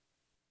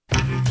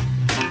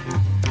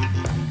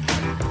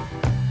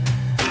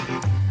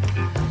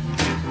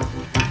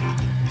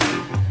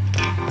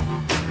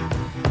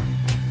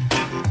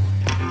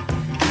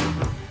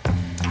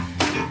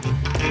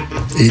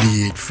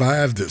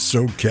101.5, the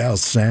SoCal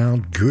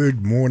Sound.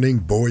 Good morning,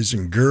 boys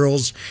and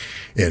girls,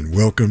 and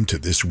welcome to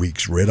this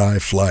week's Red Eye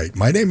Flight.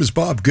 My name is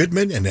Bob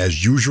Goodman, and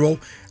as usual,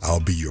 I'll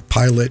be your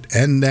pilot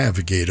and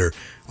navigator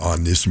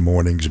on this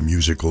morning's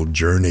musical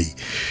journey.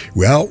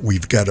 Well,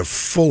 we've got a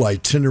full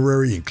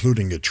itinerary,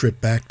 including a trip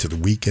back to the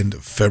weekend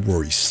of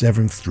February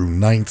 7th through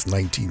 9th,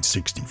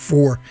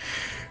 1964.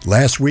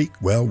 Last week,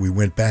 well, we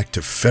went back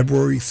to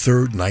February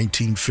 3rd,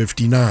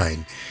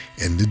 1959,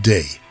 and the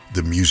day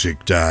the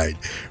music died.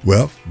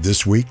 Well,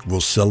 this week we'll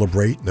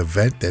celebrate an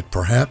event that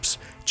perhaps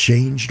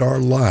changed our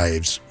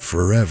lives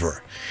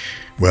forever.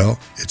 Well,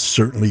 it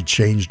certainly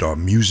changed our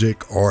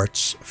music,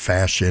 arts,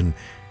 fashion,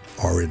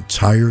 our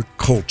entire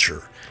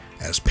culture,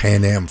 as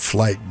Pan Am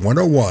Flight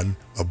 101,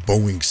 a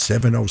Boeing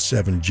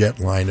 707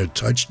 jetliner,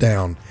 touched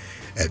down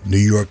at New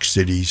York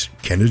City's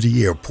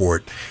Kennedy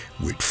Airport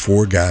with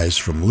 4 guys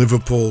from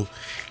Liverpool,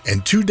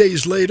 and 2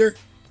 days later,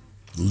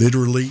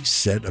 literally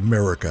set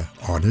America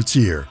on its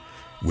ear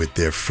with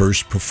their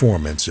first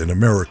performance in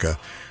America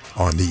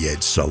on The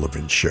Ed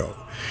Sullivan Show.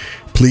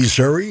 Please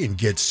hurry and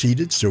get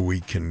seated so we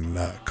can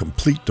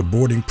complete the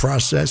boarding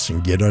process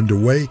and get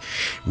underway.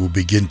 We'll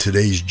begin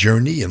today's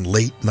journey in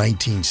late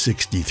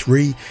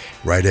 1963,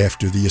 right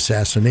after the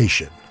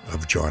assassination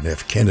of John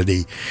F.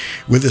 Kennedy,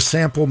 with a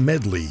sample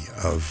medley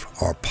of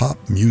our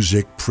pop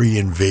music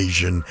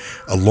pre-invasion,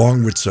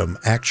 along with some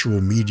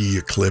actual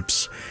media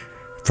clips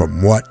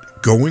from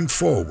what, going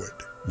forward,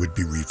 would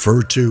be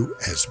referred to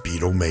as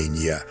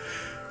Beatlemania.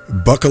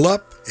 Buckle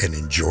up and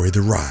enjoy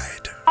the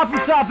ride.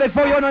 Suffolk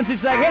for your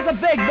 96. Here's a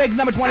big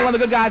number 21, the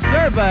Good Guys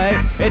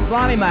survey. It's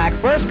Lonnie Mac.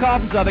 First call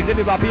from Suffolk. Give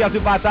you about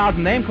PL2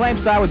 5000. Name,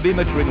 claim, star with B.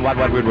 Mitchell. What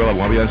weird world.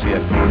 What we don't see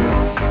it.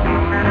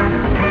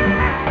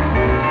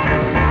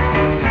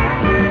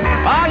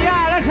 Oh,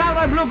 yeah, let's have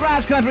a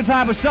bluegrass country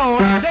type of soul.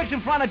 6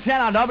 in front of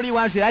 10 on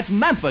WMC. That's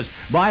Memphis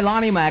by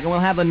Lonnie Mac, and we'll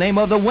have the name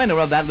of the winner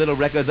of that little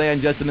record there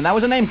in just a minute. That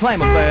was a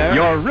name-claim affair.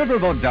 Your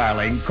Riverboat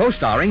Darling,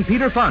 co-starring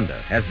Peter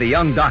Fonda as the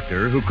young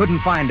doctor who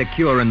couldn't find a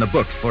cure in the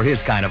books for his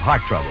kind of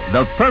heart trouble.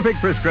 The perfect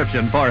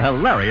prescription for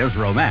hilarious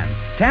romance.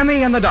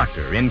 Tammy and the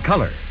Doctor in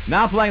color.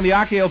 Now playing the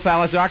RKO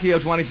Palace, RKO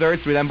 23rd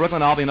Street, and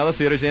Brooklyn, Albany, and other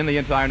theaters in the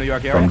entire New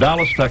York area. From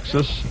Dallas,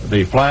 Texas,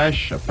 the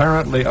flash,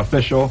 apparently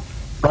official,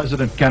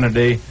 President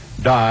Kennedy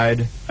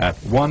died at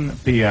 1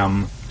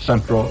 p.m.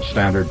 Central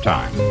Standard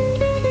Time,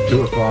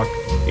 2 o'clock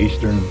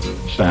Eastern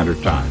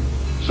Standard Time,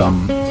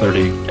 some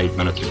 38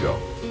 minutes ago.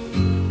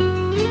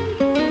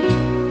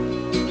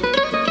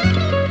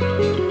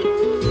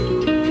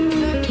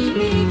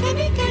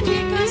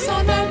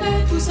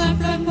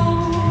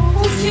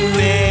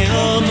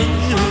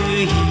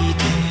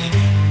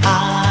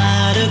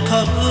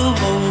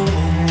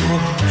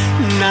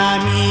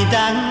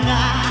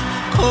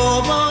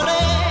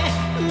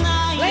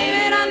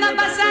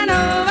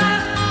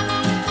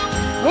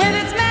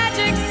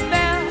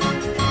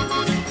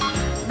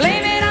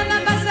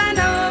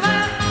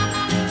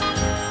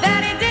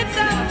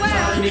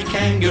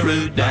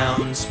 Kangaroo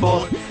down,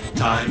 sport.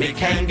 Tie me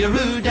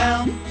kangaroo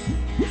down.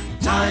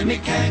 Tie me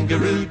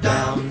kangaroo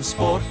down,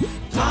 sport.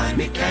 Tie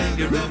me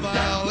kangaroo down.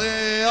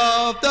 Valley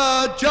of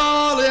the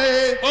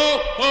Jolly. Ho,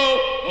 ho,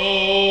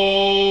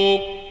 ho.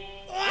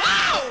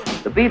 Wow!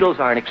 The Beatles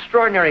are an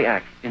extraordinary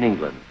act in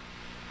England.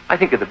 I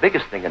think they're the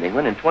biggest thing in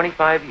England in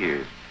 25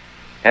 years.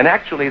 And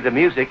actually, the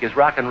music is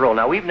rock and roll.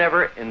 Now, we've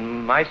never,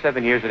 in my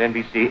 7 years at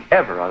NBC,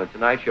 ever on The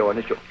Tonight Show, on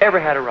this show, ever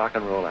had a rock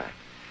and roll act.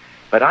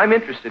 But I'm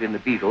interested in the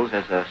Beatles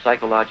as a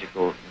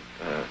psychological,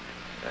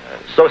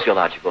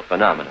 sociological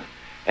phenomenon.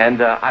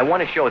 And I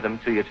want to show them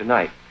to you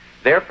tonight.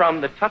 They're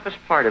from the toughest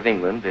part of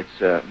England. It's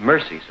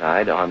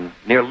Merseyside,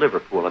 near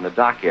Liverpool, in the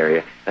dock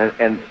area.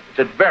 And it's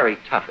a very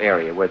tough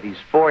area where these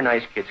 4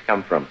 nice kids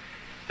come from.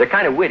 They're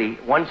kind of witty.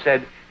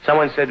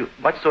 Someone said,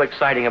 what's so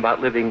exciting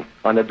about living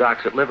on the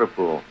docks at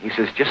Liverpool? He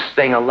says, just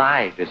staying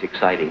alive is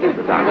exciting at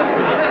the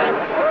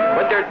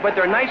docks. But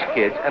they're nice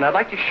kids, and I'd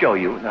like to show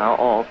you now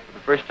all for the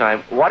first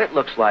time what it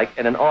looks like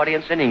in an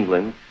audience in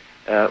England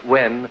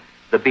when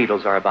the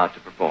Beatles are about to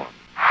perform.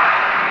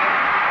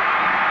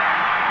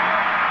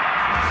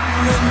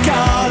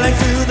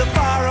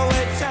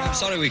 I'm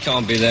sorry we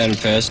can't be there in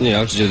person,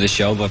 to do this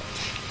show, but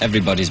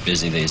everybody's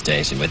busy these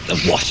days with the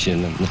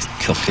washing and the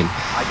cooking.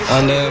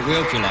 And we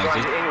hope you like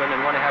it. England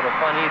and want to have a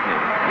fun evening.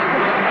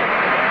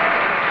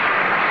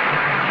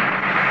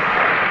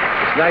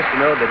 It's nice to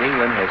know that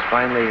England has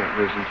finally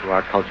risen to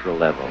our cultural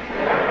level.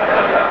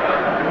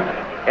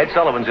 Ed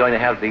Sullivan's going to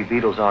have the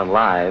Beatles on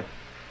live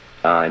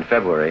in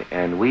February,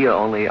 and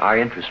our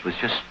interest was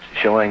just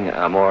showing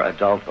a more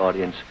adult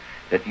audience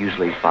that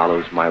usually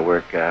follows my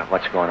work,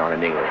 what's going on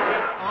in England.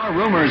 There are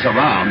rumors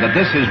around that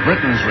this is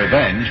Britain's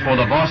revenge for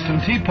the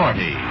Boston Tea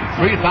Party.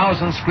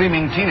 3,000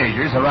 screaming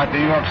teenagers are at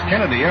New York's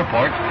Kennedy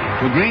Airport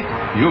to greet,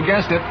 you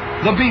guessed it,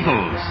 the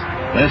Beatles.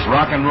 This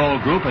rock and roll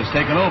group has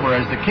taken over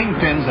as the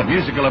kingpins of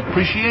musical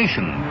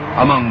appreciation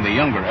among the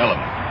younger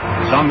element.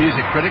 Some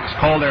music critics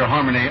call their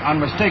harmony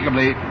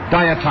unmistakably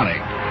diatonic.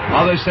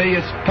 Others say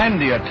it's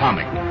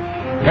pandiatomic.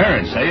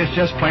 Parents say it's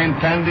just plain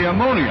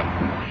pandemonium.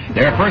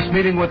 Their first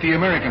meeting with the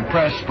American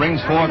press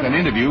brings forth an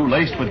interview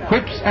laced with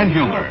quips and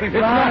humor.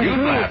 You'd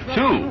laugh,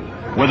 too,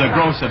 with a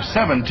gross of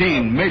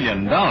 $17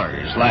 million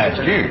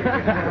last year.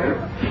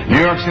 New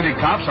York City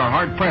cops are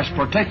hard-pressed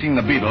protecting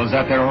the Beatles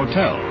at their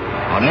hotel.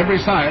 On every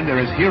side, there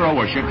is hero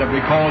worship that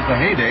recalls the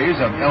heydays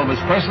of Elvis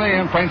Presley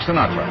and Frank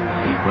Sinatra.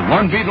 With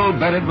one Beatle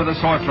bedded with a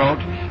sore throat,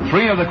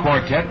 3 of the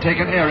quartet take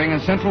an airing in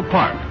Central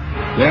Park.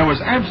 There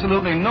was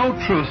absolutely no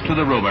truth to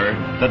the rumor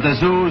that the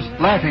zoo's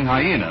laughing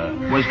hyena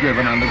was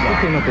driven underground.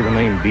 What came up with the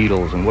name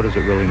Beatles, and what does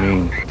it really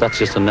mean? That's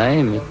just a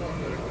name,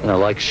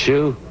 like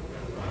shoe.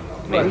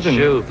 Means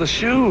shoe. The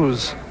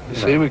shoes. You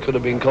see, we could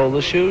have been called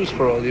the shoes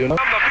for all you know.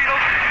 From the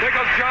Beatles, there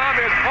goes John,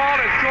 there's Paul,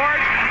 there's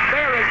George,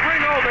 there is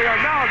Ringo. They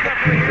are now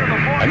definitely here in the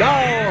morning. And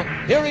now,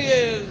 here he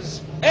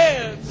is,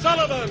 Ed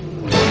Sullivan.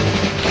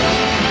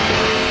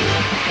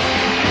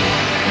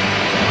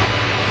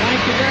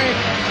 Thank you very much.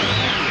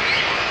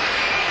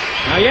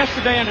 Now,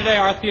 yesterday and today,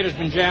 our theater's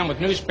been jammed with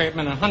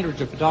newspapermen and hundreds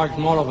of photographers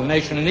from all over the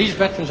nation, and these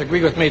veterans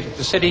agree with me that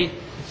the city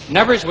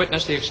never has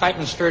witnessed the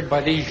excitement stirred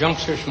by these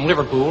youngsters from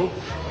Liverpool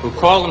who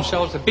call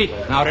themselves the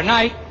Beatles. Now,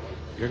 tonight,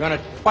 you're going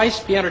to twice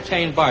be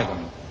entertained by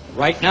them.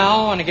 Right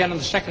now, and again in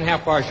the second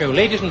half of our show.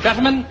 Ladies and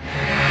gentlemen,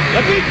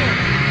 the Beatles!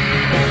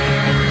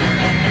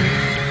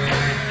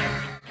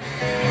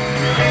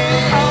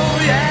 Oh,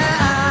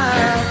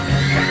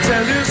 yeah, I'll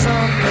tell you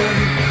something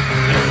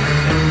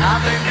I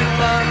think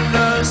you'll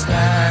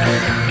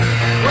understand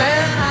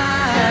when I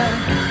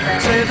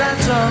say that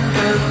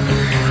something.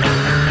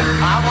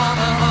 I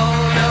wanna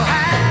hold your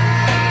hand.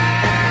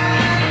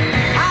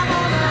 I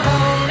wanna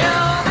hold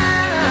your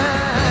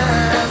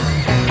hand.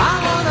 I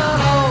wanna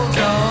hold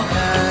your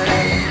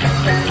hand.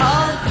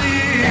 Oh,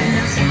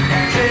 please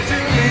say to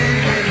me,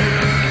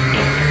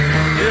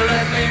 you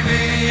let me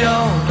be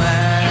your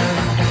man.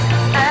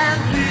 And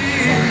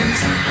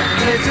please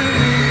say to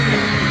me,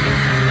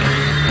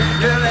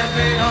 you let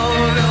me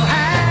hold your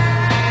hand.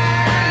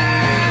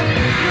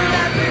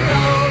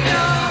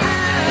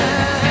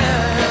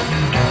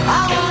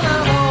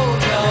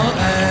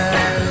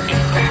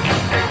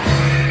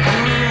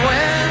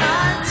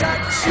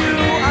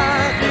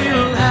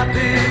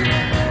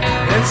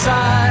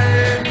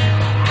 Inside,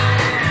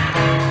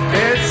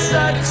 it's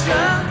such a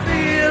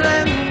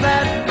feeling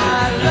that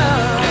my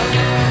love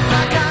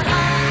I can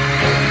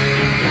hide.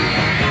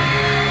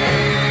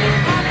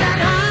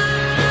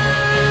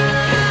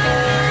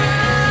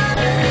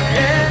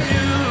 Yeah,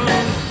 you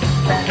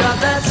got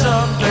that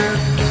something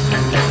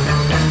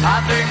I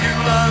think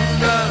you'll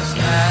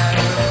understand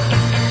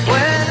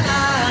when I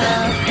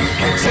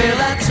say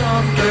that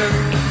something.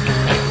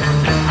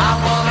 I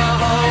wanna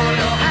hold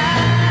your hand.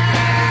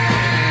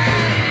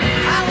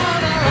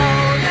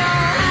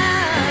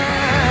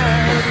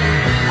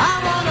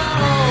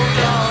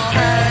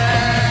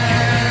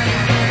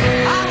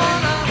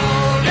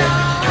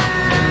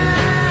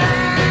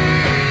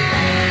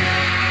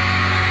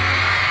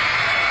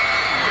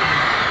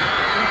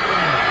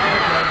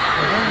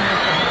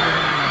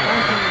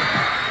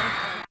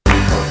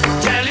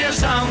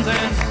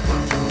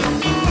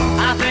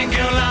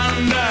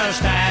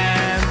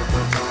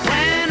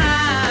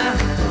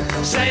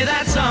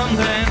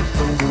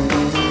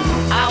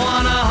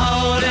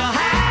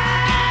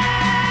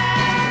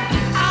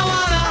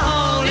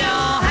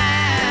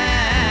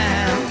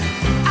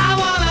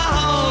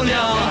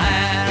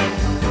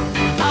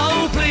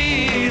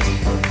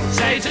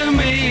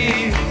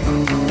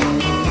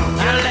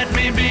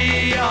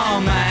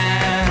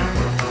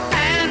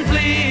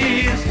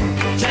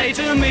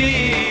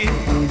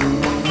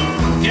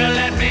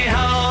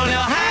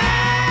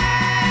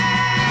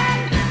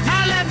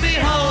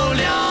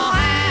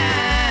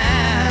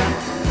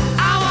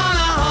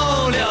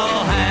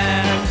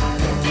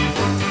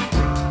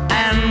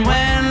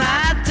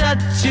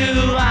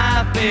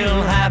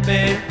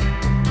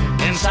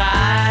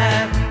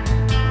 Inside,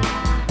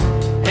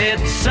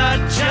 it's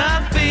such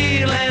a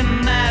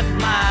feeling that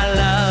my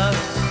love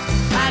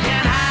I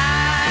can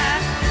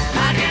hide,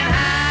 I can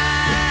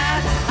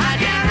hide, I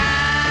can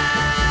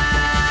hide.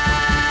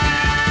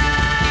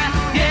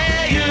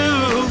 Yeah, you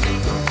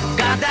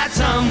got that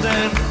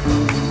something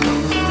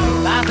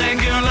I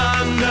think you'll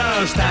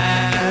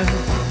understand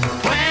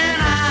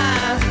when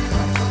I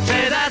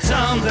say that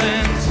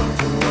something.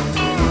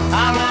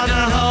 I want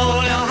to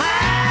hold your hand.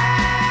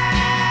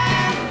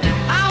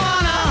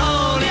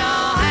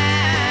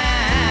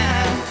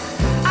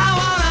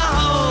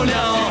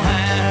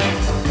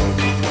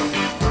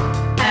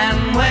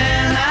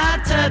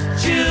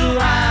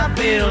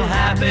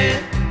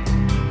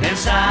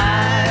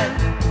 Inside,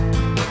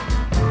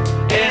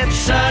 it's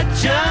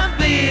such a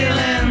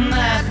feeling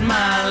that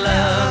my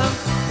love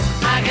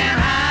I can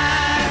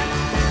hide,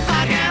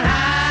 I can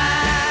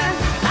hide,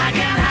 I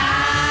can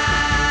hide.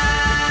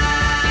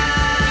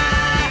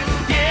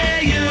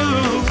 Yeah,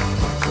 you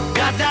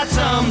got that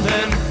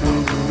something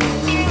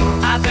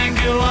I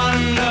think you'll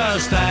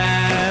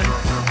understand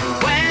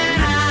when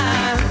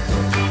I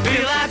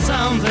feel that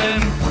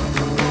something.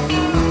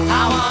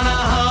 I wanna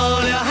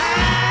hold your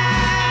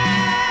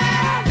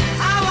hand.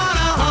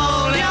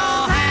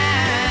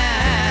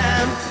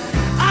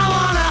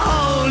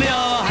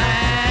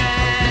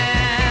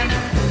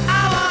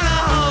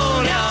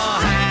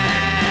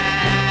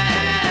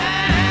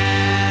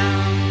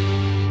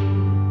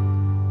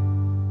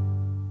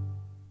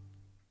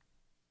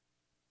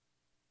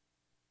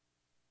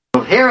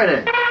 Here it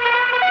is.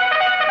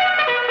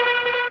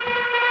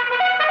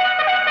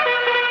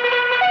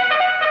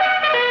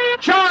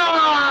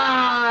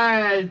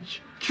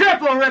 Charge!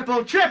 Triple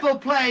ripple, triple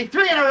play,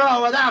 3 in a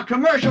row without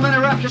commercial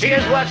interruption.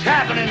 Here's what's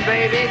happening,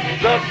 baby.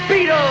 The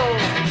Beatles.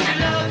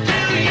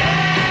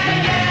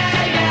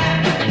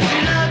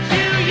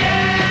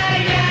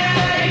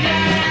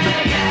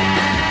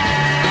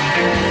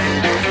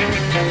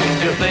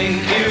 You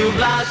think you've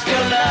lost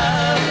your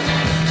love?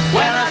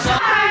 Well, I saw.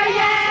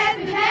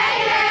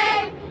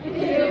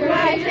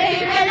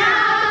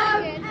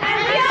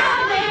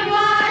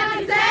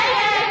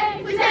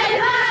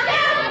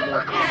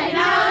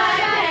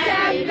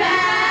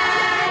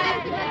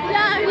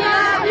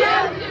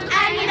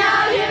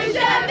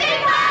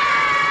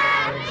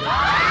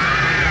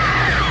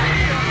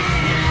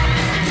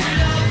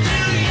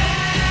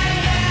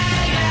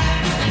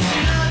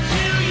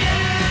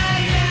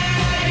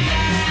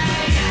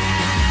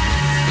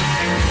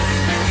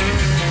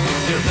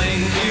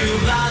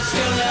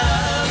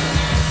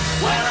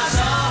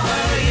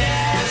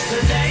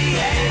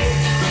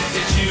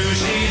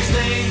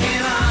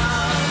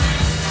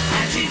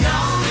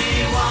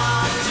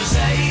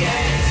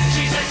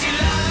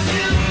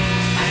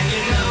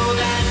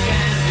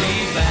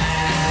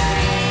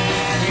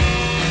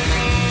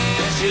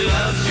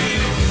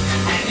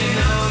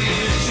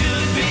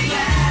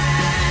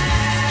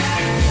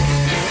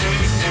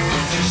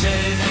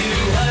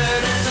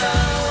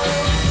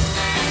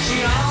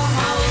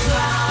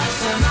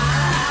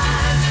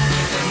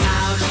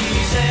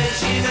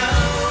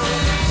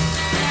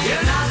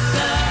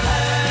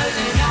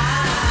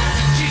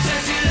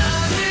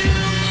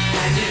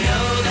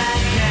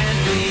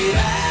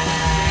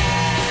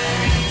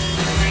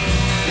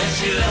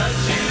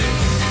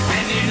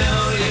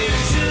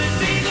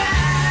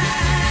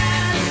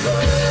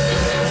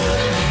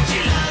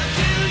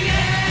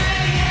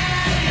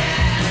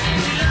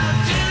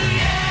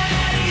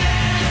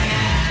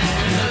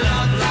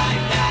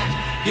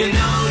 You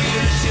know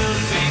you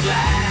should be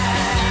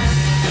glad.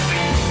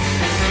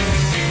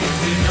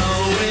 You know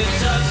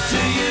it's up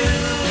to you.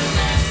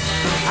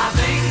 I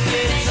think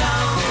it's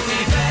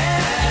only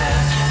fair.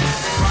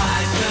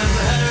 Right from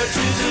her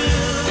to do.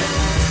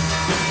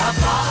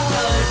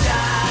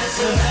 Apologize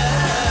to her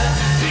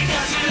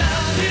because she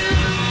loves you,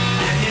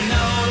 and you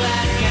know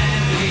that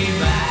can't be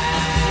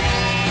bad.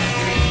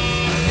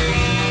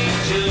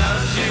 She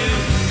loves you,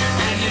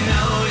 and you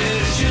know you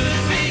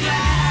should be glad.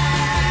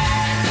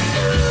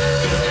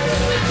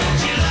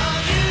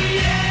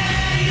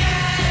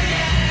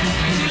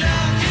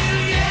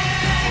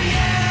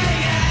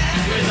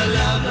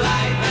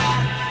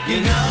 You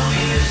know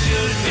you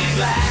should be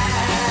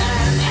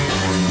glad.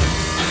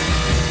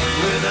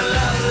 With a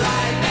love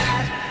like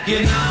that, you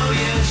know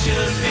you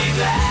should be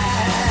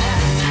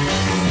glad.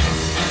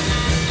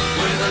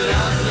 With a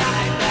love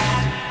like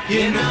that,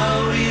 you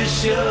know you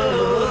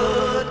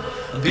should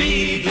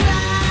be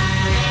glad.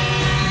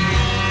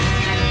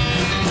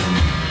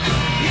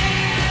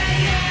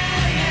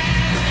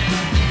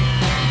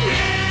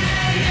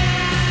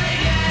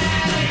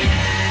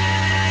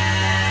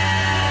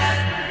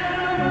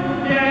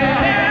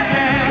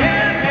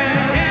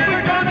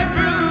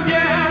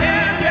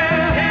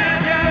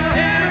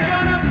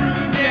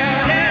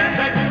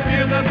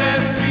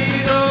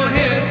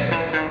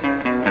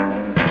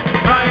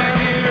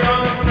 Right here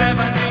on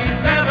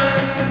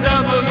 77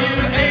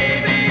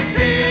 WABC.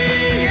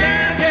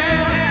 Yeah,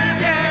 yeah.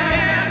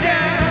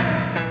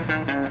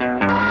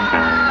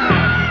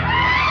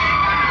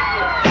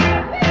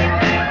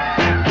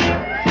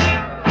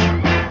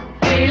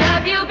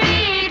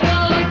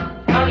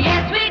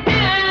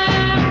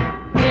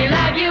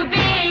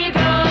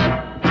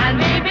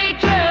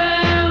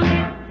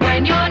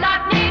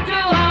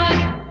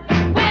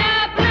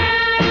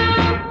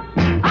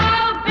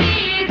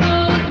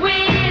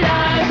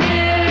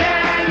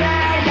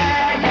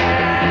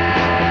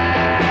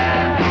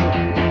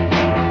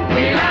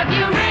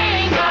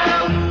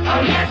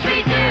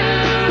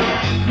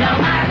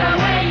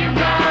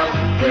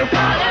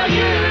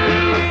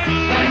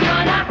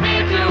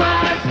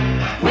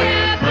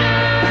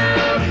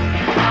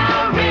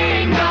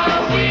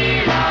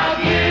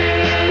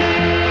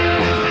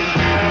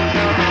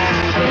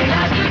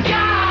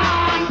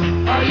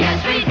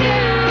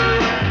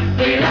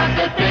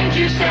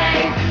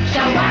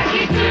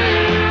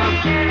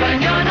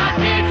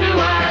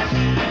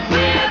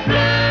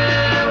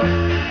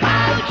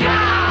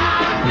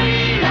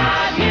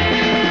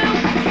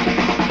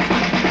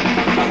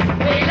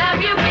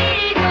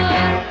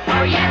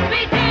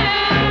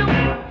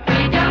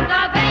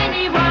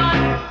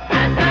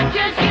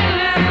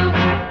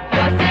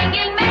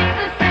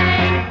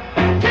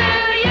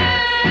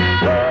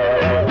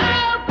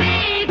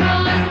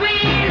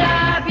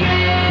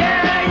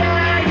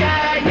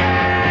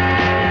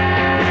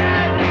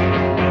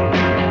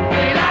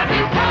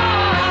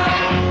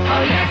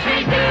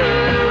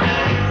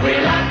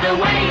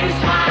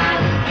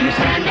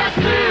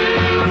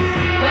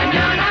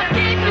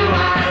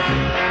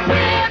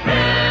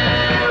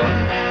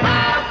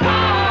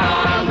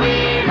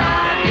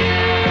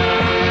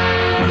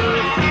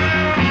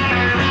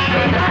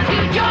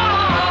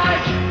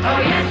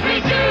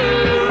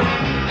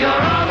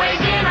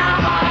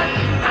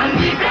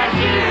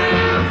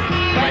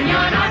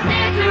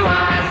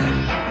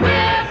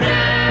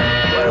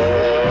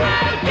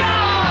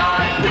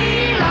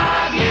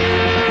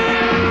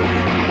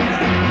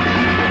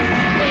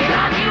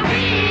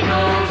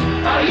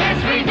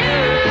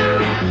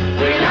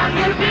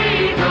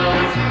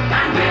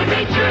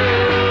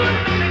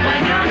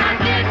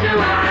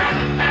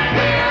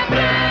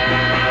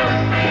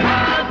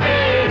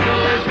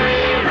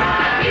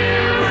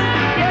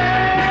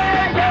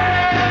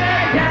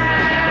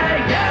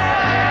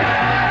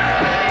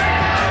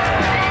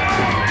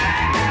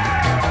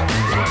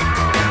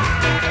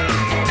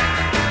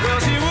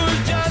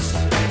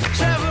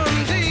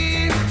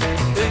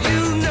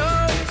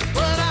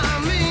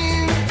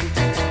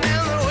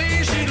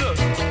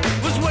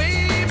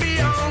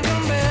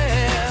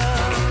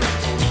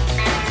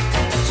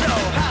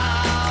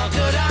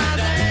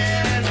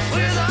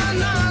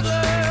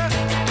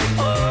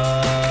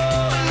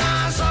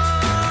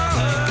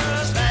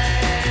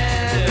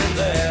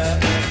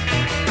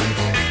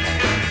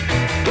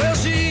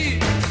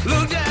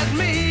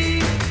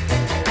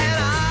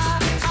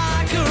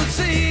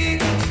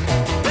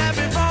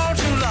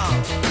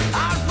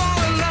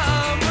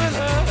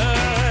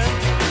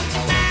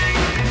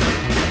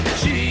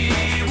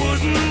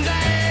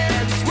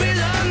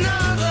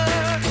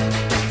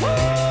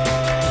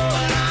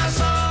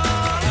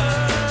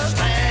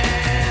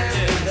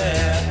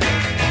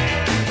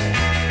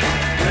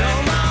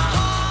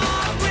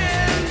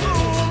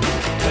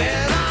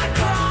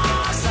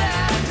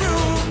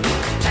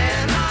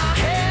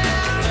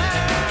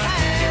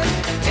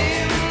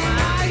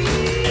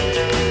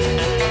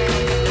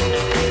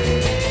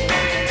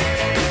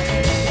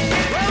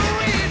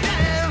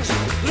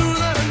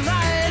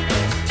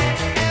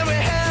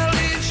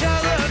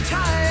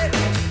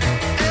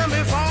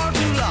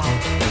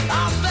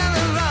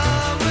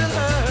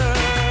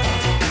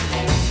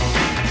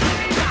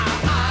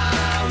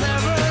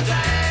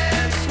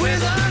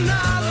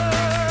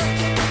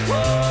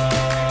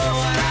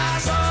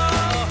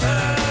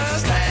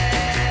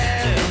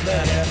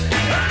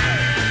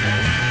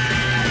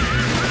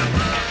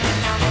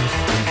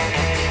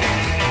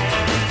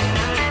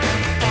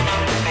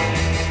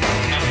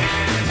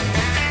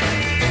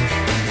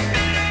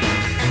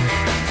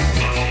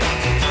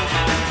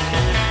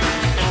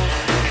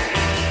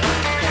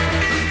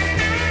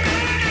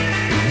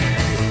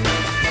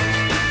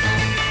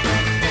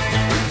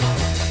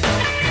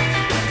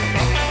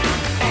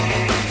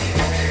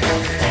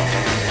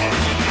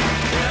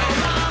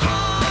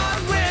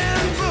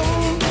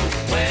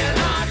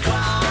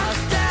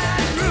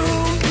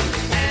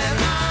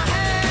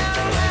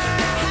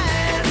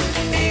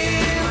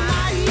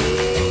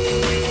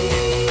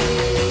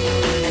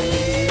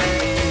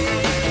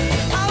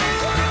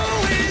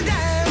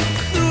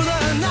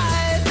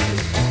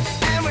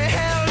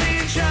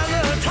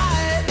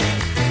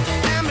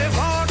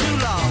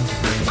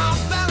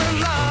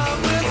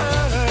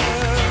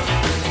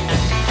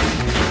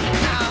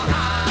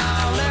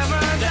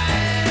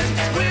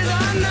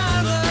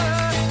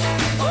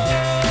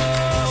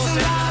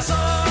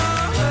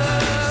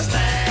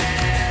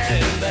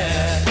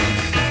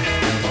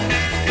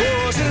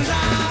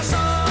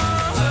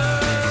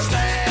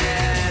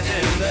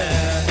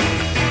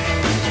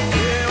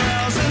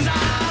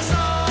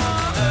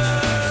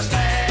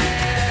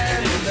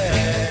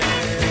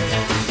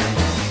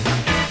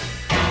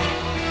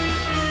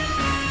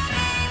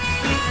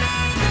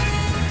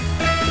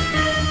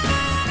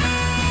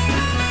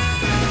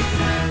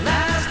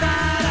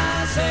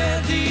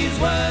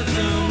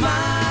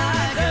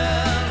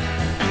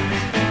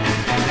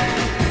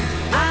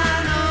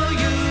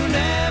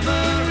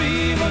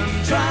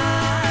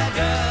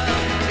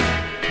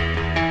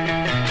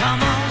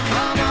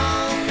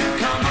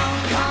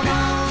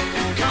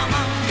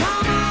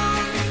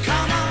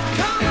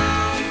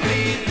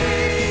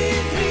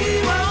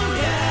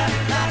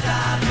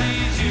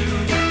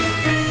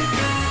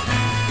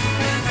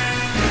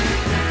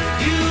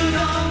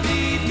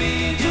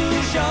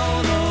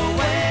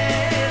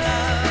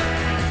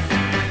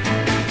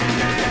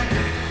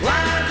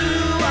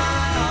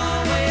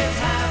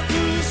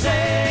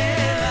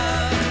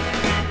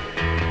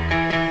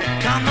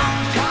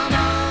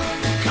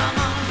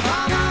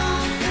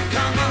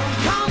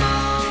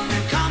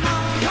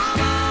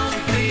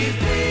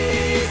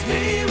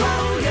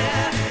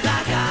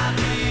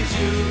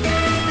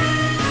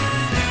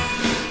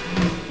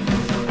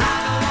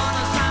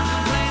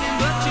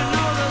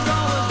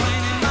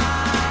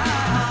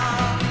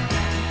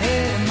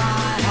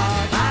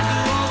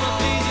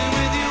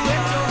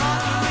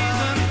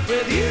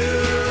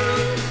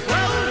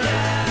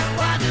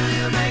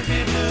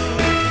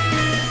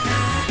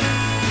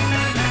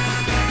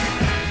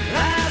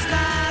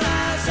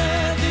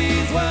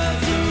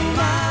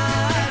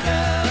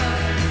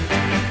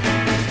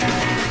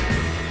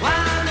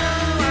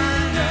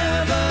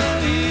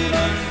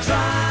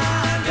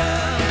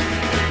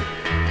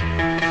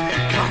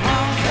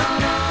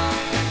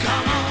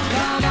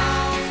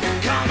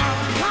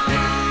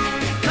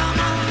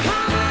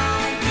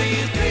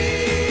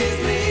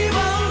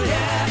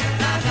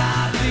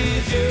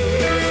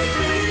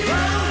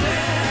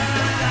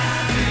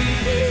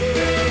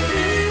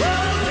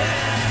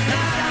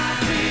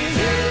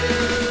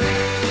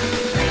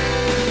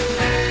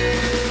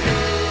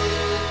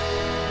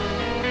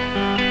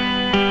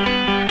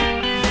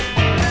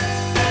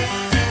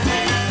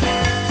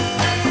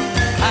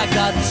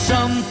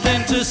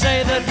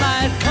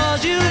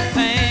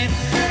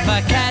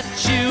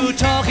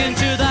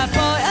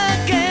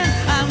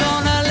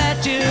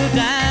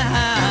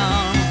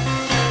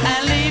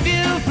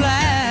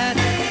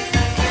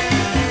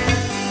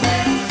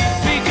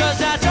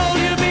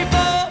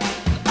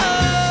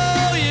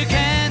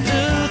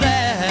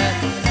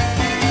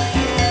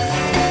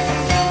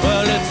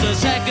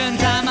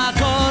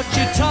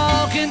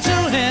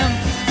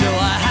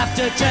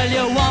 tell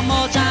you one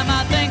more time,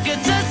 I think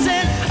it's a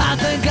sin. I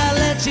think I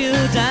let you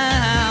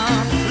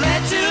down.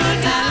 Let you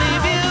down. I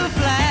leave you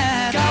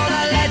flat.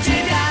 Gonna let you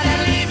down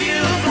and leave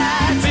you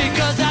flat.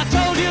 Because I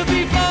told you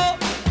before,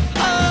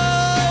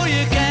 oh,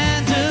 you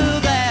can't do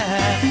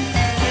that.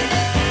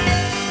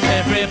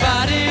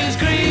 Everybody's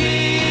green,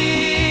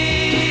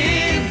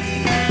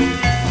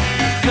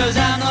 'cause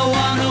I'm the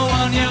one who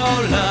won your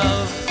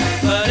love.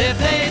 But if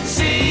they'd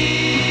seen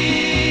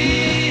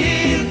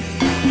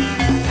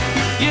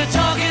you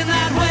talking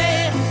that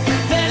way,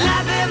 they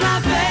laugh in my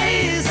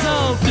face. So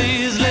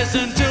please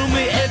listen to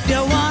me if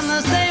you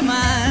wanna stay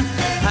mine.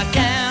 I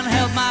can't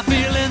help my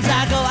feelings,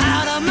 I go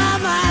out of my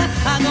mind.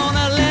 I'm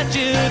gonna let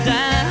you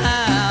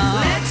down.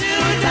 Let you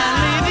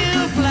down. Leave you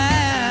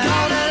flat.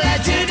 Gonna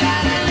let you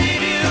down and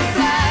leave you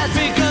flat.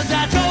 Because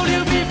I told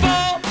you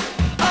before,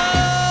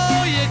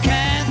 oh, you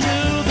can't do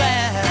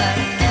that.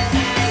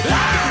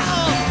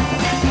 Oh!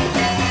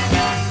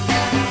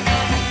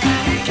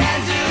 You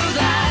can't do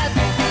that.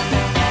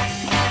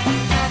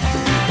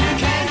 You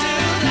can't do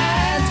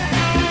that.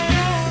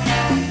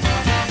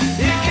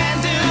 You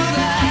can't do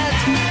that.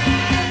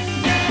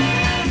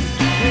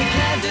 You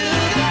can't do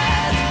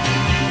that.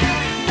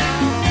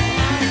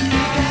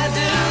 You can't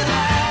do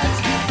that.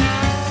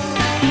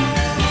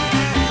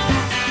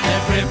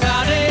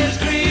 Everybody's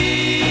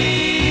green,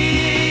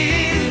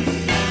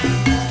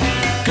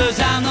 'cause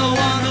I'm the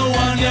one who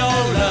won your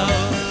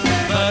love.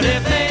 But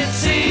if they'd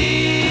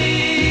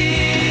seen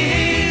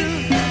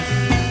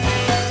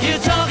you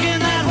talking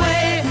that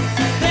way,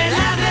 they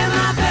laugh in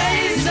my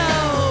face. So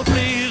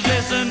please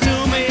listen to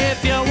me if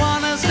you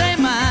wanna stay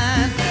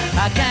mine.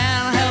 I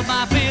can't help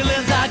my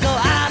feelings, I go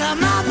out of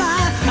my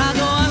mind. I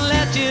go and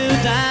let you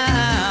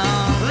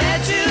down.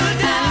 Let you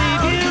down.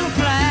 And leave you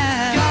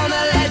flat.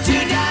 Gonna let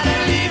you down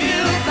and leave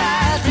you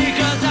flat.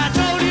 Because I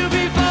told you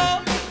before,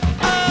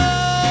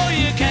 oh,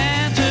 you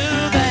can't do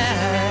that.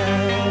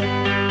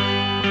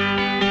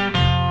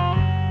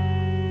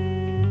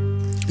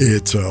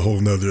 It's a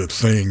whole nother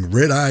thing.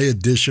 Red Eye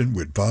Edition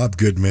with Bob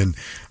Goodman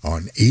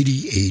on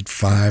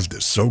 88.5, the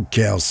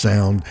SoCal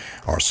Sound.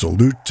 Our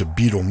salute to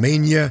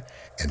Beatlemania.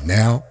 And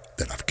now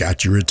that I've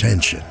got your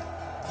attention,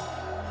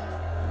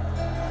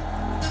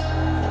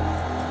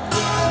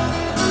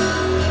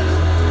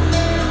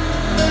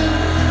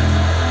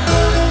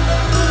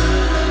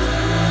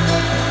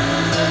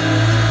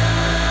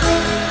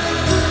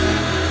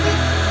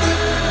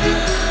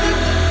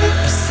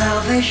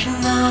 Salvation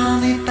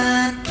Army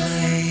band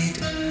played,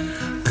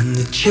 and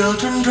the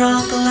children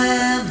drank the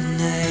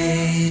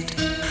lemonade,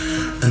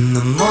 and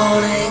the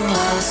morning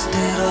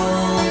lasted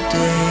all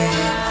day,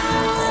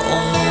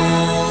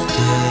 all day.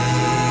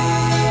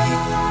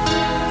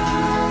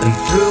 And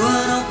through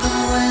an open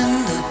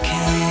window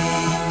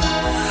came,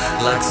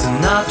 like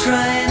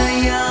Sinatra in a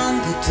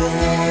younger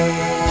day,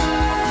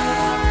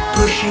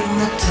 pushing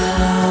the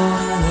town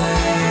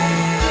away.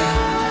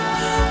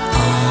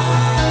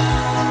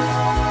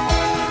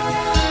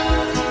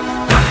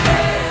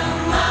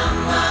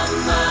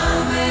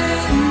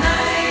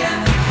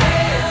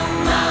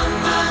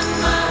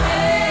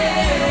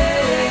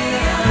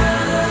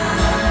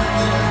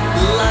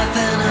 Life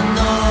in a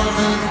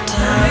northern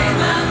town.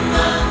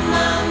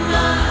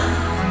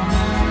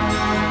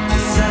 He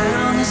sat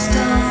on the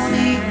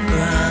stony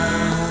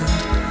ground,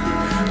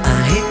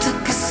 and he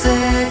took a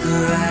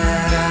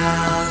cigarette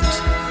out,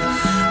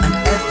 and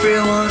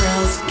everyone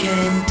else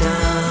came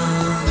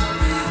down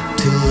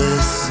to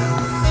listen.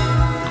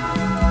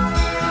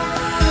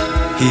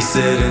 He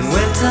said in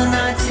winter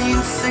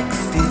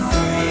 1963,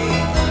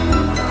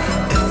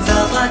 it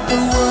felt like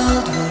the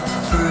world would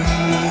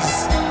freeze,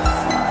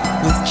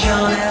 with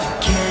John F.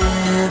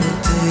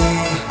 Kennedy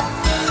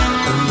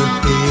and the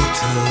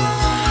Beatles.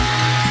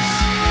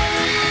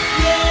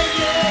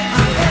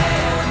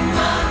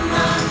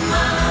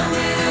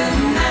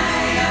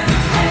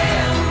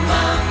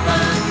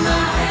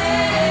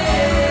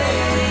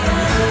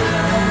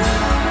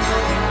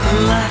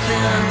 Life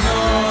in a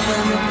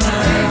northern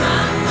town.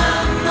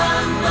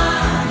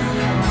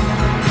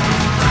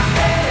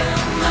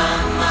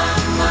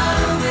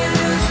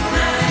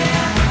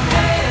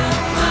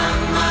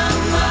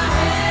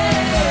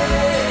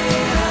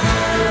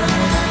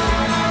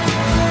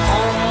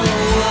 All the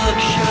work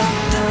shut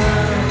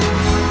down.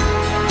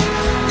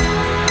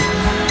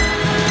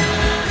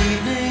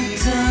 Evening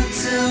turned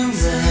to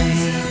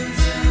rain.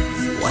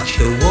 Watch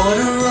the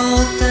water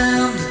roll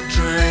down the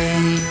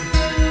drain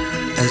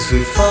as we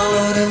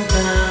followed him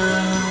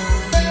down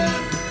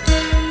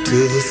to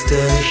the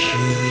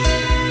station.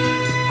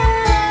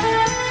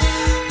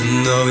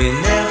 No, he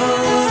never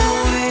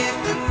would wave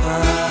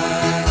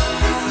goodbye.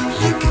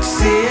 You could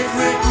see it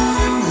written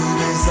in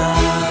his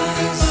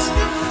eyes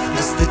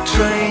as the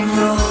train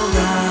rolled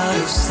out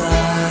of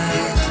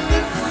sight.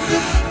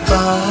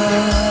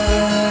 Bye,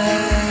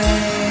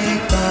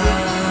 bye.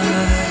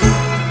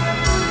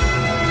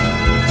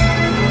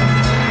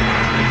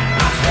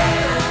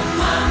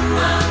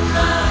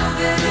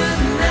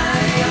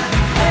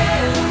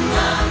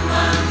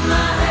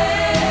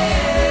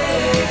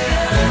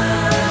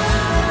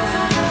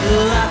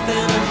 Life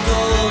in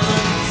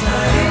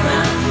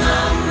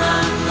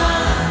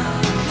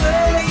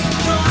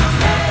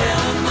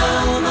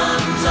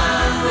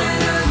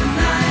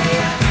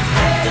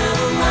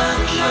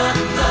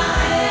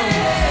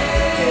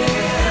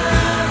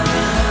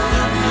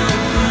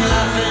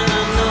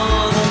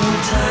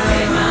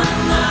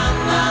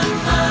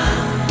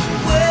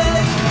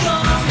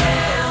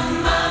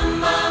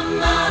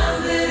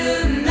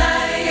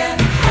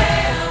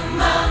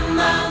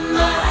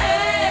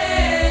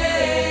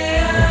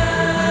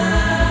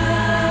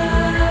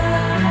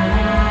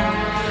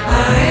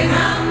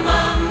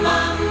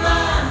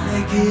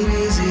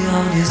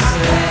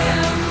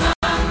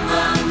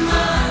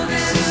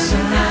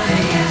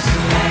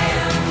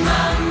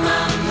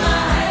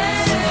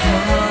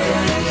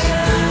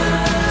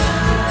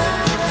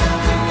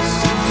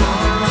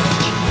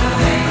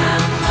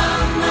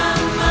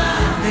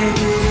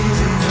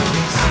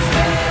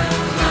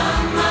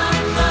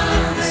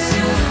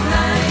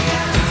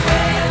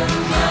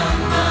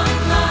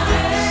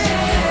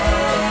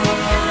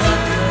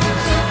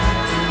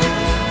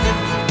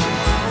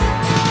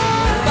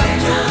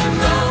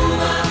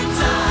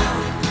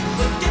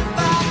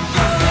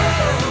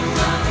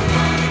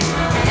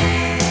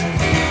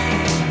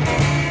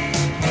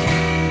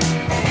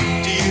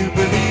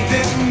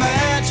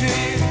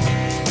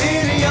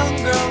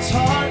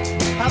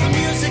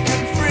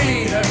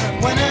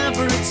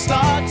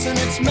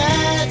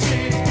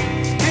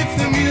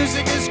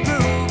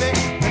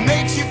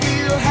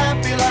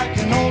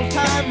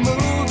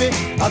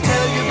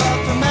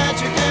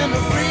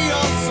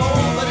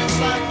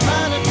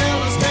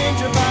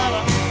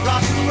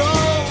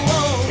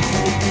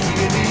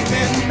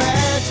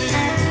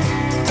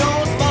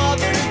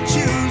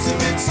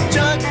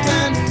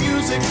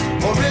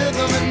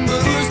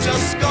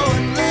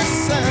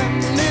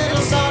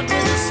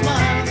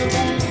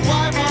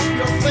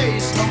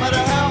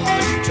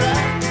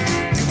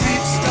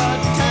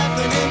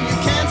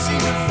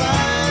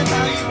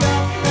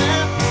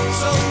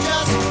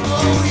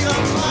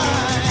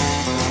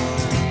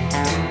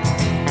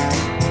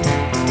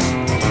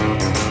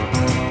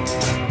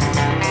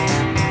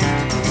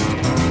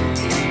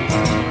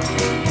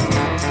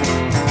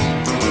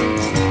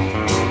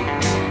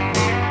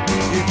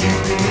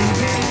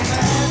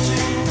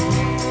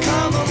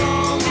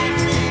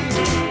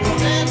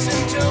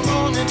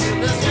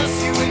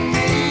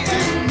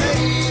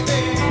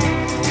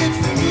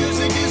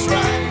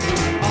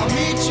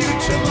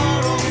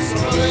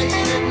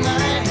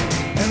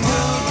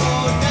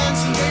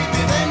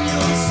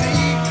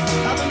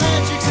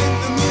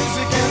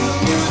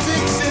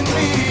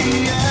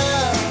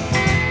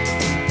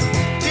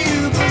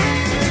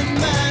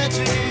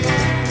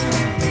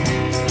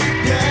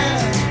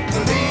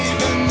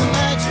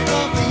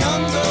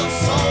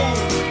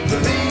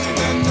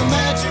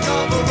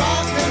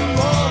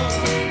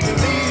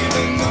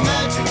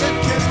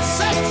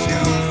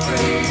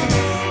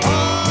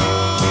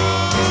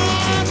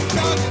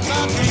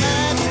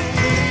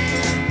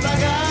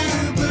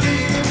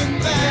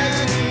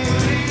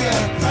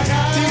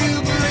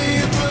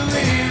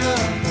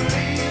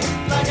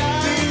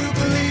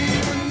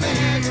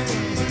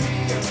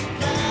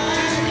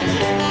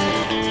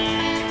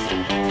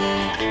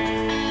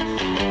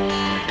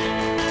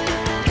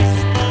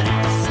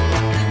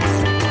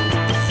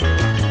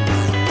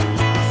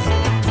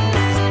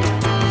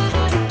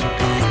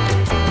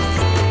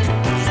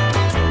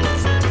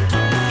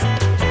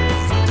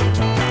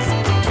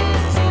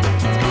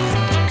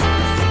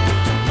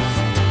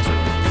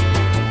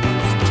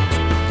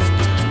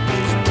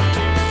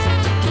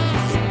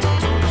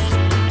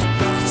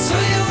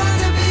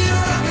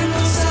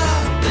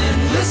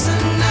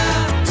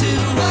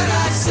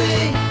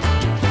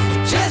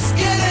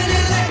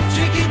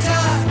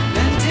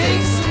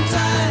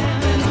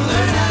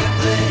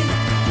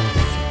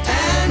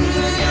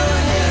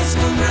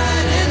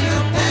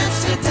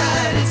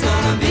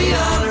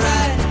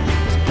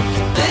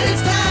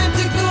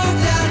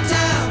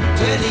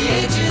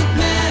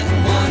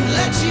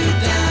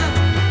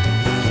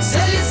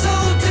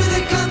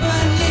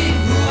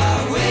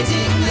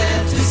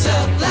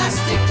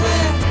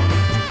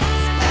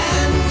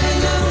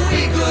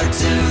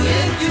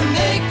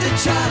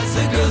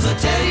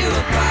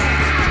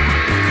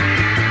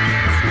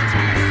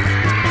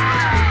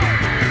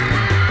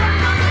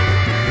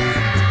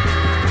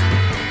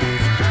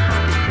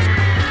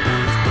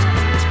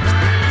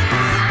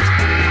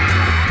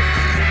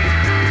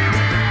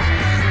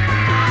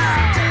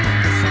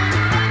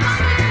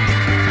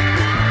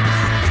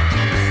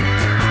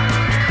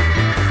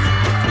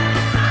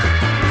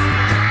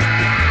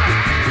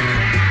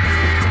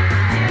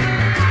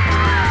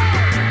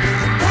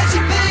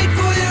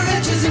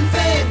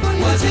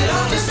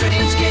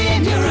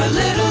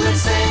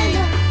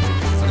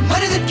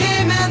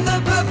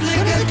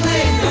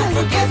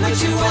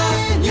what you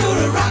are,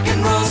 you're a rock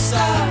and roll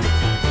star.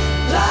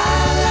 La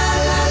la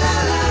la la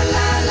la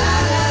la la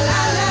la la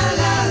la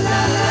la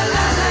la la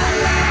la.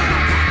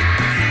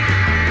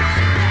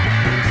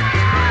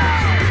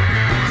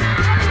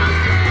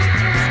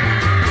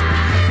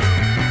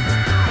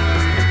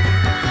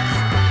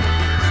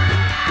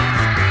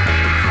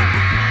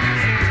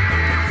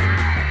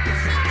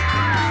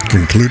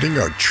 Concluding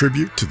our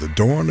tribute to the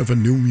dawn of a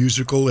new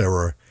musical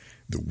era,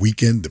 the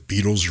weekend the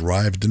Beatles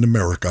arrived in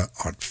America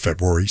on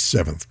February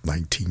 7th,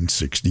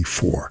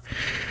 1964.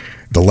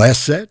 The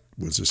last set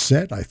was a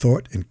set I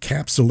thought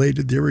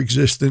encapsulated their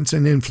existence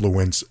and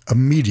influence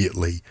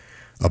immediately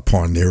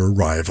upon their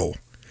arrival.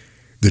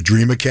 The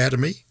Dream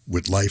Academy,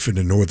 with Life in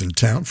a Northern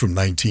Town from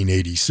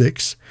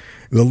 1986,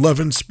 the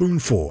Lovin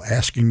Spoonful,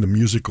 asking the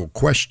musical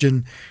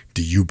question,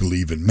 Do You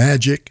Believe in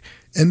Magic?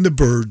 And the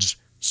Byrds,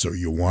 So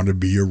You Want to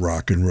Be a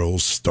Rock and Roll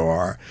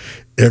Star.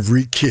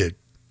 Every kid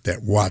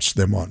that watched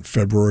them on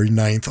February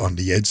 9th on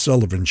The Ed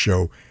Sullivan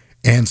Show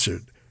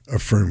answered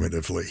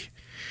affirmatively.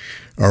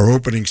 Our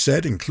opening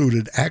set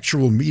included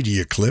actual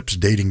media clips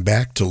dating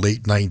back to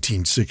late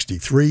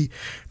 1963,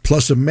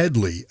 plus a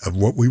medley of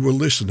what we were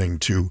listening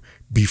to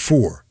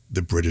before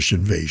the British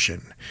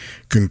invasion,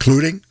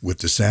 concluding with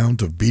the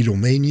sound of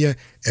Beatlemania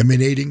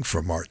emanating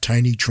from our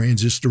tiny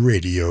transistor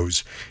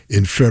radios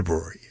in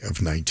February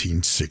of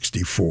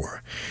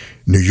 1964.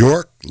 New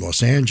York,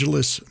 Los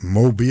Angeles,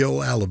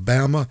 Mobile,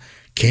 Alabama,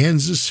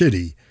 Kansas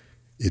City,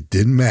 it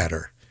didn't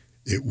matter.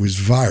 It was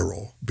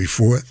viral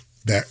before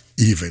that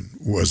even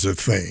was a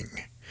thing.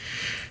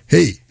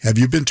 Hey, have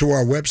you been to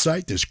our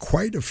website? There's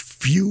quite a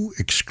few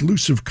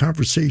exclusive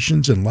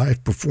conversations and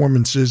live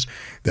performances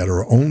that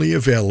are only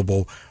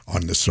available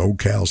on the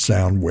SoCal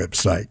Sound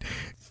website.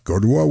 Go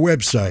to our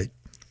website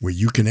where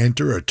you can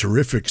enter a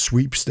terrific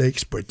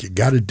sweepstakes, but you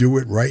got to do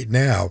it right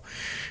now.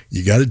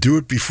 You got to do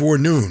it before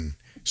noon,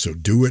 so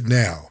do it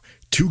now.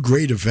 Two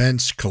great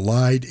events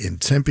collide in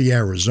Tempe,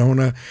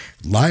 Arizona.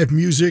 Live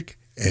music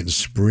and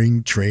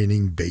spring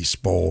training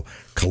baseball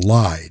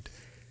collide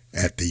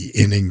at the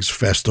Innings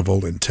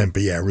Festival in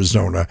Tempe,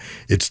 Arizona.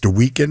 It's the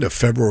weekend of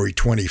February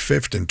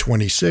 25th and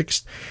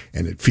 26th,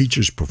 and it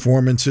features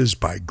performances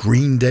by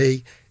Green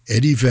Day,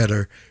 Eddie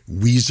Vedder,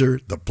 Weezer,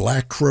 the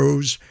Black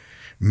Crowes,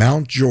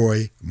 Mount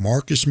Joy,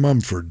 Marcus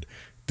Mumford,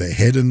 The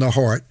Head and the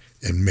Heart,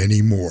 and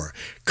many more.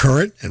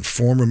 Current and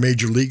former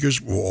major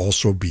leaguers will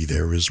also be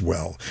there as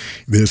well.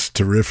 This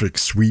terrific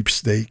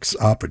sweepstakes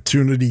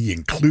opportunity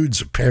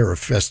includes a pair of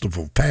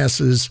festival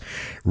passes,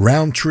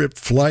 round-trip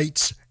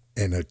flights,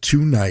 and a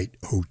 2-night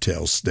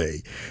hotel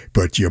stay.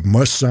 But you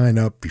must sign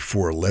up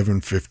before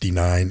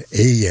 11:59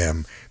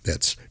 a.m.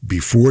 That's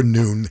before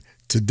noon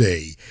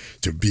today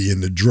to be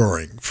in the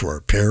drawing for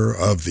a pair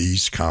of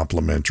these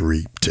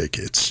complimentary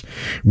tickets.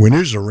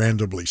 Winners are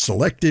randomly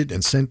selected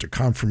and sent a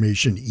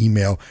confirmation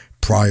email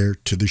prior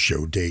to the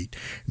show date.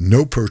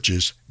 No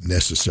purchase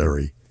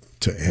necessary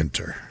to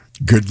enter.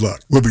 Good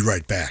luck. We'll be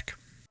right back.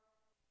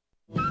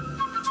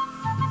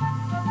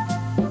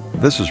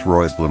 This is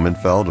Roy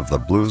Blumenfeld of the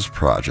Blues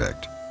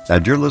Project,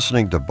 and you're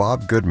listening to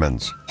Bob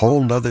Goodman's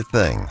Whole 'Nuther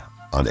Thing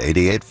on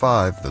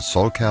 88.5 The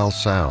SoCal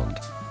Sound.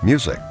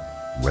 Music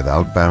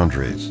without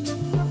boundaries.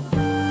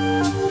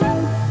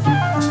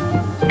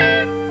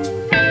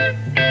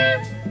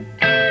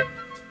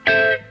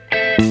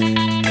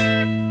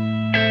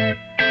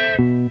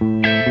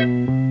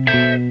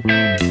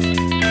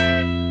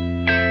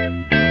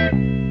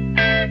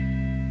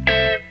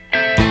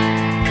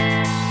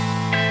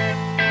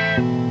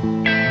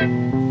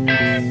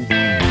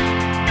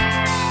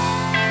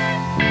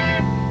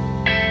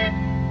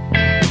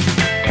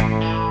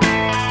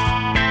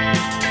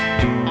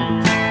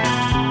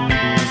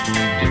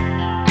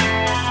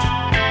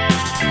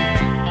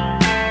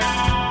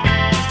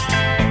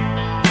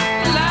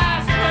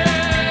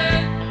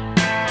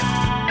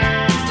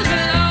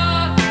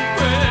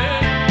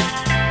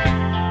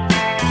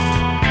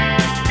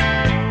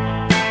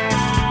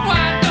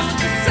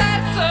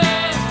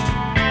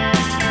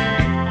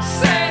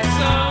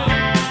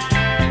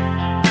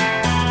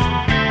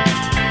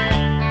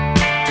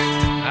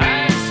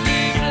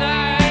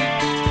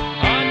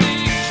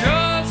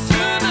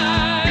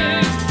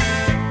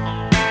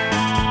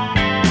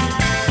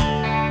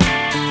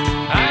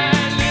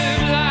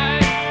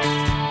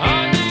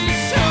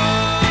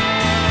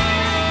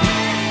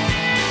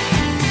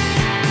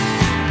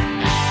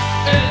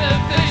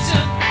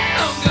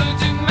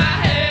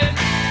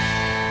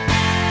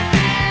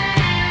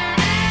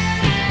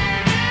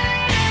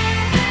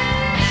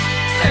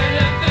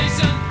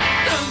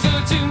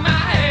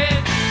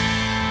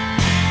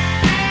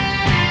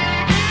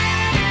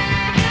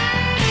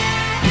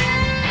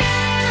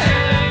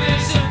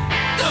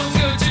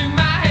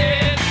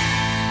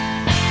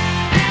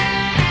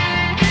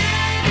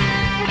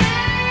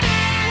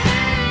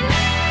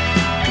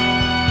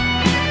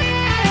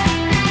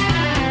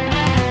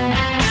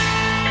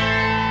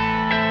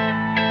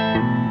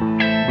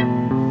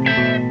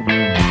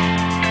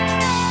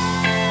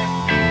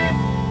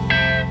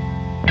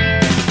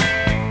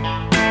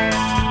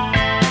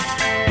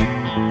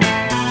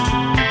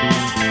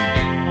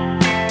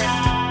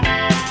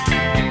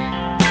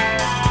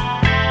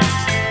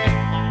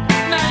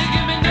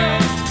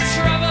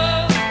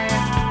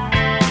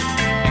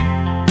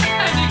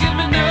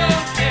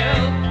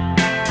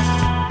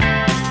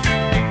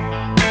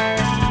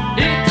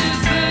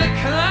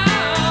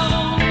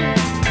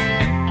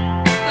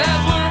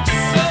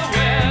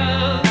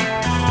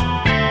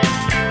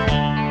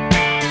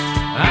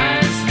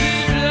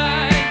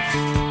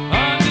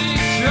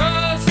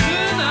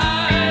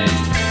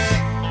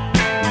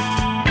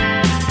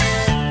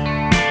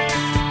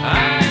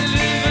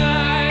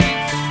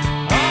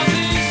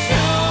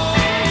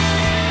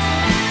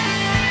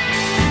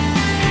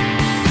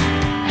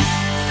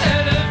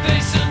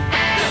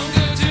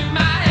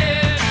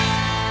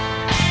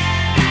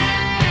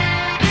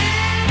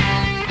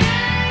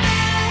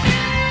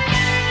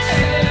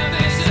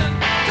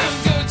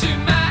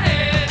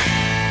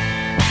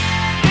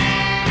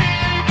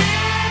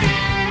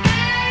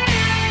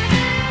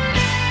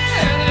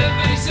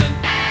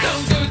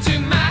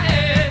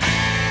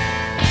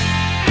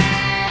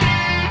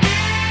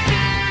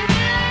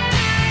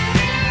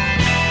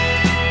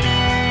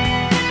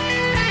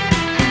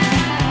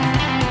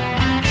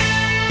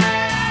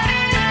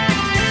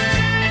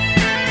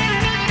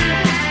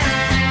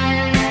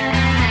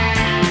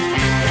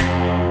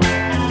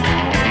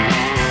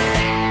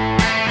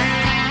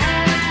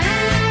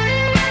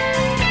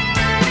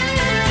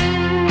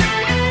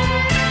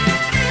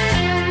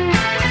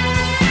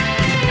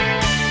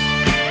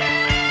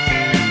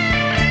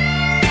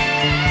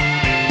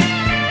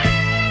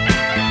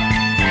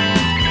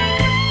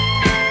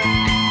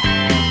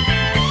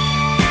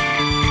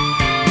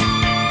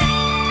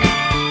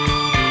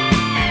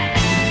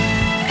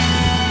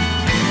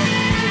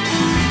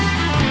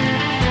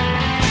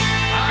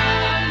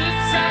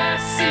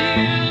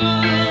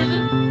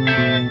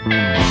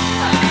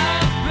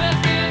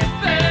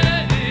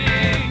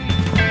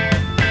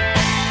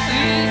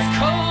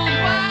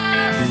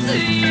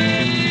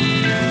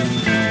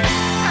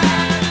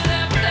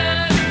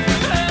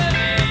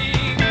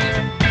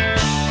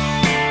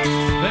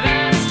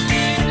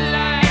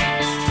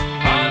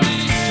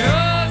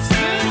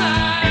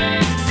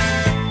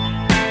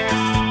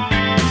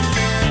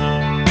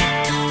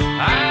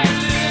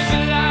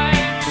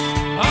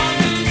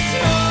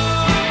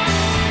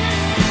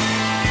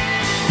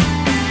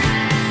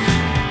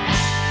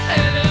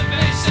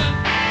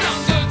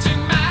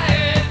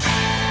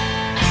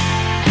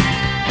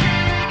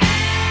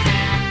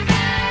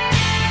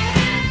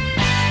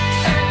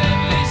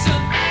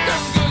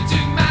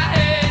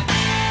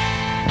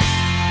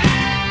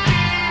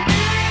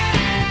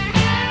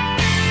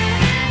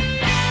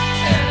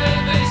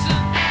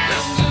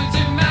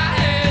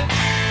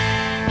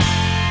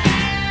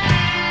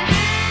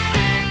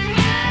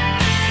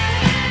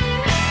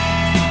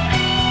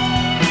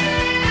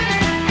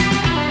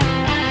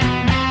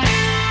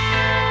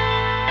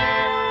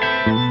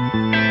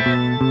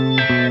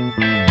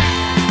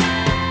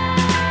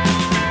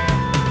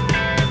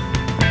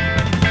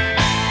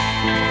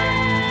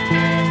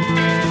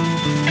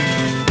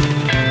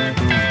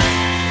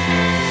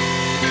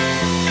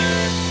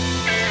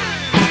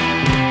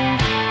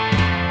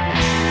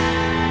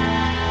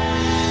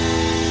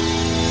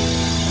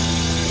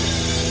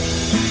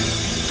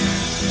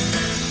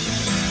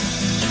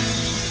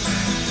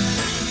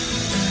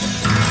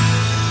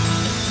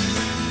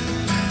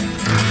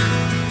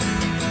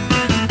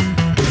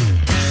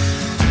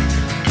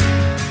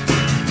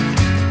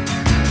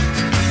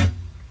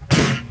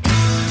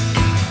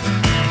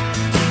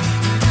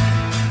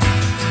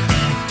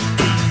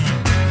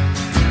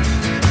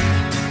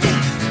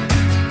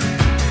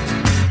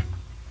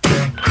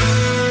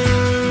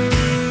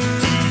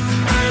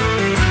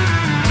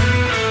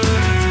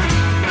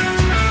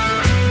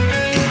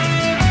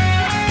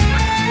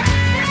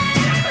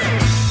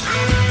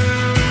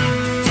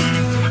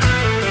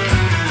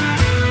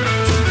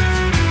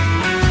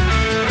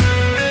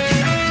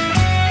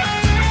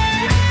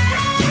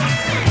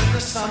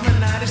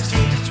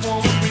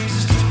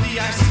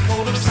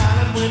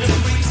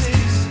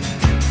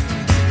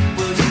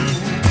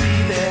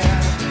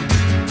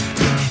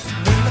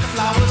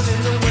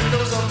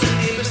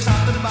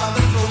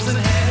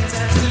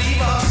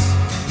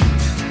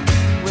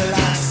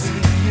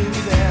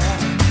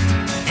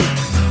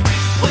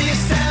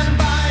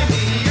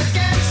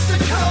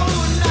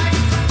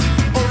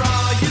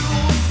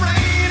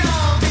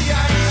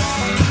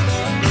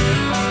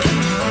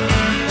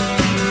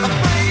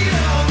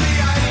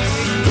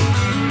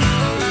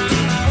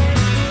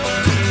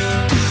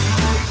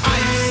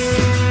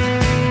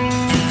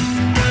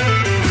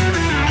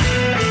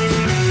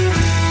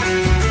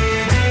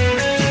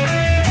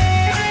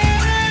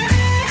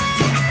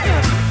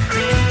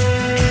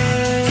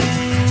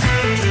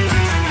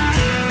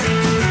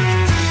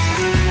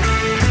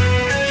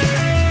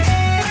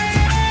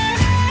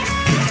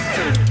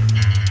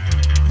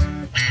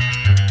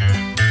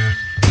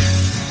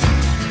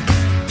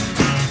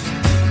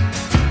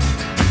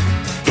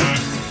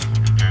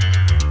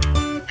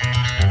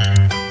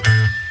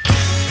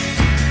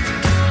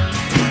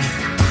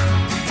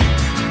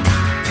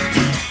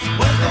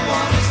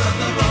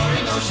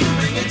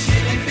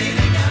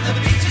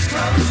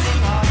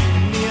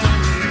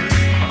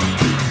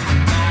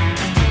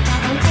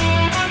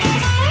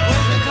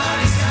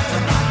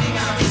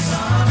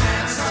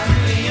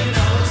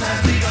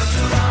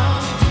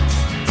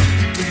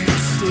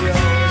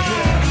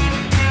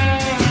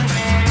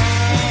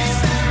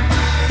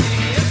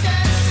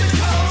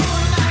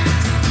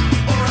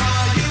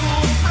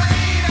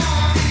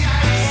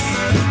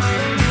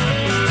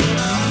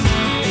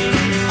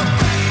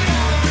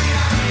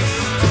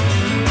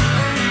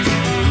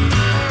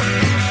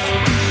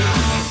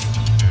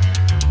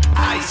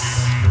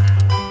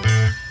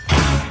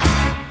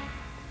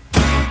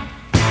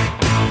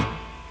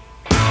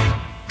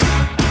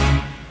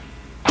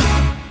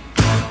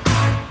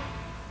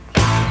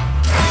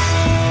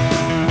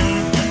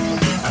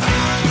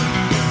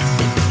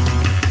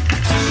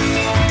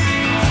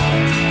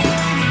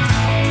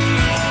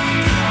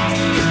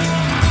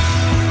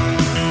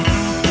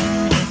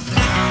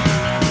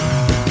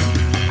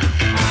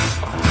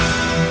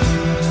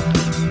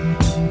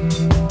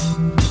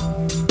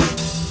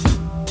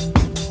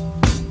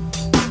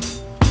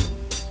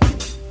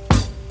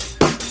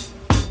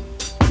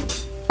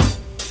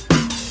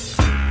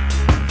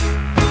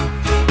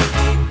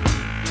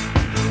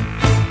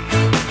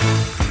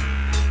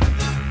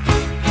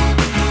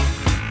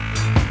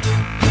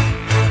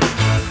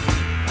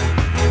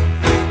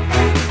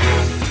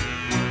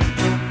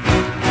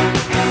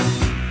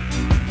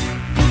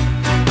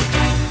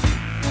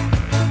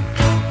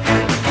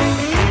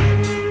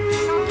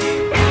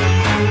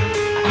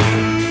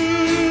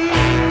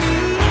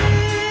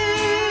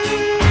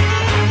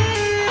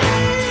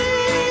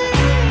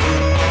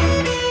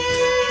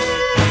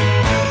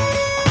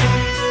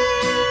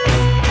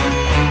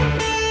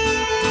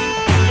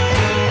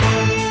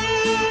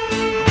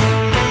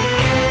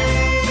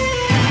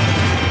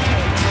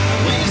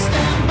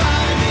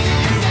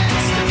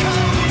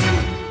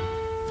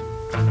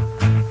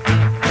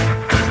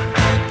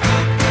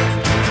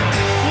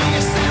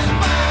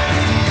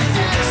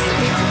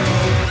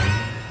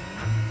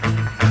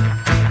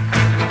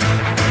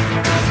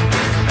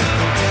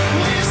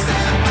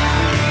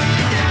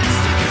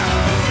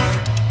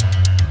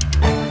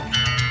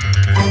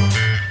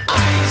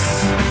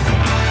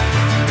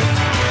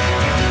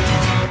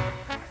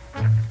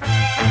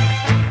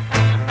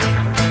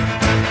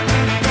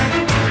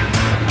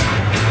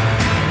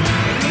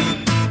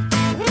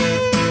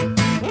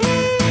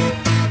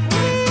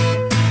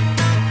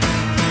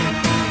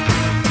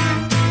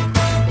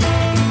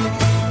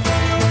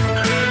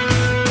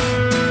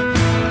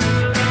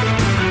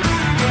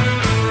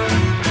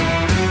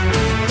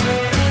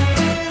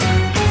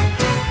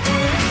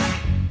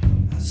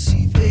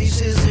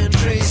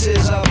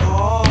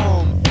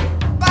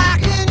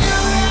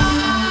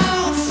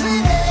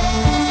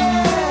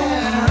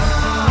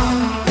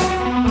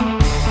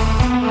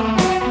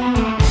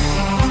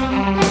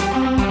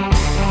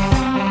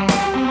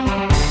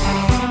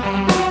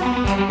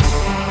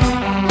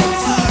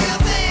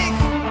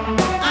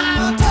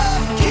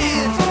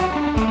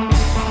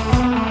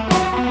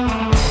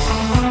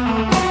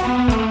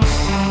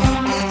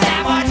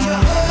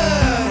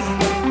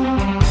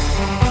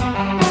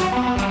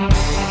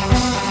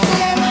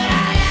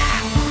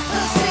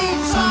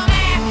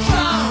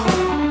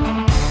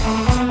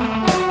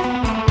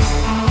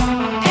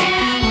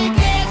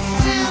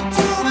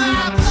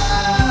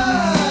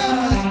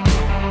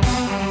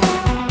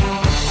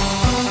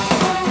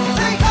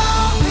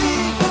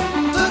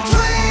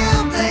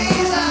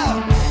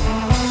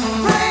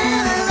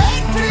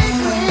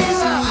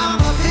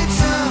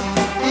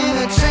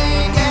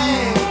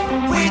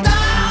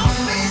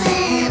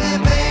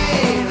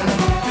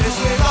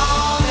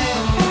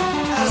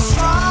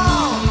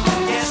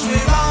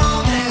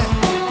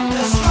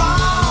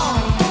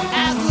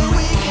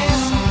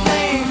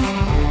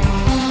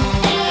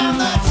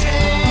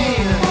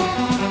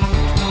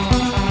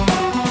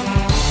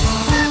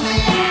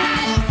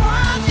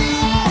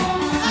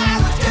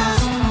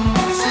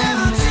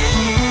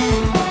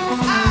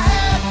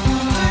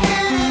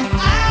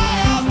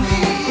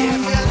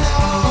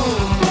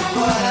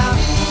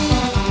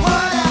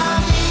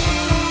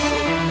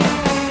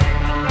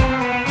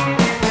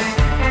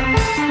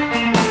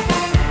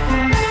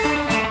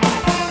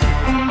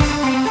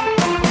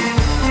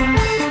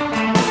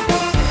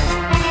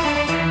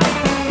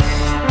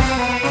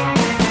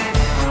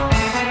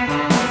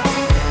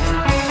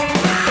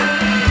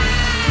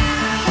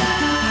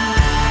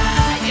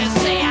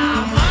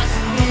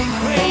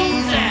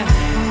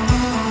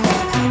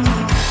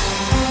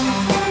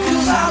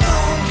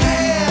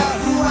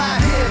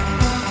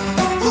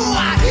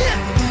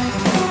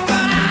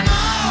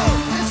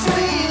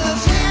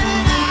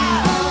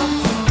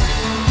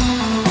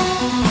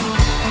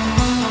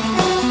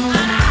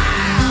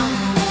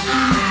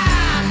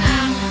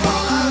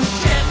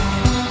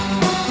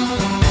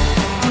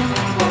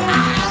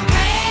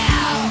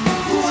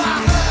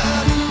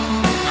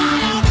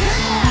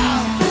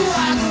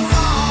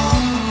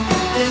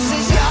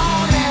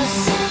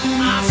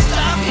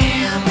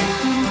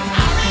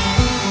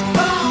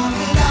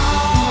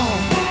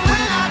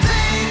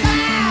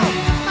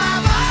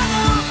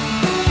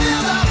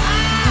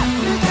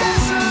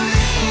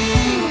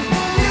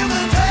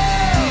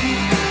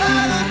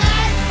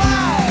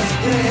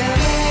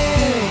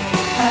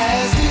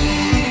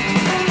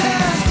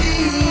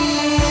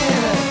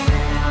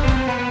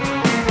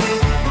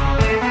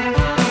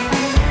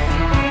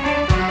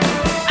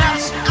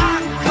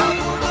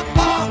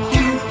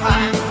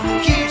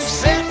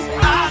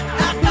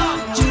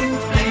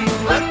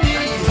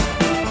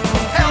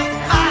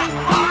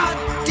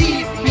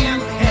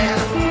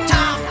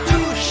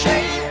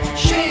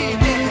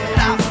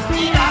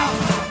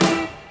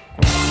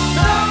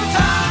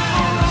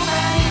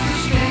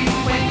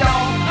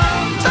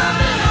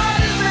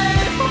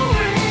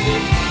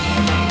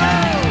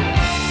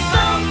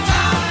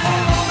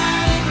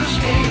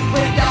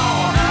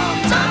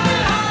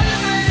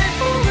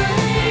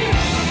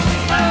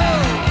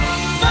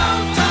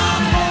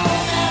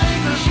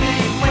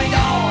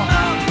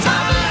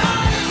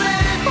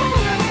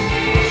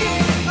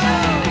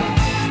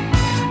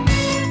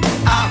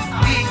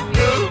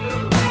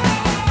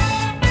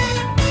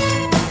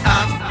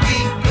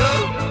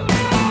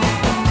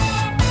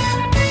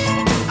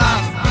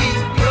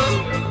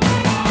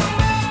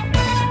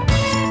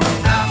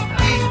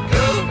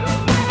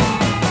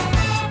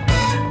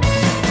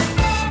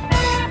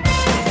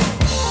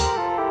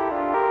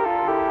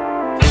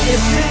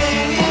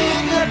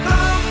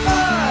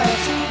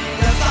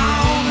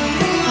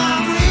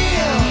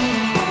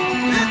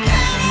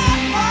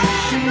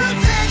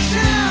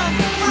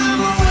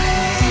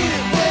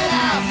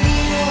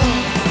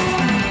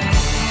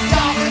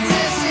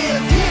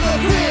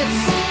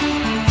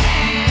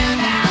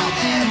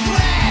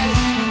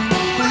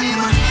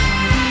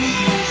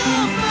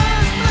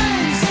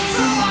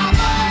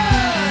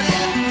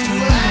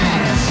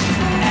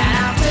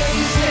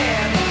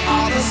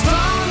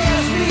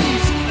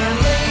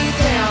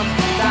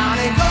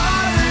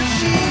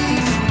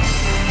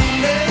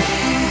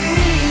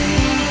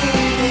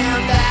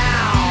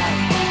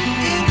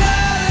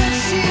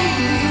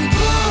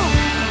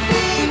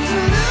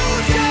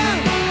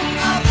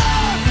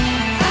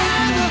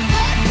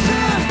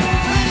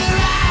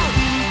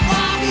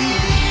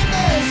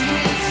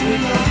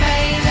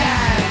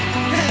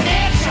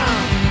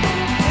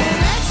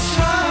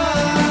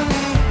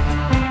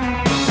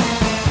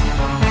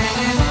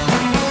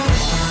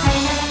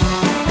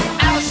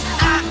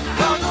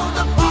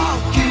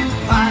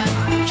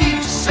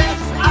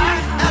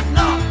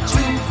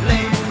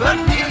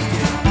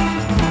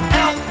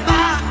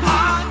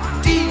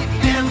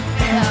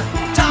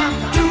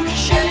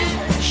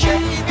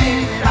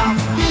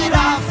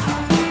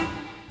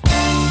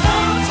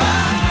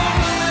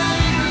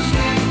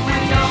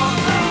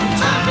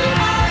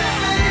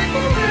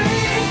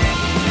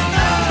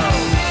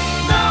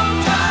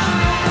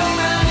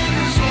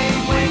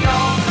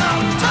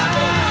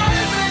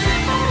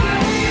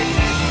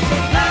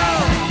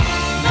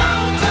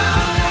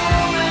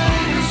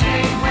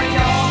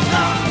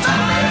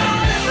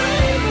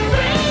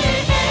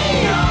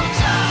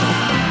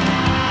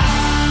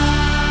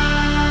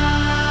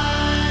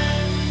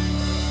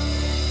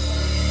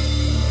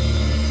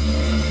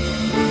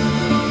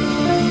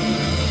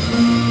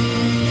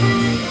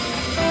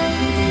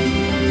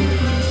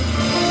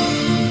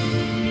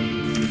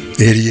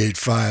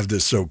 88.5 the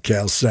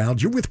SoCal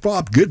Sound. You're with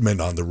Bob Goodman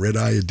on the Red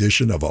Eye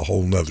edition of A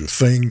Whole Nother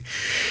Thing.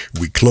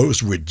 We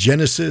closed with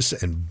Genesis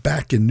and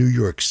Back in New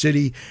York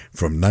City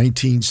from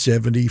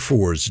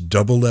 1974's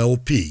double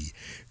LP,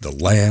 The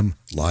Lamb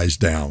Lies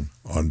Down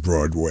on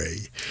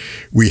Broadway.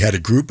 We had a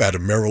group out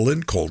of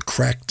Maryland called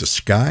Crack the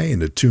Sky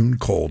and a tune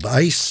called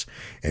Ice,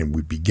 and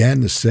we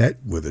began the set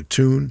with a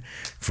tune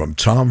from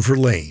Tom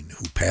Verlaine,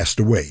 who passed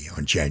away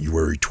on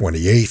January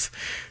 28th.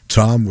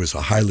 Tom was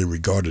a highly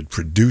regarded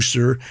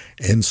producer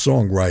and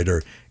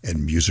songwriter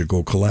and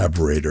musical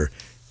collaborator,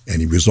 and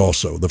he was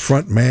also the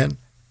front man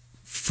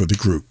for the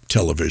group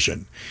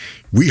Television.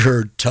 We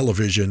heard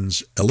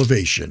Television's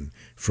Elevation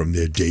from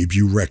their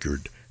debut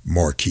record,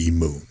 Marquee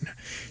Moon.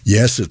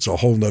 Yes, it's A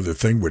Whole Nother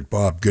Thing with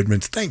Bob Goodman.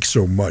 Thanks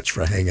so much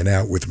for hanging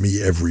out with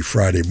me every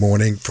Friday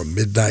morning from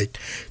midnight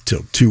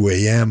till 2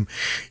 a.m.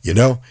 You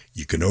know,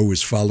 you can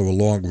always follow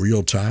along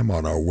real time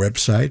on our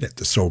website at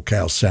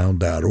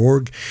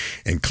thesocalsound.org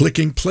and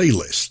clicking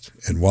playlist.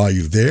 And while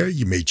you're there,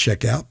 you may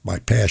check out my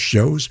past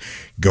shows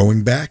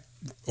going back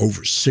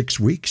over 6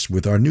 weeks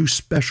with our new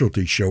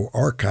specialty show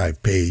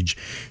archive page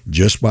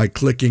just by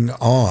clicking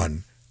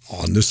on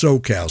the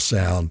SoCal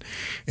Sound,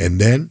 and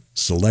then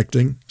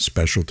selecting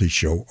Specialty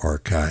Show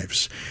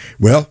Archives.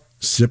 Well,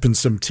 sipping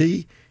some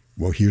tea,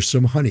 well, here's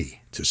some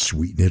honey to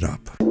sweeten it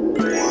up.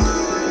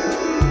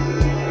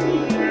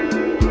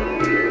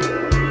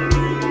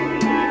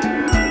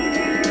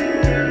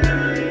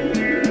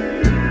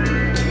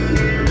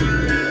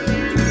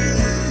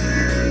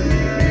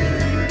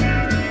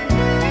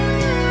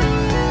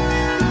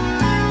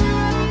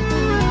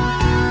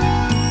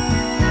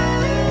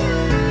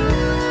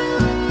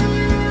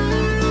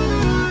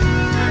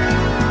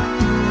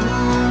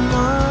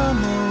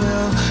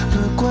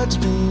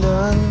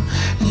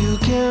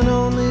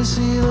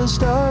 See the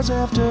stars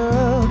after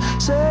a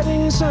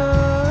setting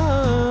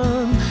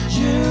sun.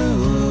 You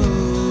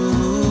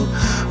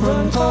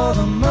run for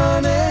the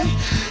money.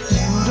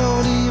 You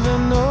don't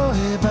even know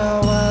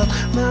about wild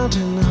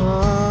mountain honey.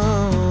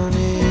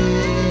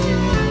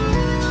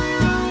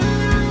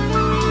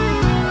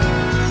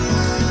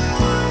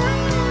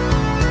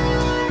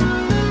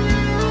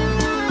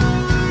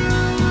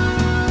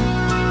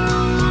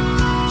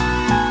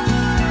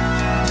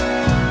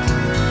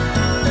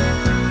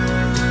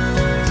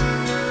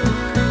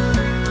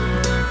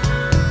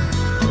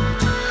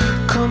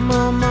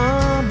 My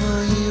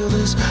mama, you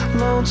this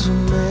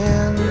lonesome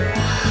man.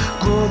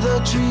 Grow the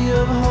tree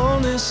of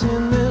wholeness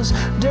in this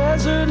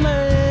desert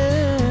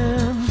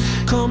land.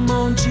 Come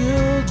on,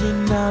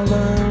 children, now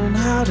learn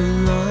how to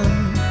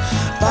run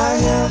by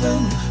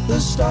heaven, the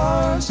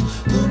stars,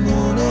 the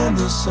moon, and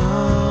the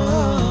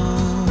sun.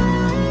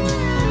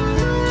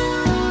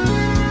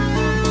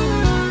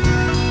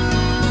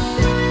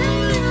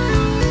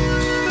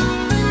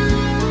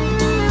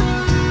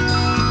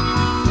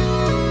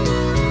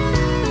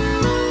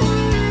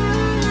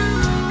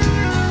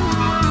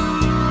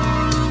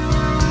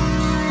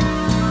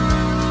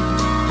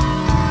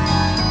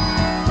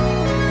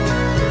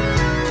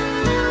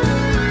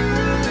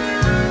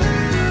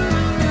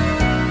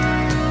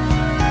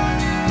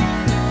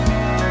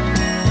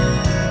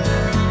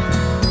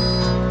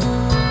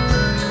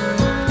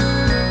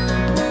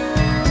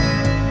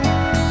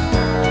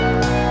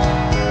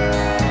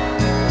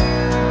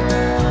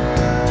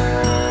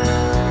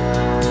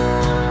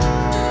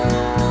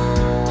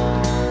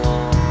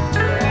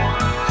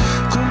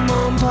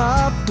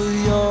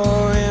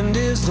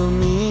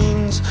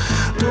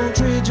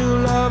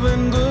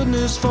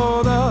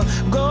 For the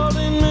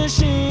golden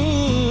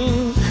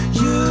machine,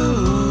 you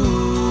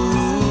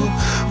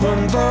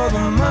run for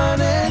the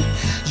money.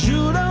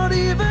 You don't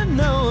even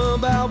know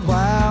about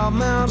wild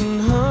mountain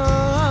honey.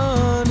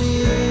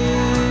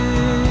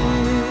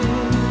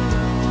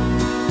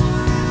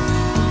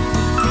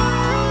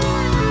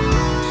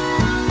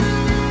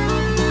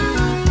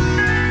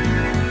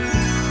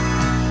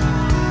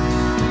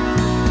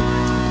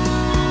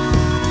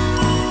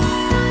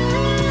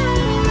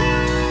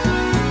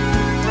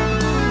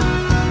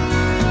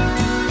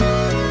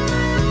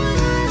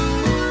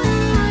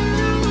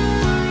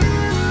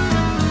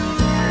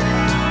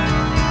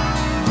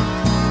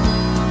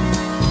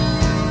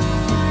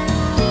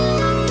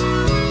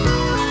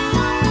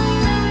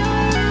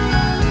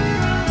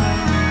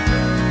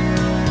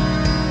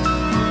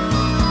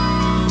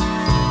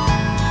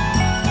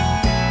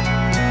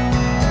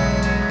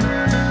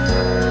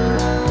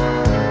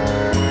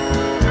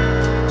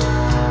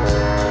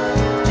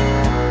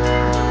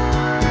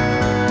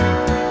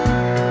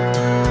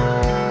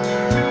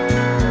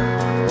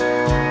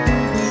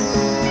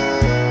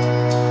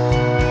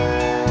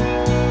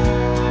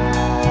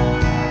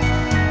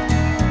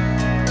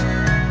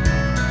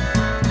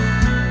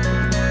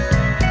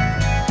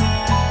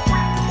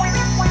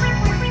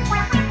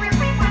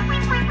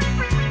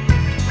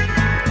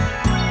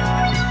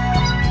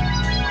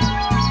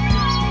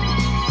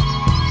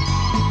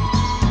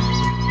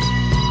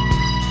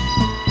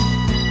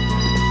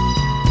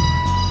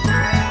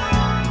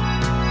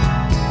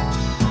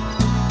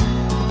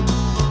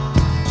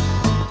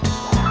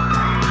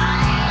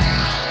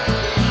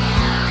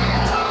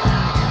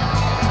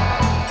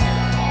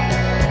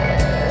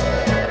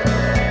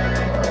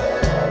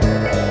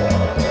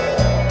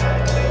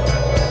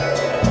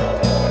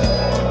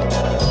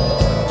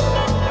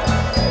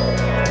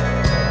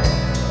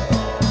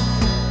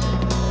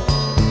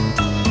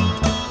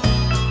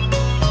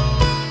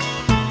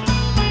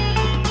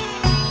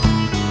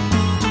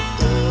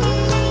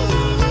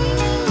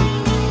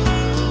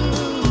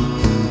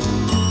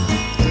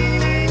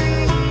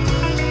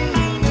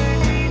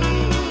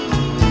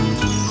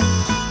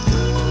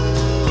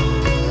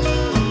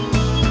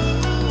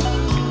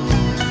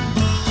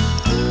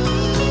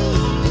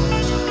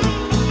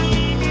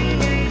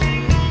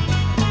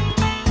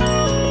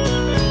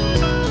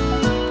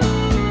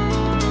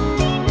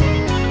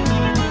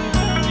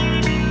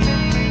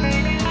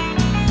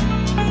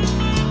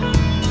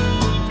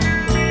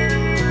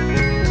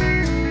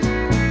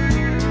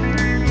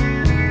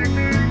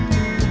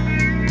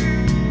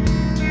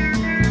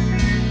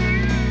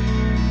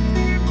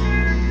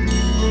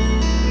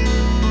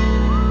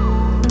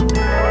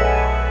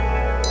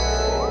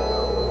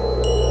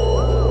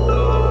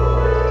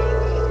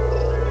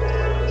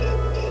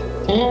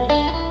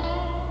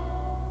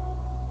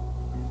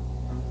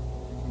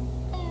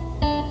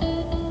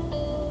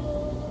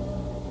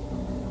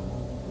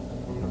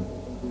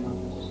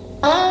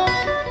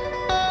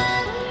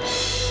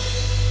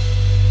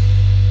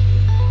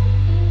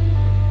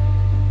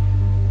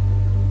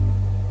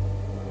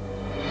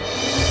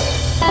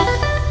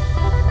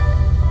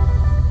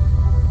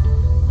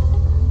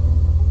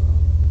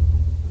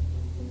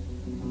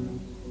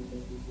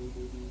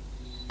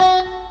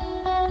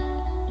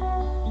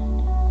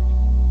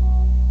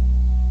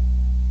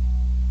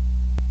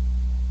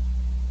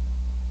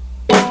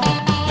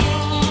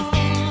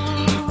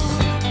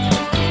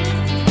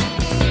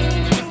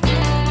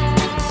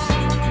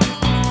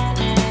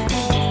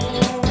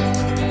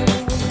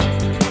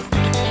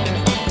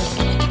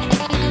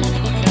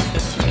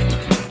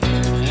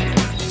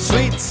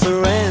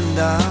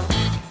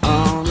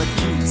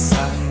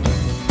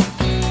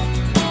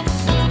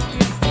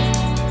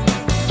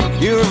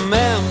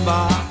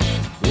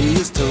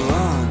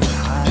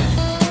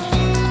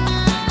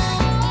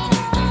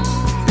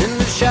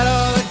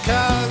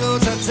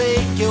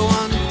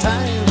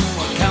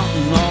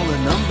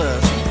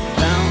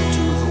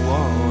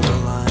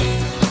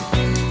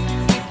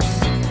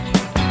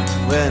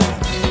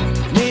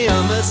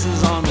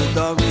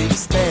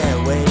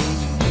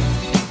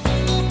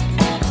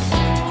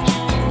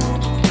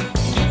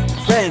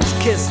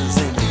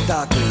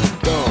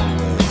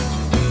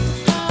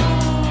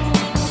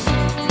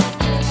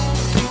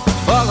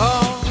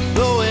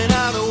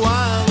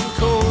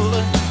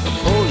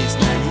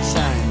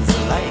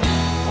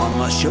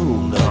 my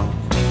shoulder.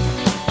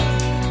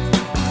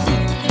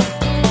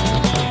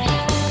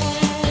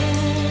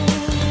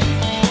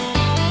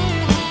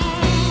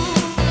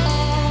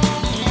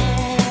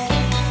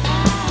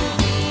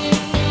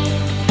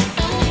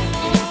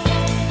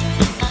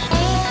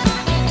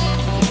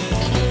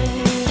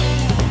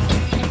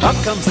 Up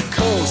comes a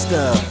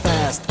coaster,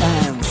 fast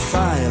and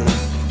silent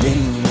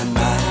in the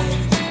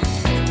night.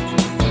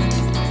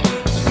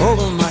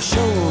 Over my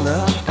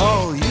shoulder,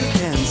 all you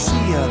can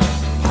see are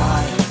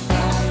eyes.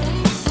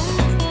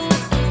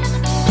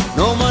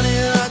 No money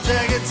in our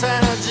jackets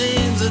and our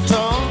jeans at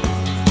all.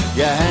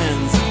 Your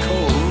hands are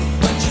cold,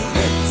 but your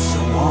lips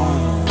are warm.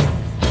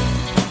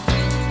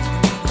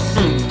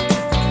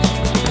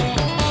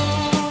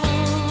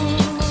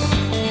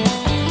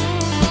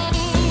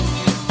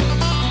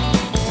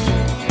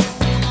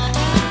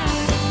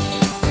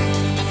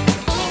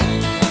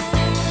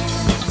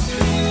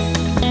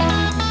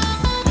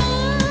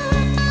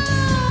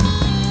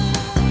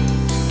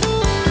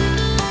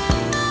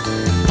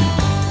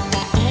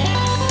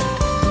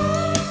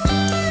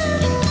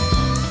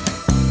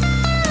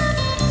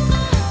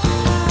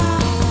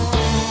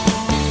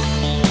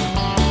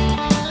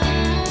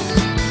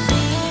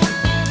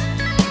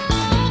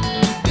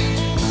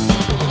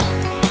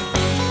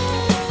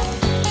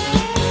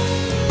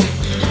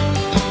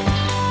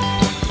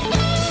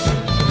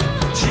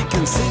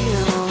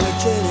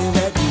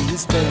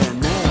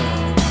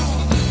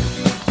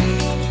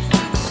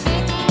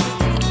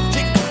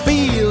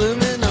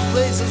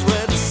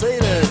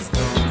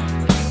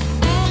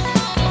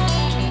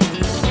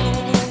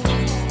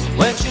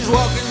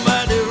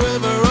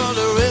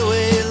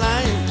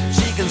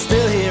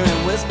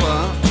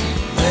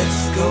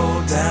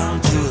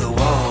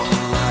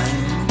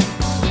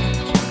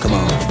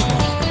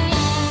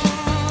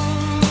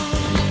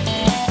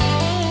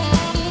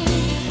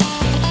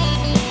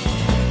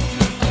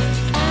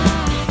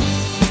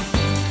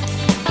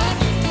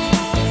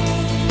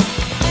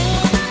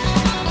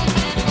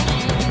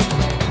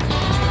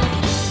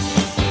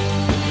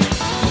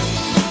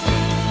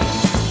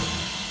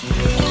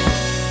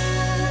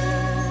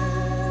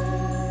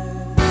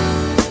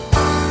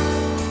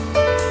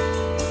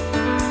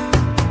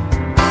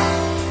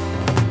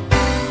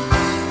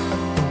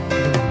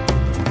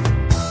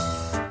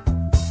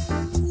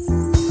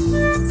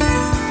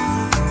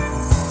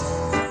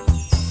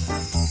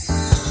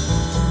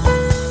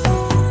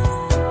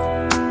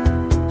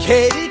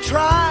 Katie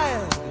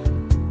tried,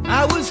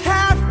 I was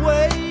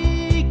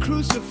halfway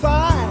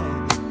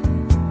crucified.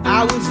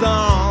 I was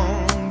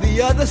on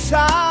the other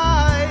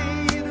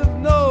side of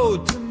no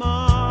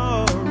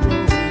tomorrow.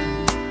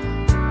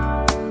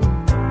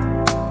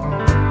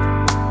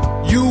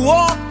 You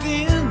walked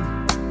in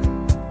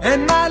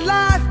and my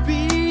life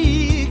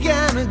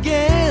began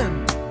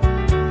again.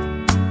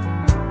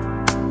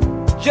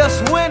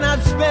 Just when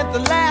I'd spent the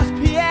last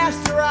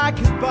piastre I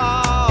could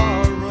borrow.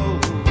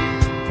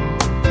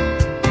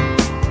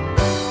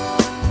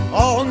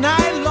 All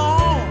night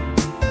long,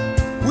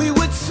 we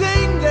would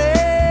sing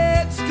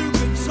that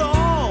stupid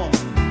song.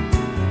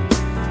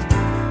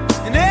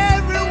 And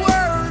every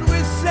word we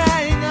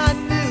sang I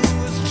knew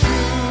was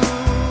true.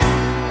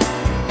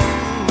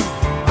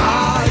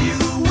 Are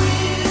you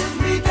with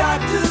me,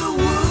 Dr.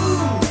 Wu?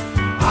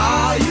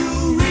 Are you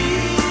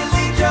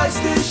really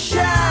just a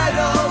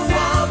shadow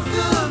of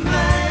the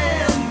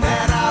man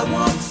that I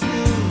once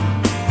knew?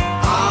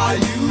 Are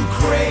you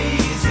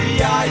crazy?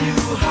 Are you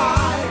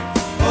high?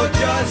 Or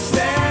just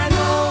an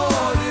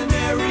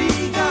ordinary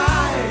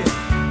guy?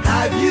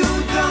 Have you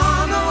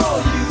done all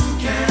you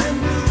can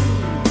do?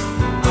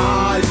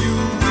 Are you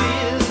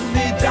with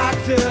me,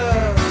 doctor?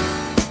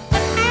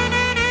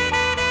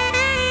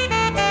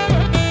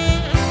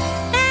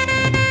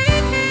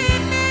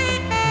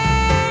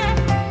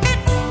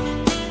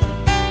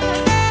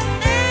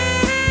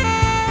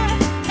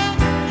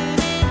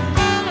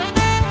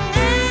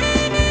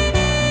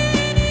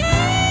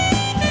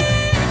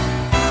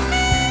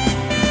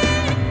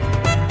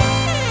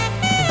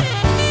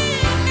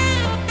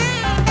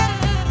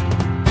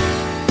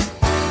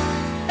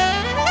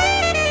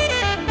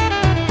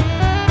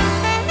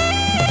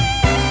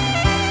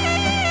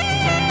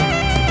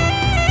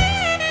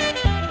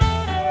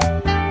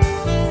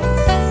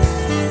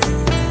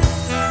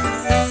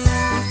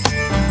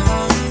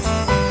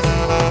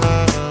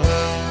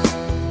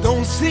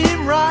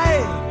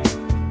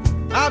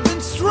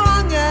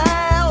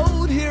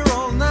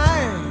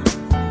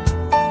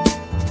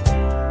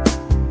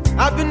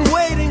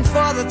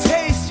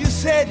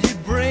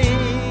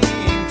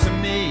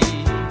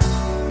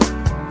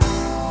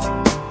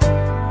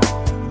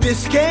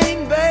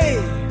 Biscayne Bay,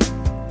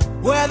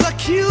 where the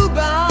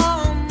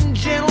Cuban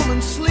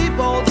gentlemen sleep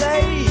all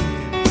day.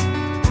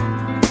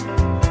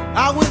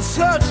 I went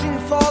searching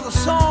for the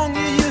song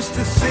you used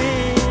to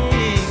sing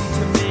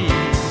to me.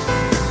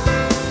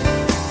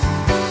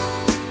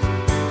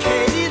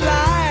 Katie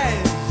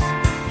lies,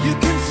 you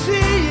can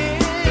see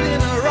it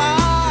in her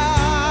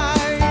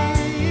eyes.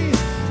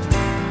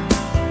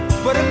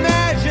 But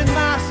imagine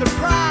my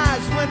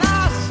surprise when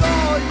I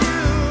saw you.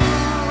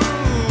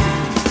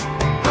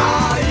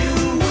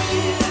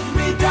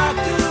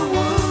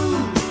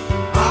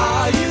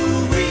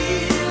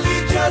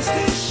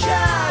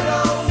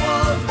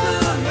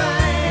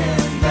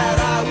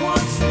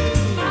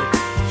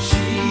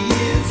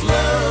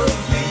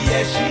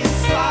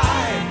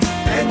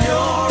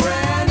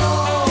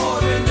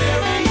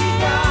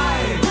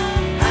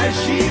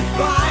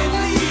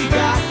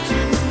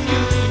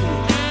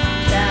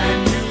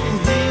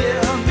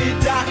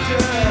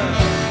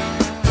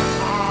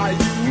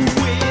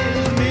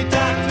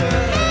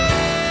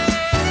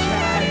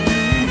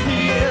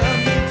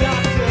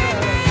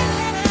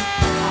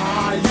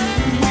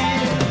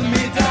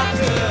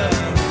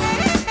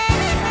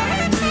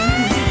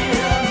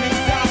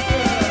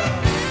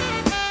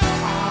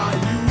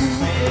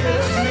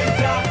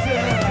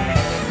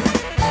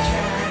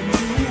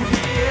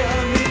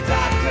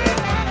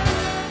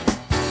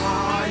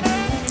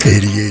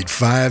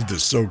 88.5, the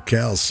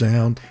SoCal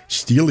Sound,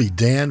 Steely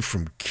Dan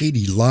from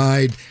Katie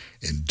Lied,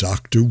 and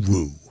Dr.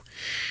 Wu.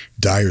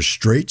 Dire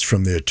Straits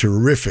from their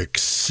terrific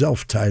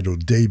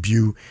self-titled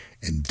debut,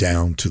 and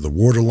Down to the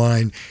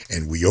Waterline,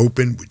 and we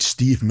open with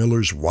Steve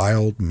Miller's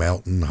Wild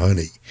Mountain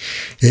Honey.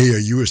 Hey, are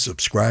you a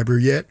subscriber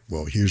yet?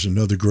 Well, here's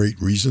another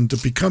great reason to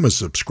become a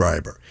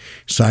subscriber.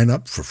 Sign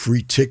up for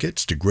free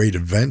tickets to great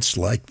events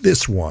like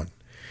this one.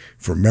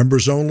 For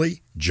members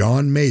only,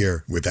 John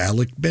Mayer with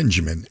Alec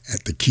Benjamin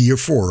at the Kia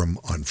Forum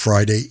on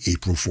Friday,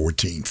 April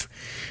 14th.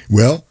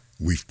 Well,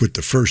 we've put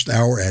the first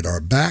hour at our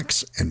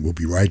backs, and we'll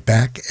be right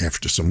back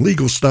after some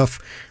legal stuff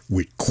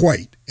with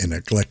quite an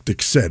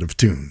eclectic set of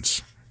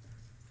tunes.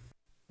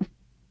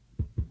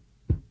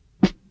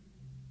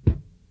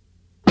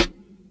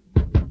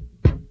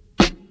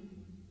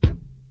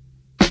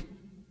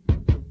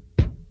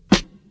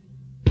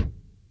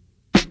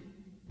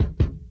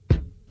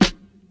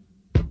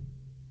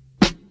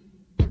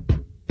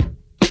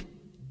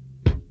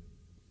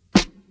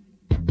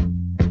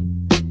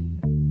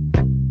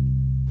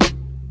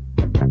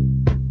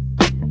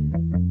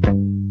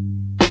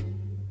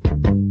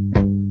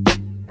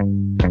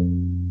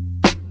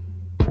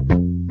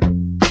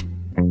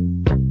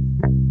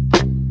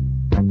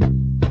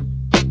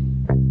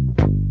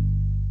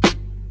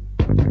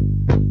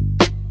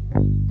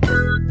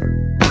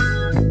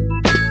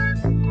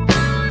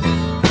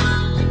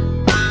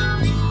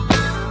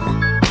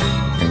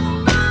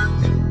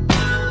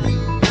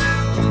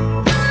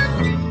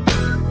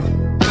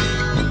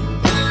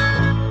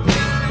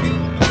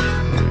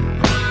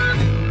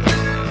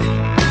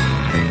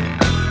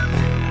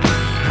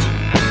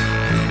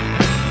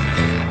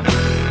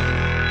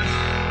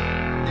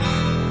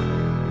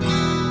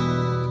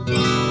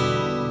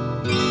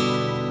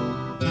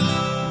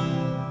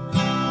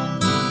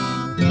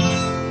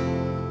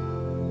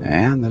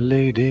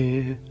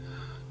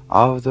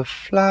 Of the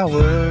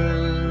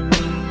flowers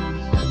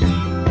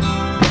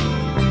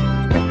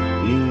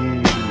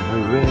in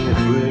her red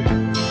brick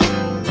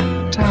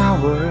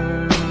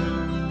tower,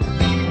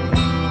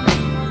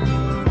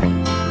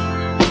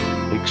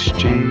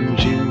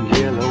 exchanging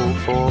yellow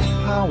for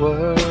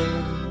power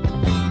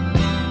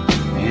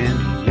and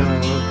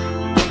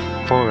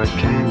love for a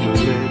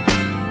candlelit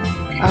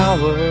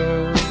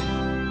hour,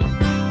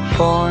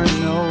 for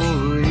no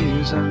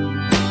reason,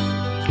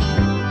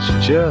 it's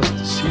just a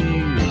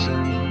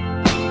season.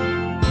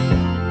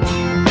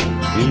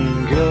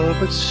 In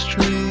Gilbert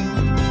Street,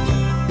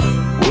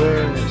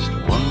 West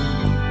 1.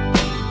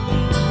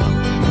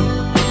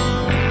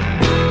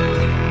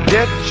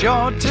 Get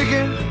your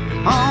ticket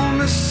on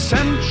the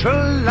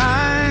Central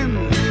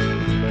Line.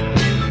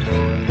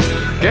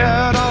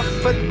 Get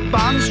off at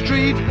Bond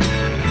Street,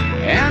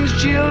 and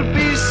she'll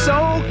be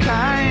so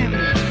kind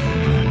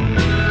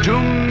to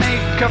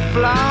make a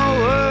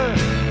flower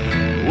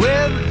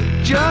with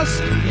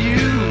just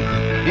you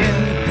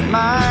in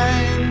mind.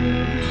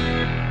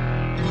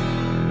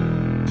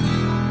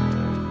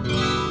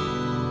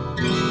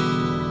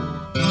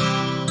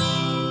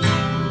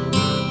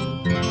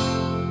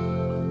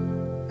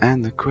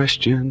 And the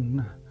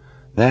question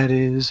that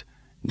is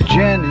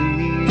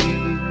Jenny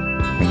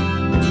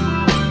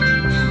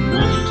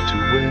knows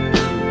too well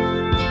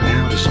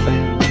how to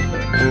spend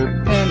her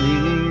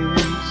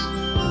pennies.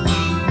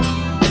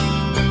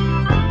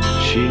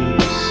 She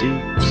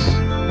seeks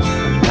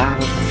not a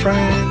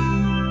friend,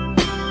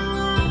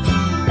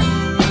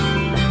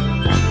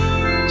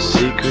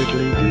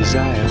 secretly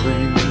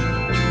desiring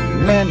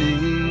many.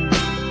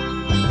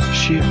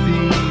 She'd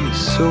be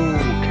so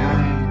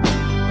kind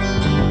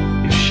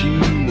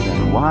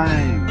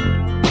wine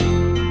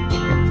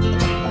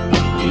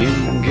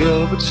in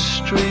Gilbert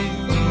Street,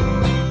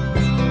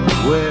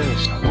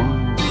 West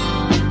 1.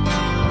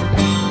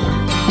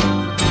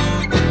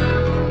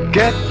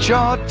 Get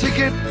your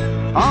ticket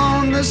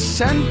on the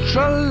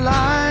Central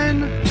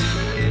Line.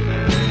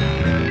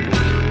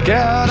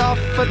 Get off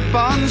at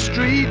Bond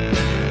Street,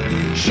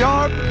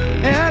 sharp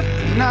at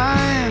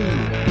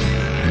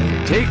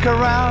 9. Take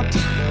her out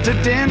to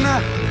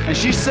dinner, and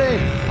she say,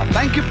 I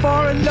thank you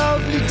for a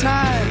lovely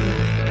time.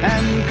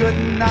 And good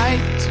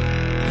night.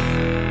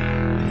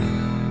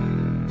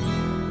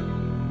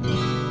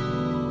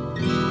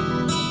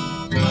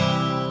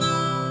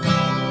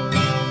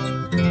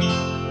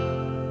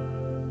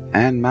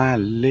 And my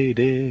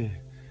lady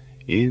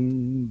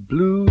in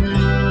blue,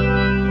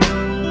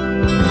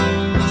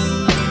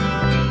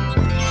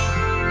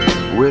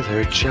 with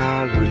her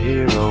childhood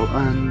hero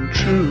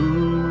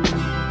untrue,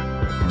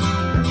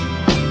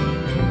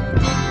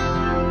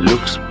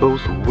 looks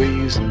both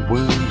ways and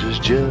wonders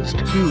just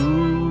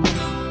who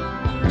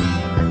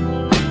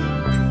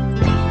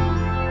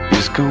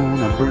is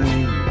gonna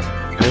bring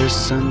her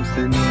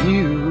something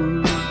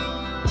new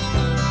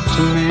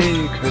to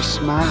make her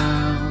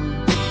smile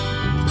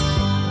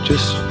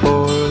just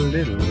for a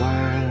little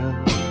while.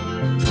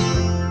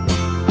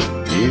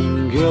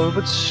 In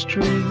Gilbert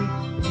Street,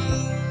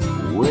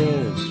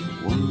 West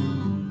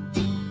 1.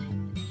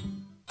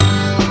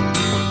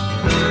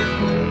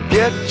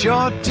 Get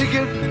your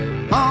ticket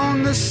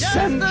on the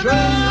Central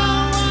Line.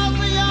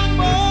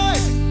 boy,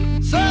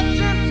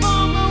 searching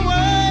for the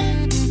way,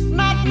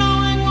 not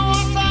knowing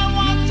what I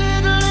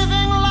wanted,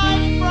 living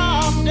life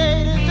from day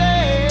to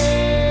day.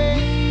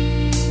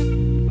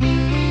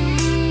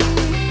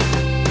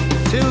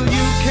 Till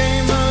you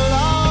came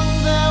along,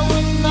 there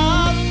was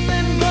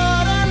nothing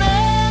but an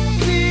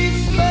empty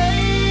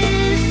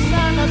space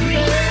and a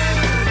bed.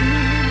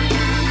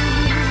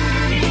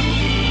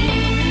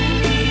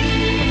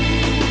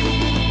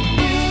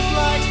 Feels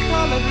like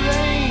colored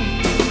rain,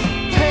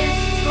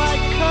 tastes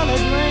like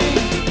colored rain.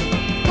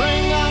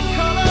 Bring on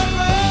colored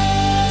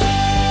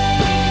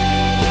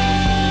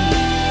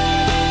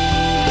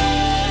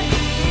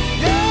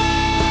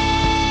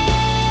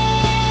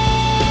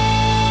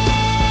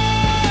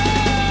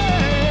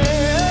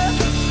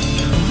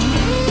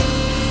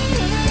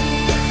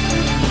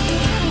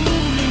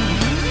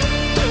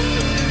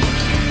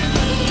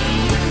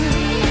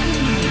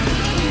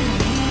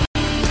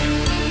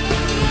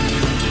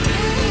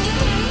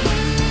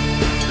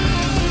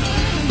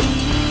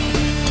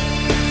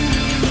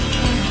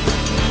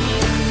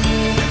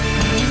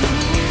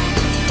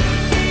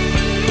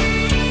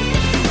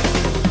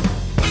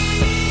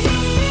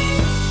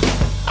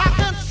I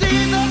can see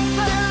the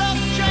sail of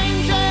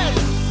changes,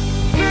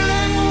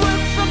 filling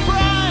with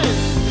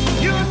surprise,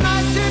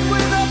 united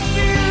with a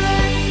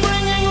feeling,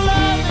 bringing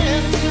love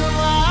into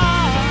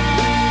life.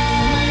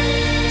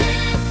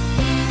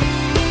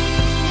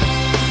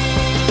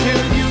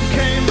 Till you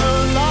came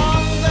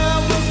along,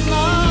 there was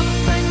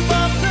nothing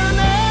but an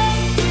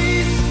empty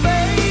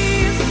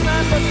space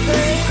and a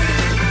face.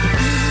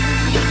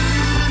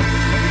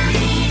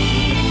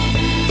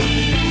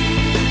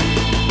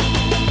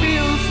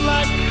 Feels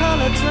like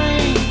colored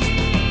rain,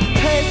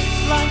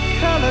 tastes like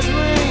colored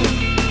rain.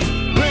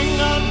 Bring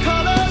on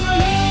colored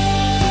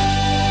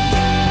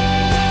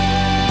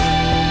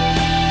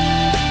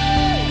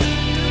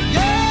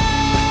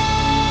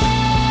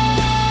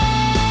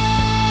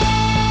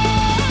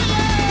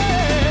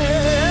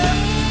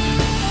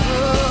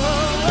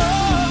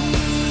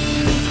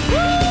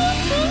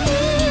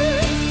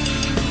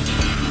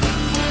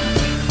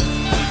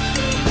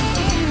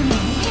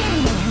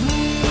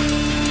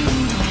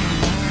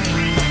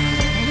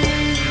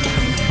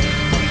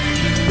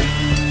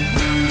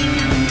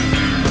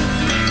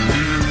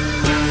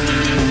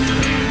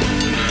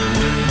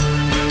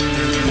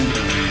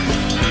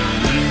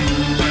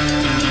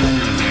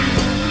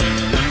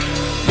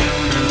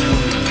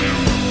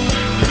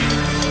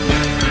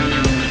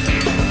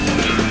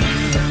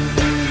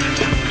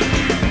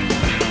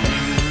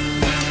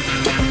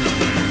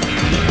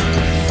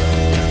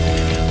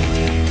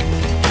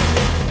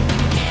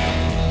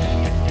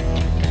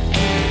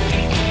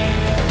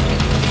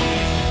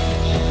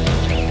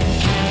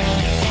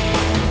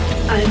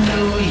I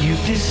know you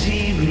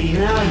deceived me,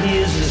 now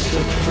here's a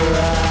surprise.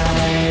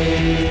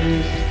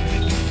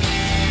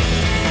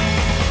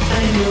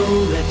 I know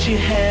that you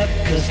have,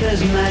 'cause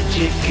there's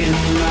magic in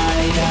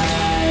my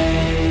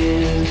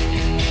eyes.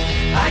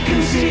 I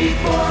can see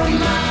for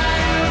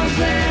miles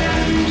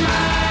and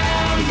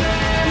miles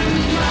and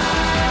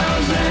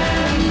miles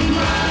and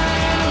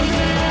miles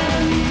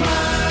and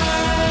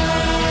miles.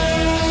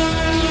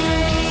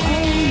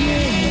 Oh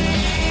yeah.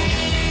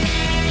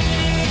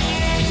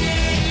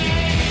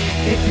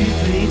 If you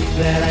think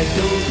that I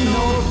don't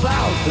know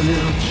about the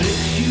little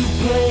tricks you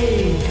play,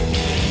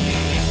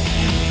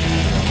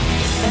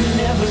 and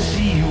never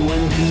see you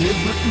when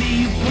deliberately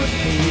you put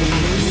me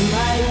in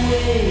my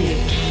way.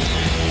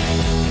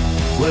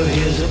 Well,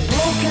 here's a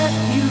poke at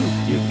you,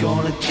 you're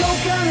gonna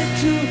choke on it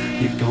too,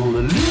 you're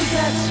gonna lose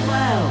that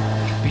smile,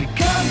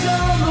 because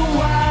all the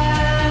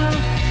while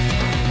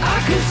I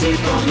could see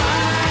for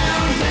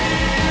miles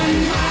and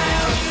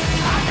miles,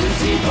 I could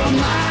see for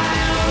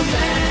miles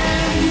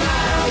and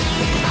miles,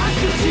 I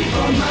could see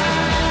for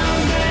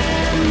miles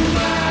and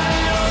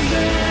miles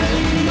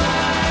and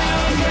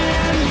miles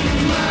and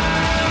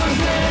miles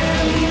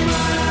and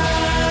miles.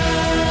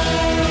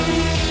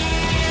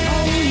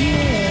 Oh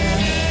yeah.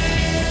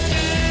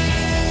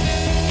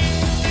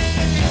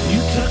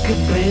 You took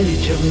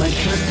advantage of my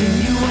trust in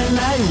you when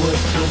I was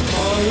so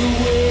far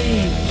away.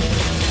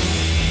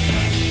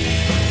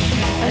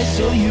 I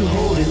saw you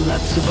holding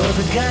lots of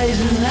other guys,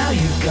 and now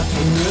you've got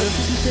the nerve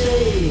to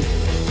say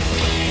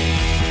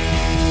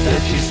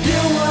that you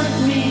still want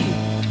me.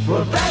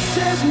 Well, that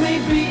says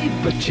maybe,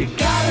 but you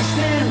gotta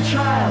stand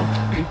trial,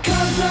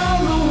 because all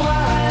the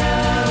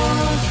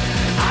while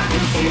I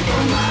can see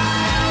for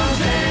miles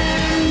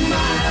and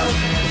miles,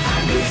 I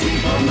can see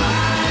for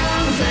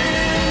miles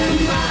and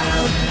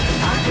miles,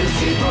 I can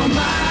see for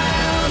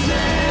miles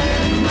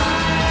and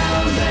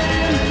miles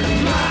and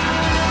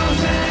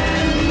miles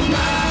and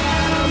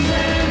miles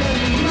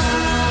and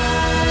miles.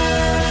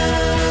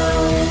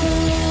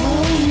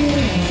 Oh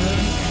yeah.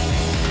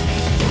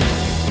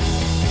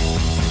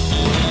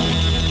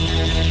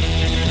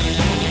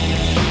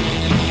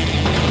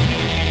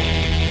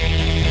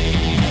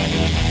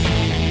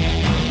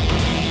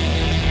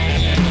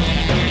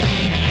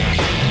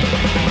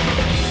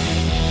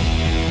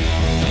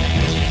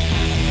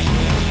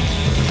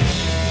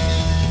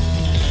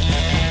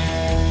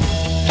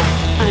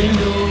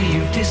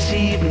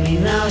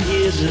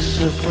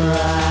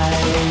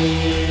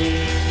 surprise.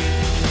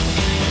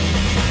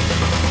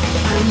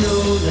 I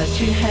know that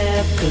you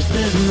have, 'cause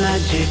there's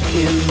magic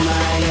in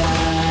my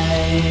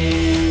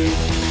eyes.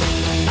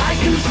 I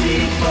can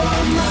see for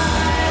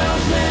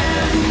miles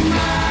and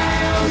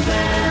miles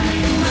and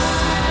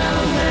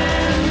miles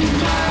and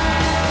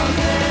miles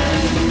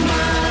and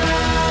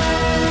miles.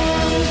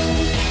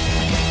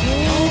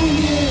 Oh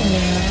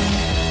yeah.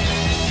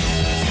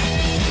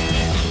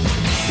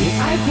 The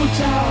Eiffel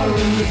Tower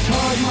and the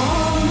Taj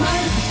Mahal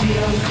might see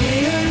on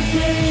clear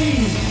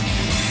days.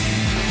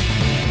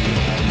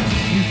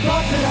 You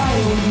thought that I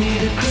would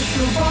need a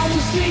crystal ball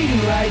to see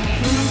right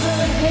through the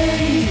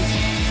haze.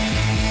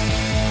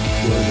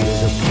 Well,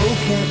 there's a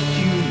poke at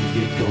you,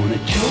 you're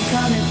gonna choke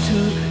on it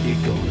too.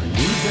 You're gonna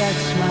lose that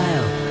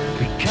smile,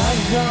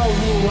 because all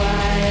the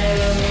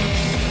while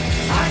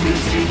I can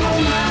see for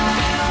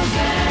miles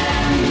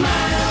and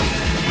miles.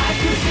 I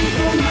can see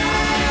for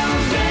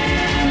miles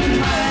and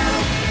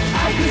miles.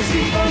 I can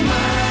see for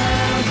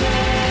miles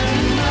and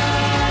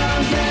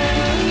miles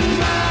and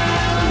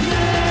miles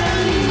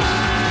and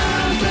miles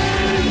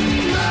and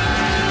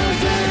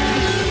miles and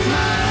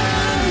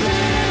miles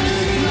and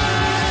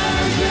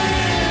miles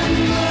and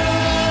miles.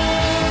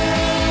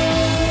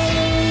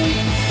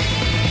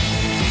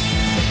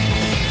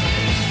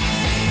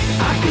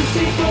 I can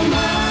see for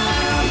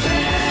miles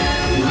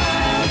and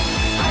miles.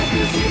 I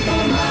can see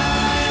for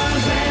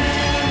miles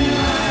and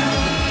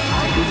miles.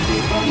 I can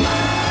see for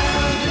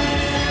miles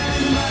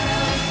and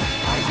miles.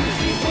 I can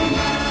see for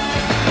miles.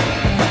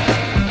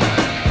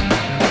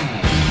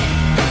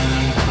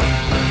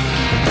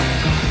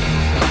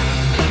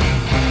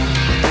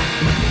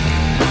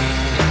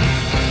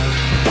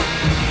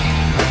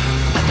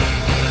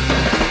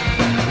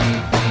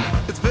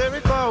 It's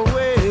very far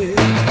away.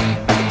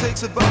 It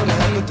takes about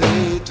half a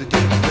day to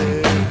get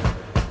there.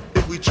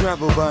 If we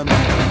travel by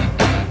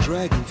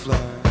dragonfly.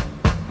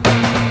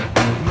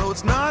 No,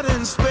 it's not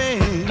in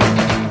Spain,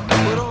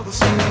 but all the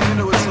same, you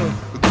know, it's a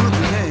good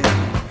name.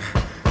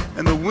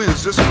 And the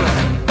wind's just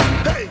right.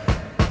 Hey!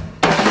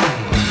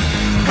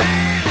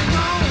 Hang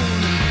on,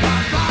 my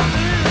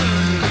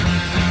darling.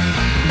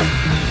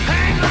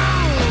 Hang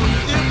on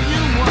if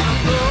you wanna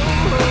go.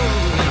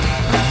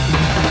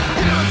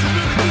 You know, it's a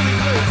really good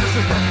place,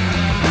 isn't it?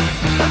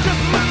 And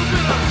just a little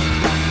bit of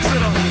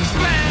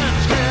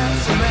Spanish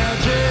gas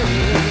magic.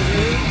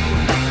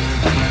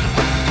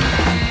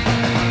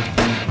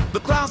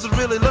 The clouds are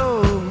really low,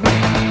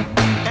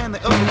 and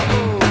they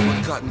overflow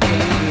with cotton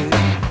candy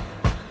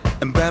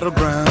and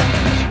battlegrounds,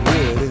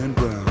 red and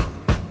brown.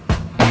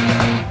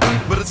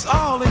 But it's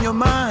all in your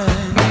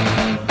mind.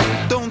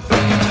 Don't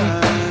think your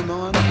time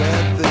on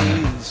bad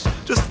things.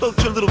 Just float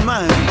your little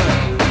mind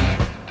around.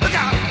 Look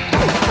out!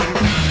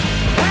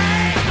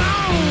 Hang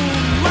on,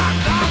 my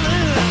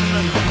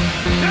darling.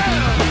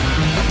 Yeah.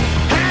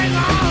 Hang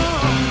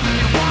on,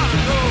 you wanna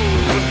go.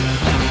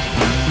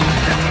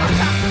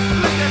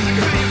 Look at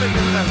you, see, look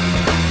at that.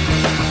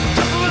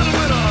 Just a little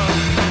bit of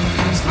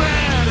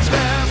Spanish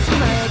gas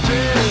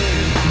magic.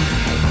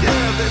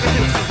 Yeah, baby,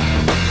 it's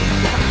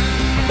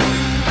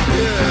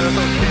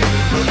yeah, okay.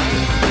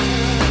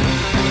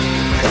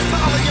 It's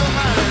all in your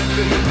mind,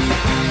 baby.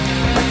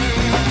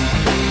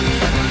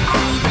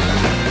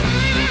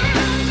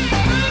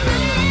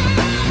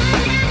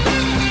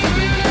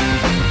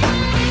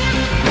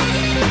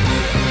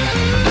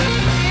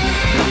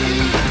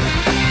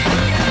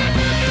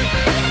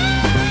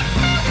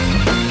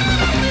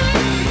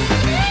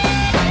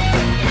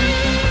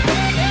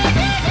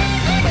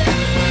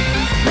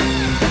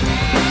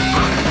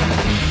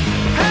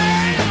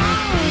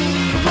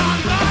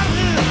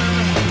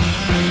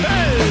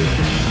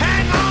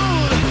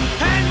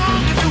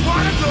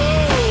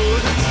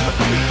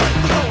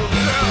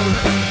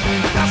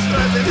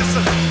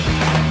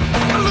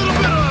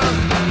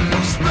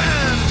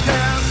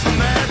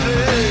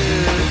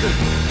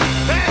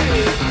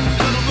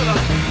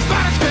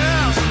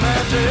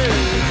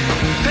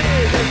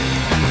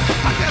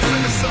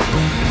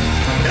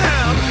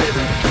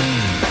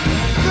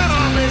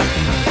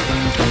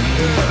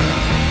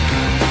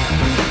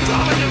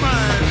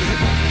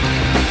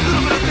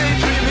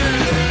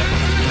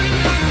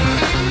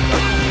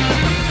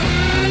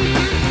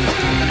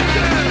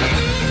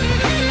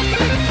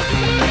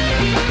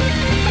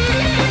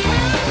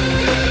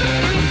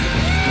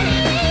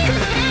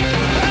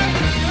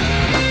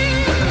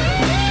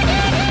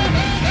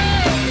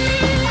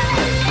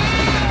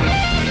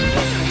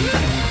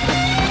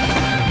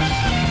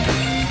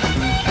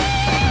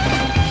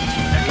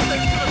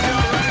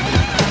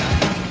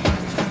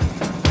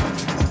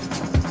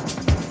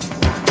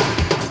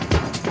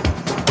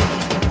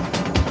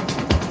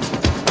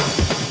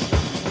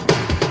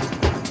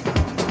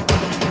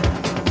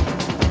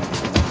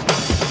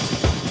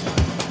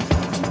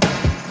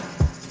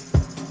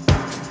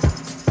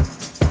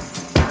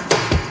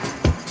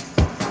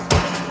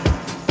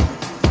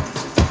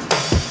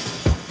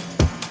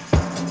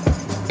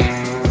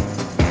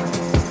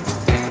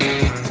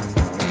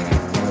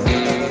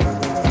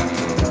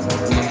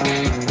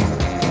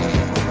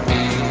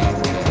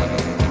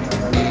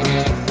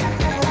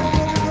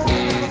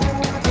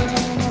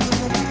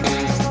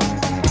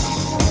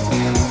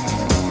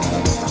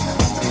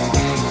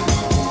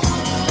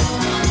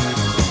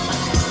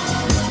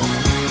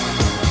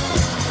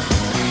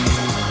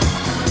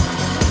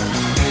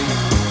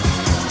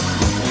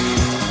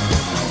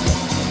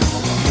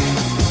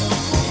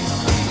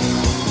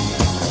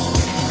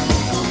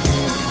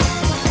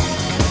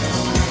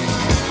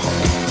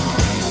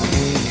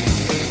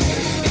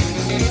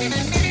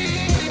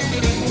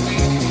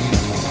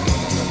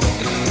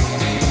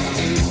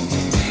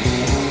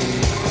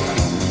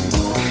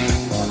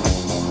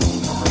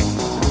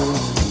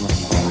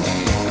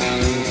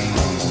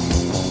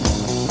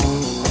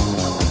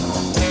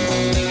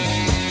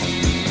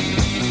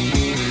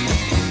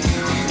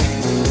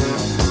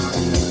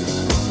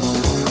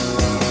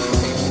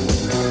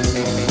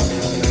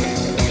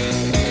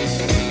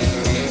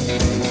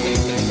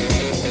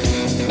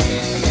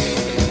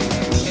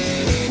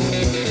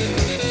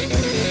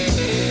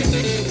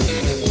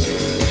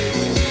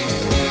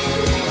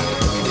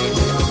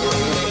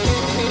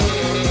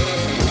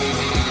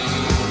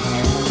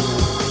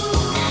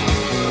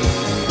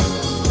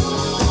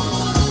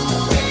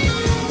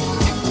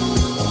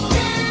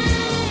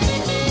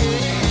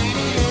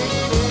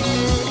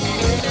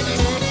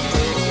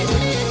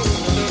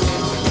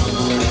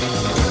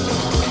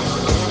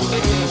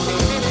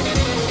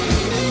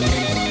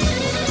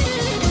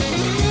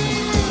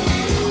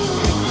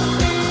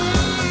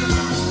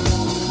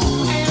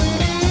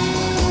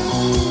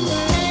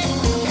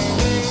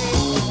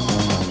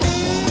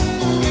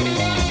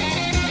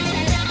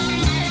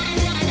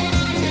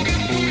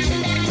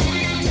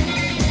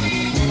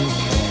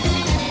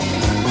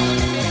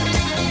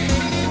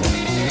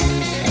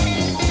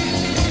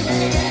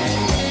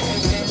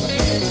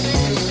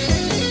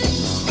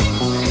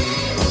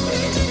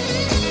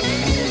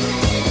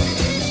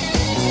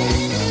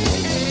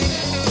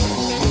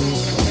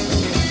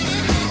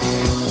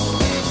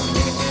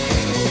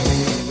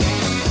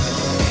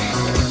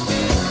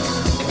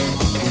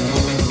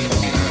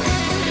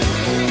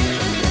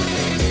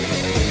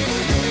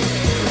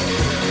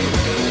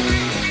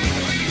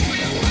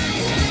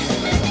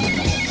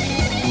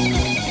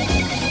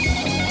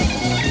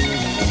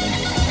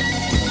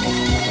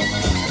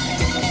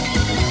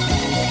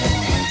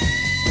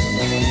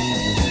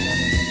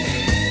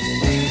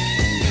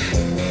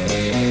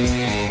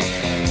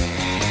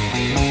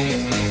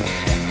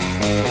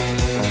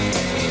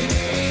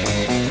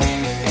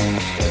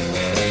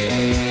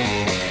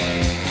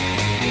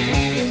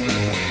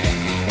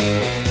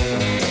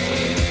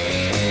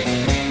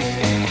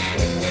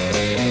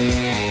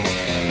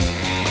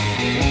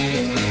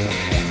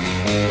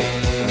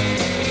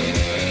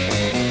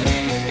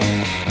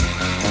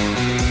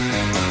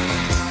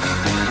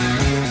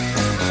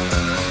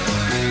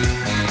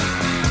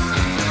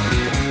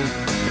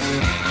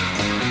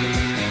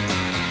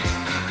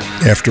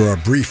 After our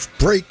brief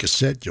break, a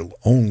set you'll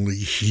only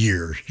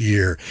hear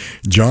here.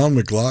 John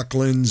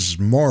McLaughlin's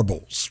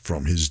Marbles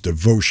from his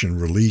Devotion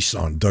release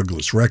on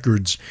Douglas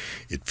Records.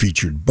 It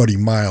featured Buddy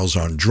Miles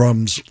on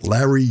drums,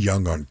 Larry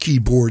Young on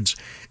keyboards,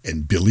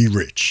 and Billy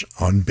Rich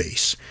on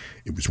bass.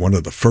 It was one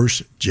of the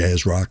first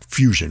jazz rock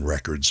fusion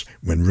records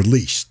when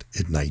released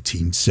in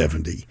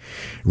 1970.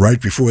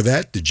 Right before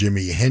that, the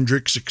Jimi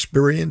Hendrix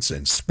Experience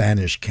and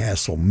Spanish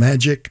Castle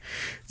Magic.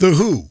 The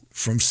Who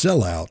from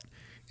Sellout,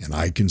 and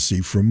I Can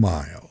See for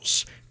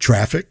Miles.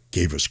 Traffic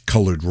gave us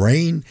Colored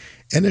Rain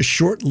and a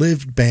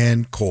short-lived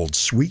band called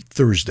Sweet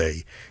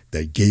Thursday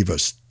that gave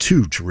us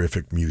two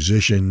terrific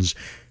musicians,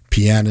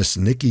 pianist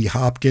Nicky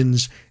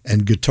Hopkins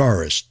and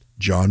guitarist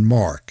John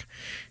Mark,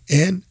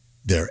 and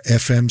their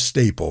FM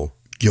staple,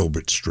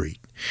 Gilbert Street.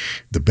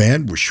 The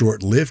band was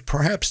short-lived,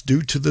 perhaps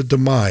due to the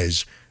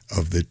demise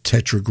of the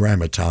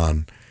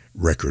Tetragrammaton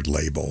record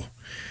label.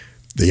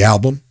 The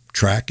album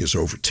track is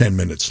over 10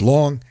 minutes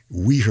long.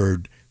 We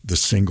heard the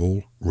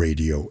single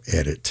radio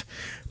edit.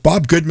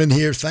 Bob Goodman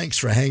here. Thanks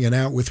for hanging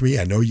out with me.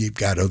 I know you've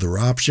got other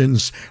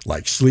options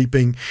like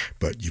sleeping,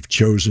 but you've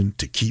chosen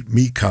to keep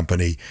me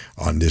company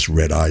on this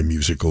red-eye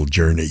musical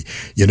journey.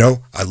 You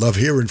know, I love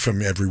hearing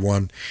from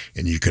everyone,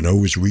 and you can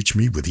always reach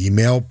me with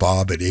email,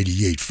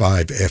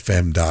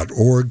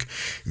 bob@885fm.org,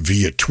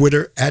 via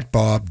Twitter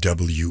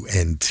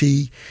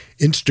 @BobWNT,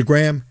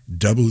 Instagram,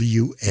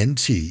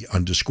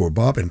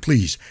 WNT_Bob, and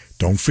please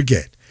don't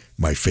forget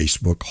my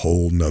Facebook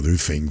Whole Nuther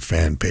Thing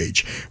fan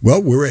page.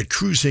 Well, we're at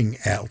cruising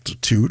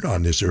altitude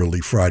on this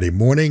early Friday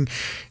morning.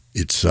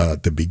 It's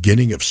the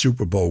beginning of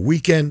Super Bowl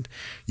weekend.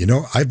 You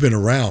know, I've been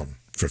around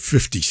for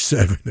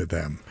 57 of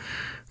them.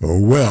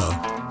 Oh, well.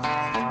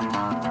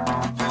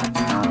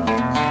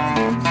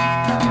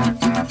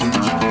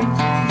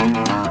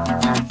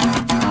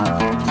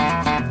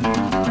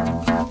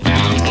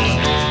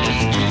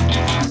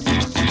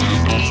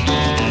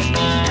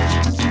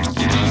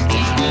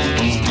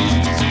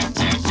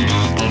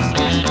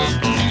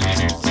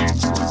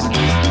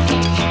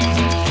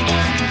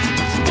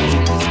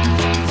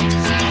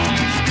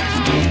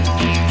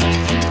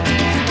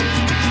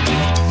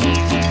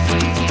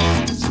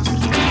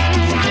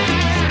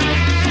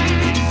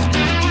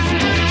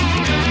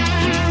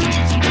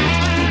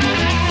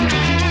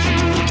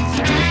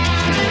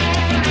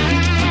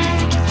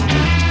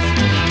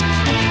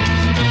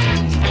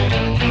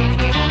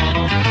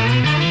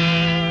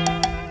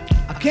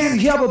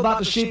 Help about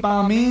the shape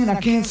I'm in. I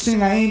can't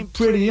sing, I ain't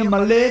pretty, and my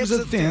legs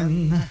are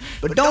thin.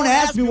 But don't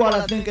ask me what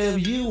I think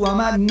of you. I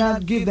might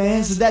not give the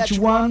answers that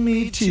you want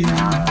me to.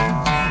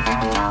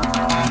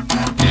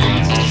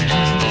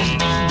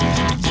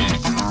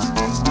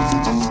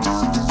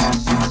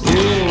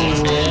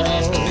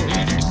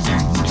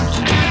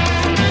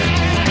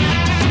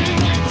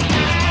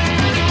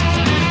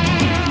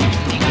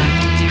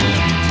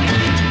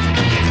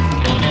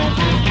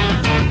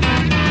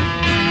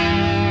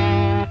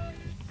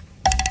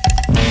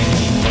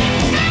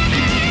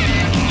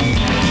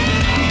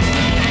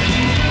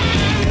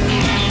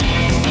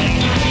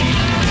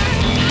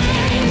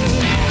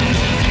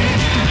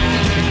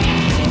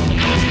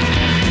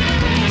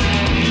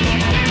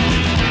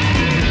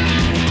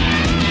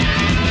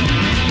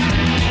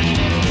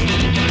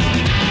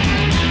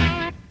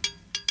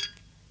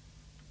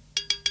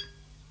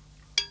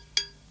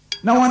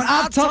 Now when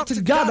I talked to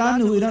God, I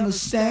knew he'd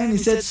understand. He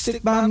said,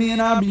 stick by me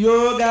and I'll be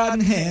your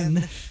guiding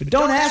hand. But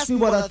don't ask me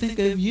what I think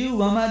of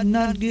you. I might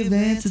not give the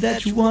answer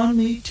that you want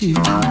me to.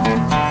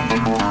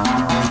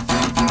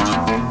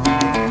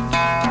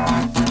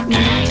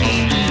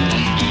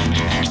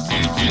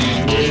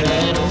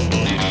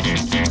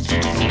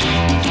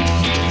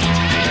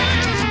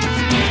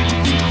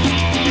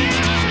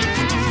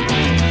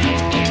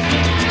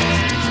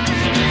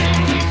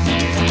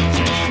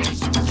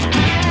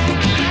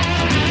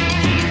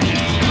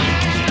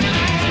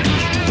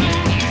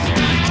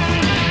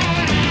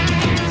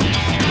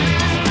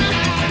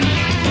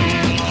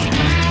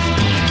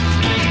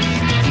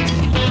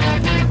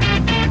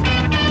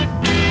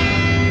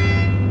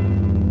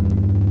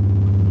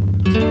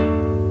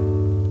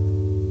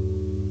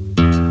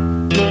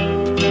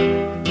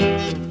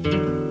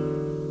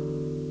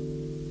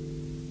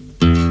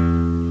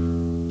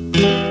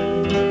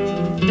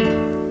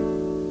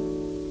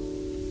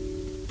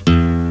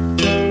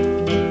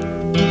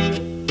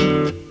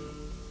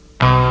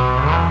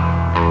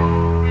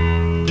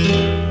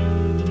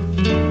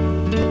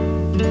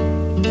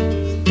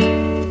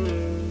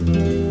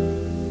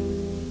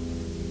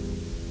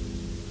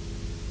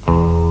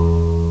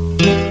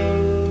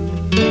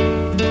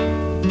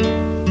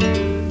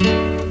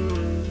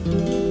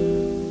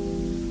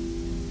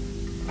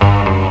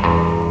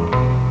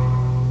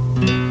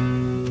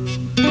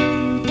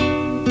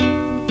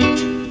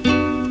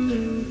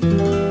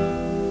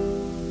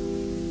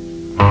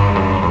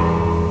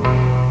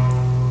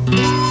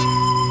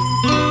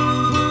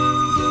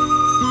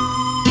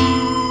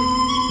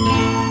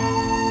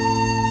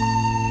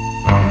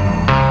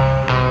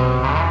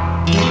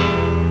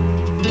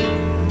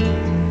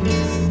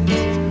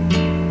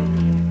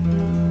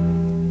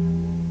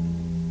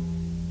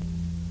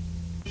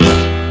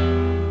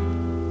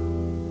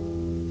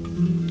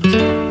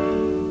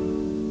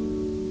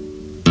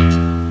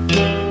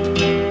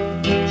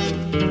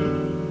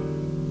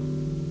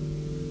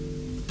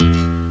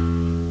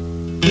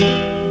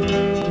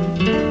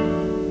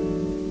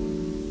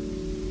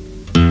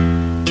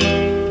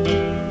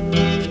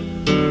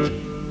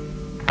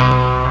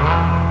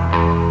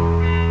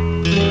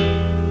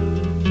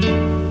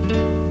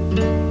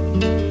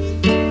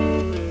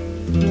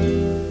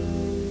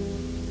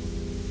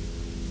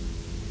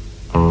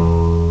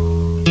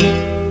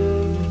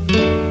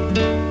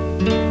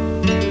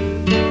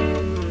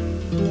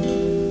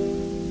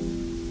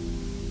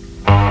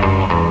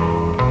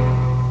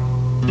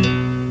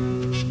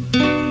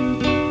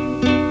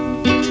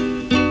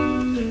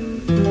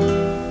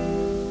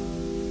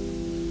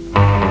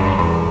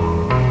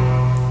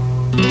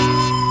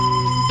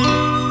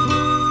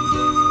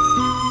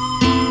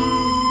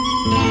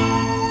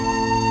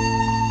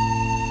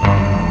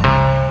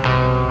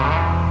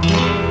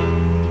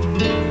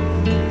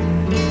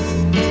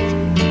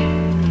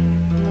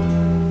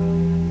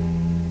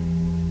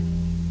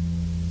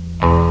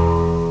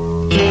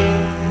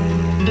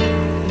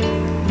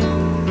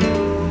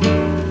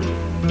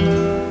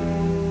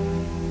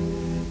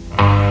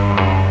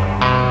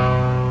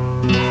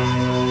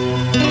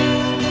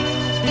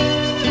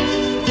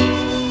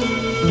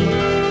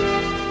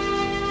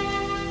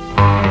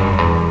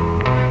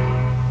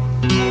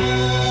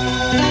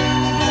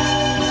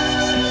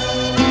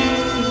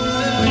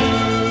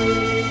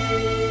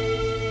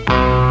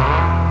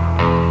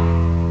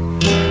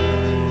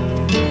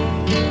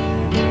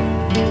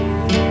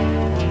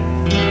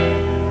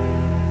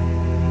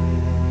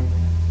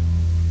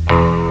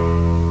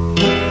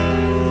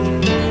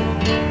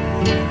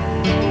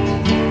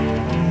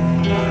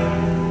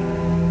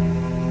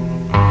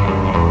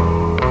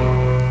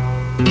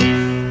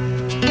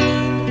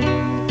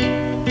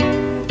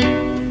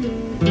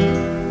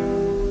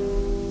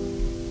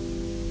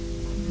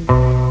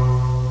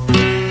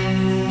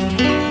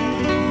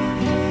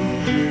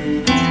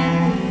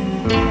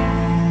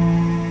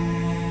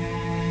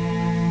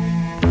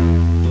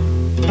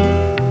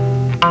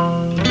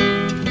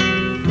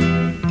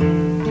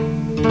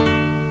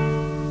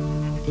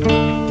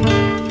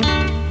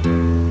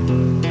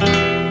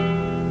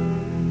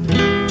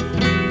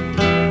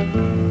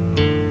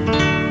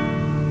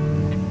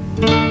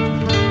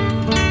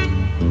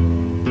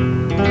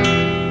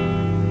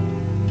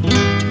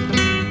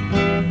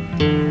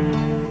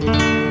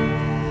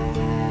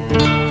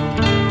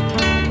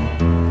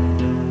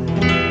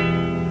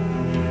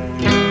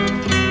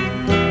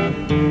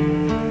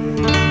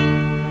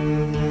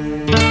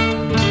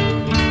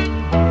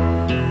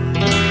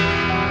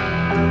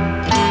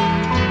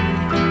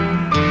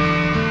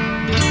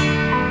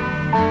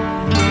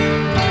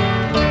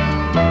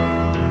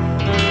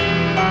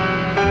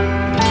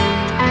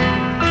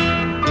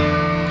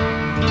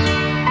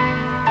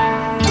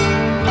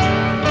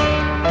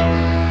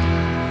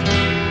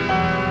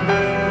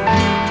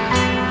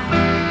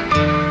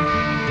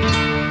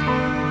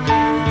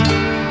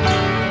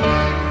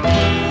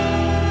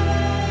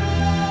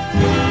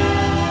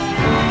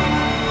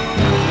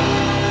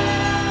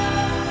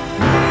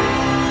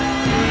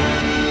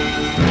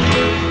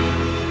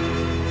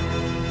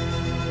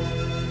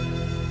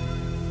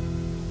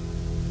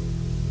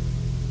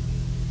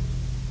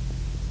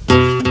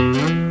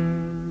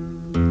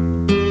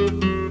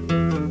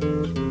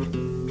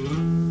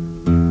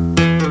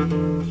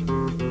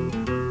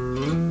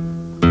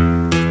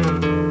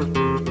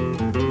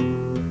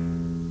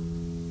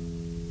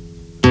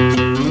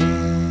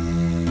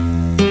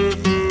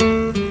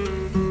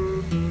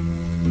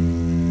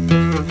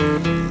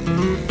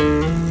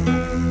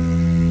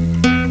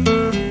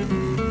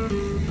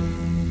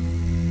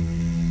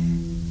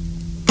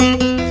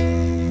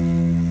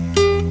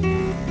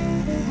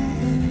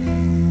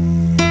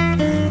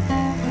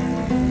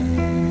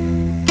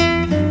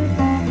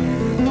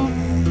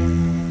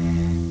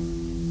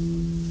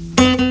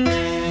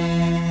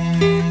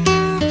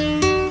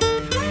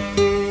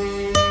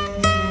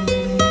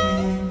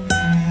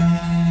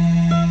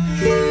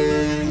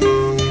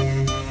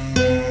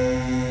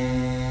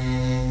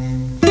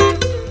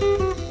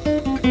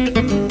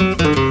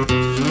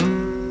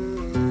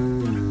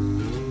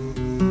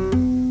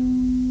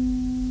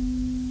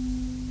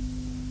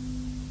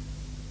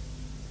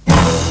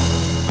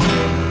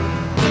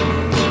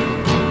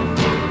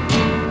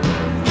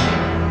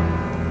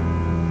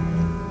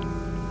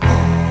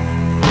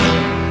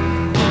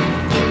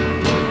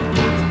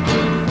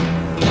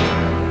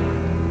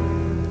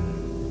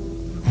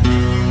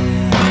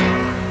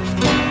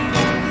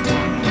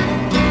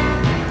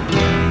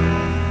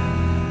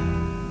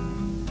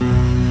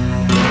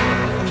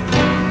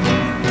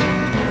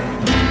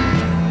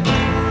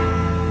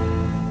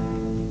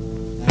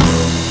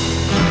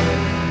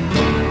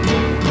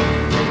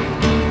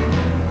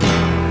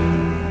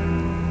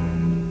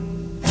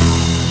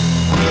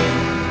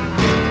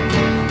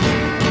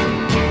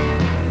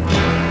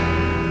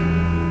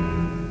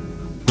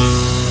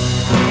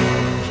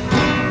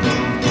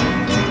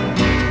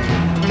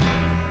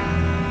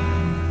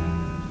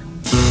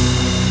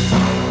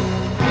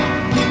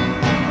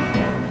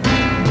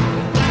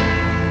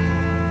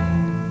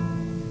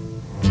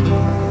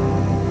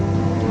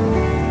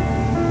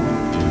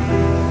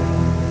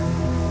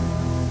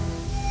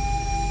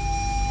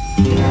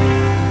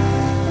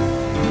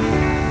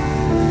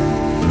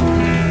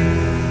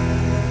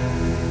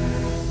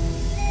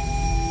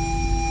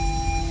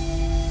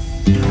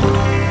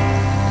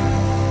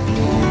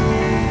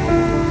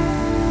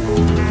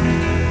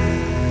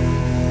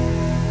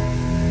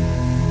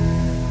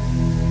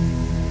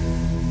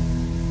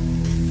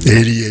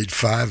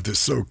 88.5, the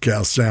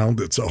SoCal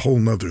Sound. It's a whole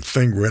nother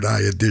thing, Red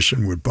Eye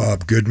Edition with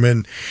Bob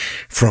Goodman.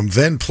 From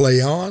Then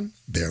Play On,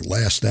 their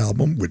last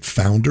album with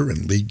founder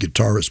and lead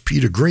guitarist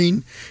Peter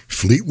Green,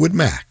 Fleetwood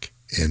Mac,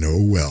 and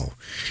oh well.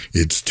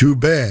 It's too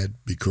bad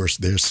because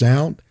their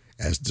sound,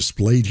 as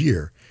displayed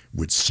here,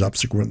 would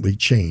subsequently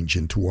change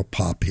into a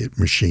pop hit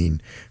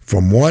machine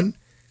from one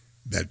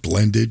that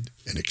blended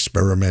and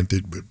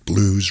experimented with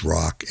blues,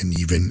 rock, and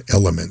even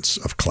elements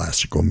of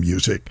classical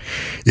music.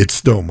 It's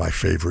still my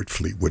favorite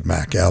Fleetwood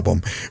Mac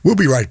album. We'll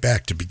be right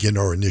back to begin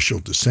our initial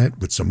descent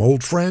with some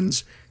old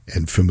friends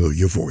and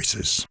familiar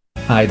voices.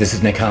 Hi, this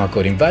is Nick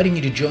Harcourt, inviting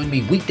you to join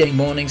me weekday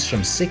mornings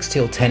from 6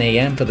 till 10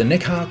 a.m. for the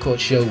Nick Harcourt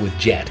Show with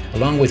Jet,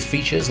 along with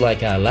features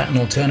like our Latin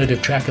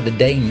Alternative Track of the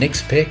Day,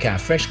 Nick's Pick, our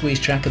Fresh Squeeze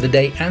Track of the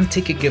Day, and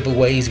ticket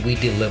giveaways. We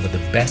deliver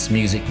the best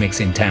music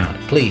mix in town.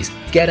 Please,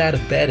 get out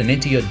of bed and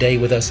into your day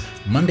with us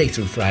Monday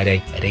through Friday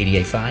at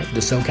 88.5 The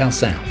SoCal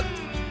Sound.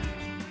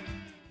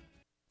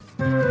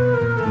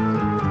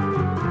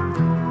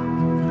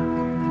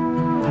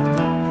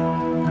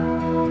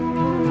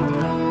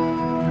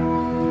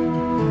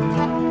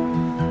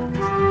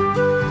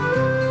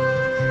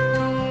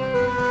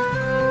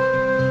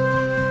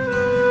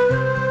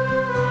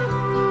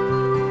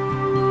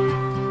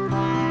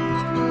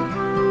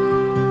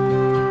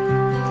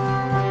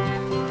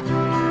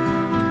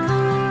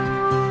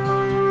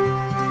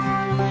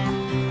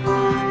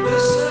 The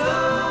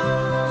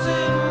sounds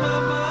in my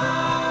mind.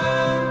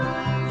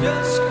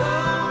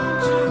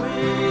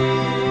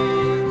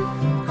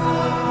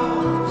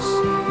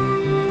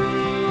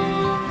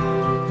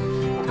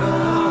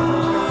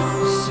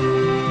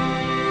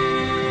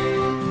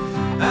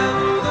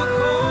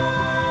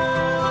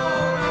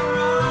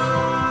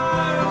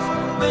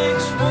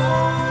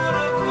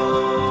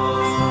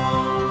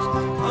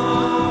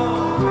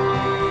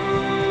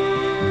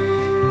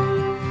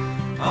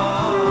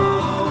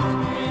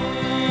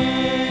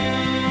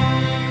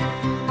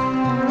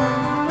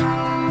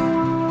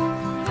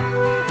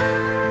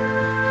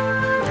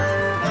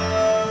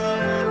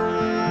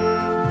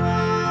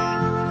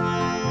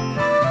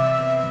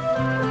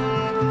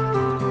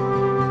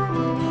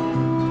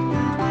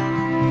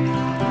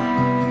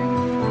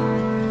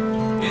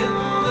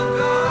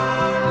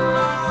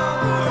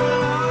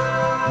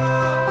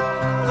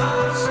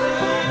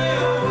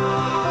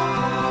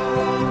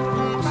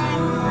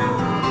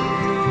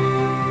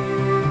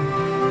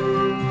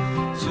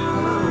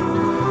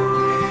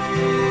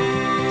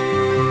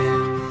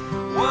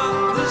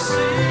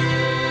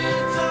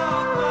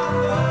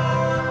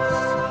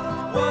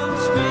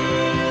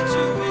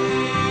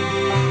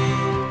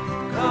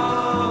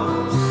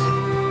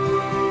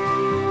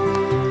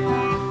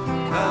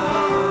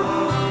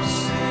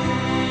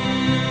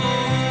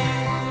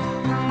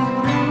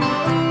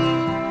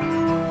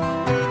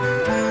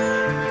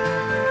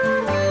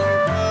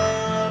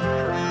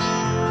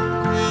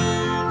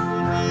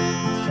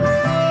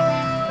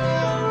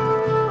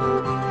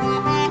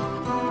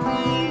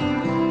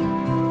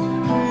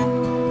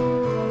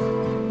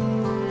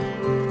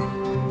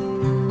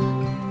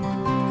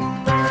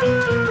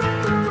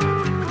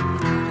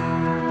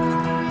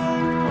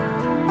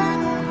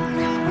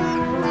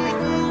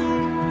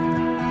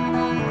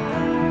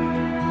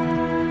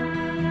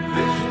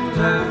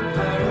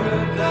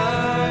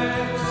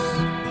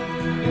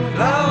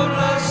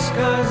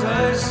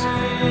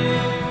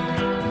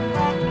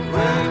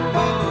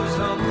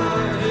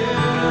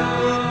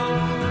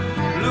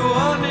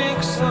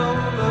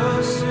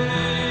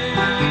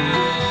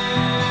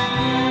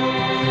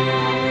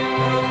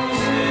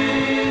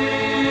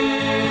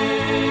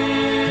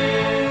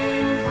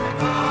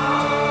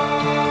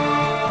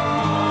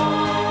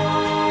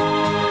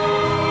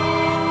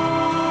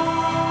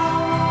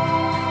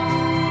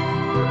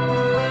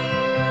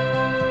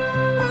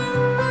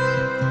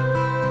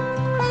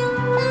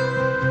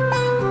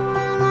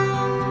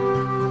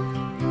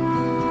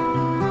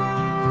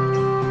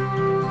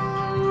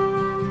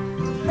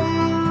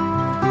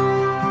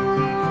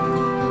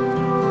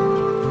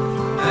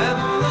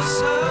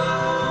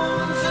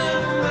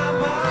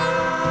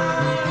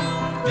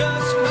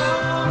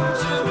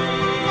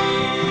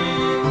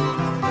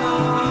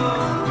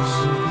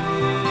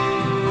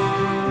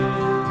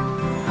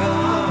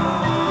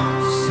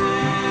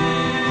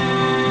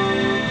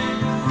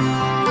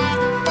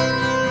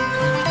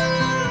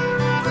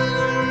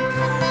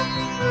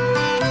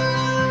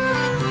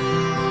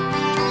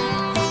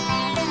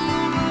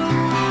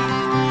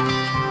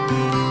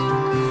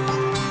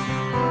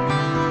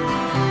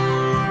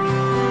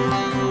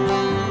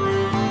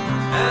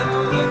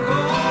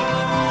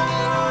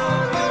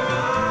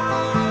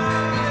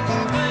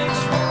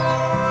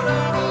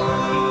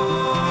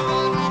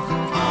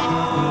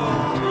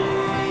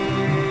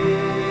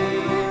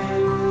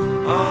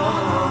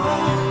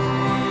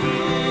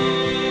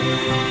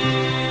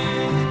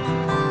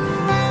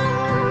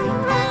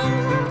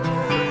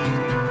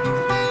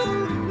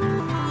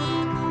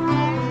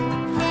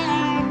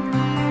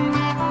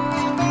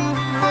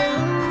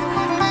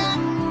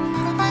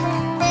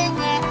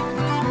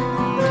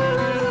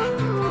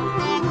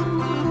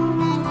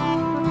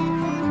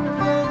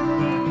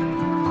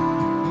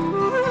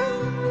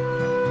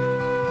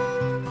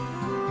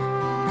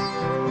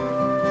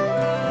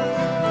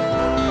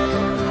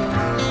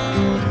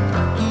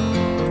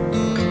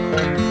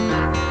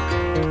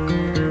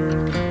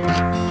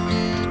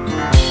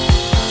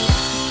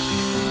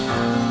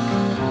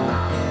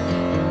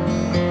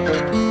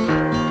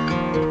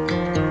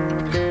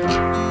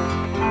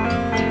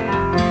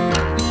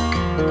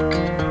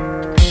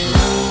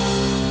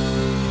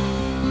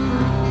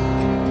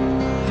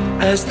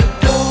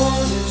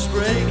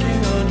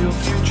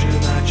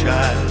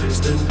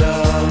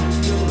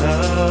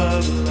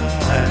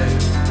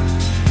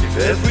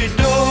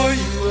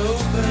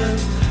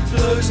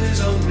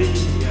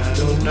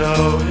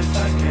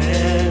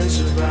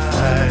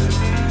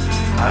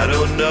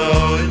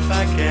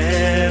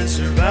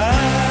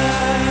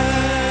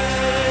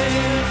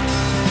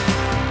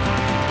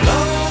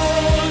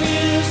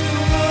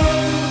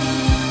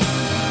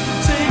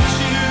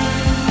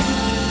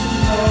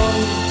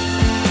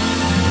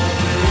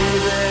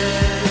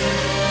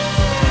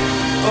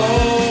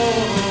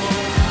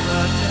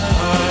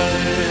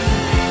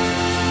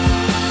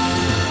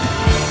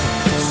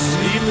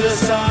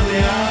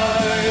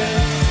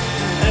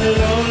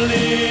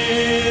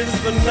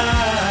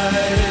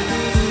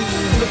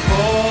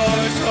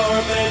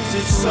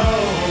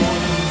 soul,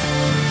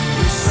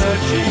 we're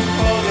searching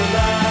for the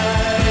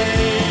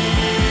light.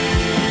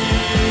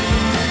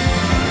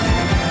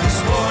 This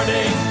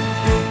morning,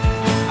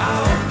 I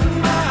opened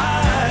my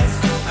eyes.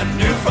 I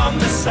knew from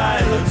the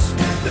silence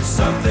that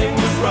something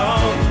was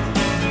wrong.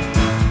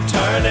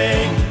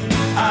 Turning,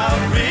 I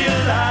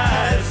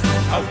realized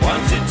I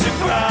wanted to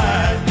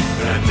cry,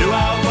 but I knew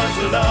I was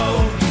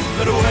alone.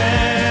 But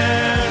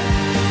where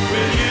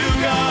will you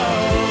go,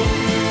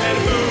 and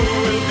who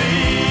will be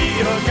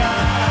your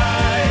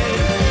guide,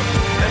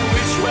 and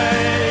which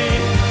way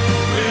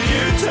will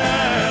you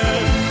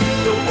turn?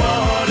 The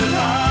waters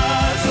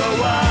are so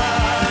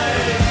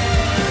wide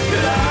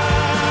that I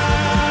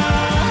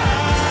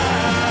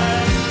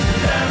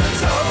never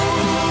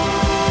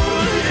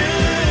told you.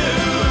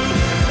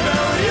 No,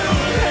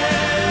 you'll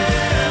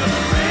never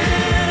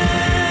really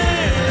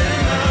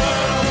know.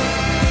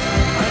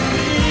 I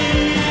need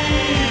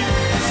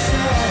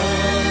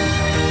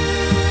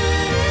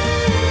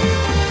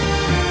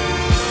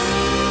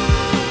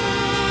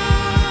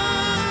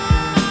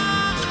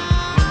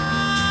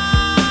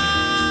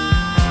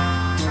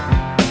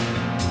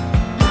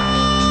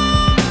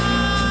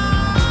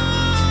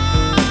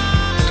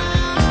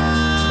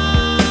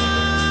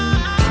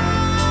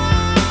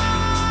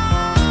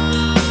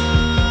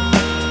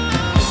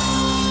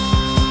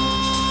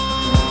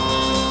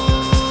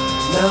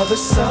now the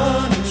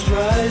sun is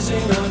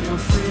rising on your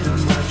freedom,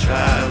 my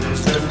child,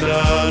 is turned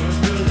on with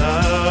your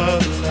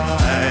love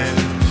light.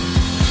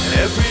 And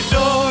every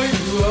door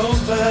you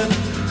open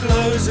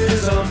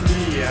closes on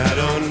me. I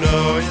don't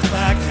know if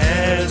I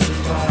can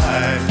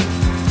survive,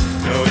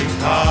 knowing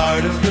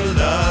part of your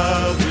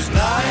love was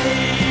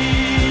night.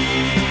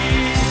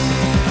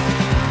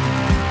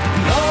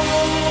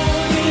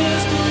 Long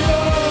is the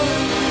road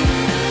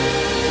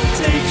that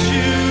takes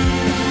you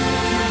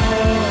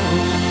home.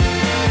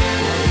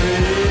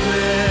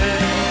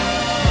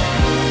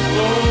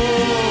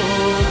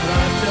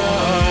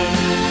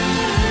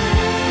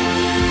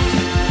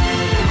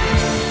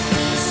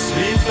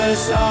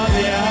 Sleepless are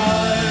the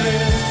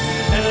hours,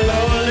 and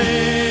lonely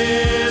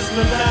is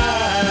the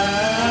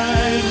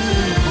night.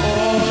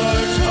 Poor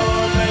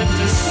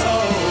tormented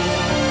soul,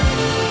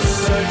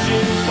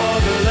 searching for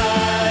the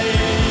light.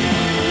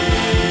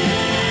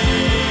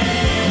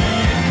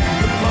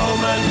 The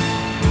moment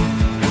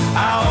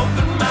I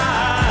opened my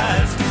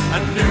eyes, I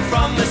knew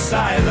from the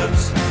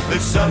silence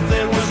that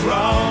something was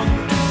wrong.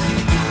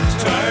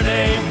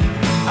 Turning,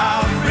 I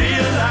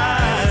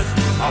realized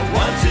I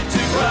wanted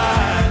to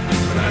cry,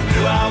 but I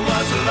knew I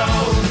was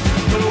alone.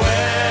 But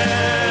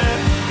where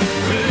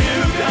will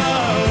you go,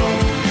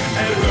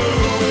 and who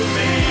will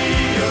be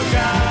your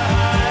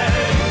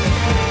guide,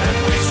 and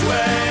which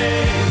way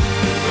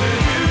will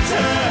you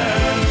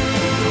turn?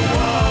 The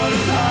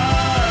waters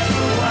are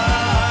so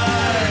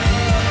wide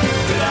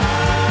that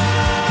I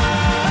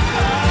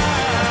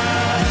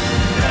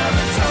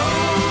never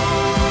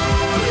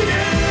told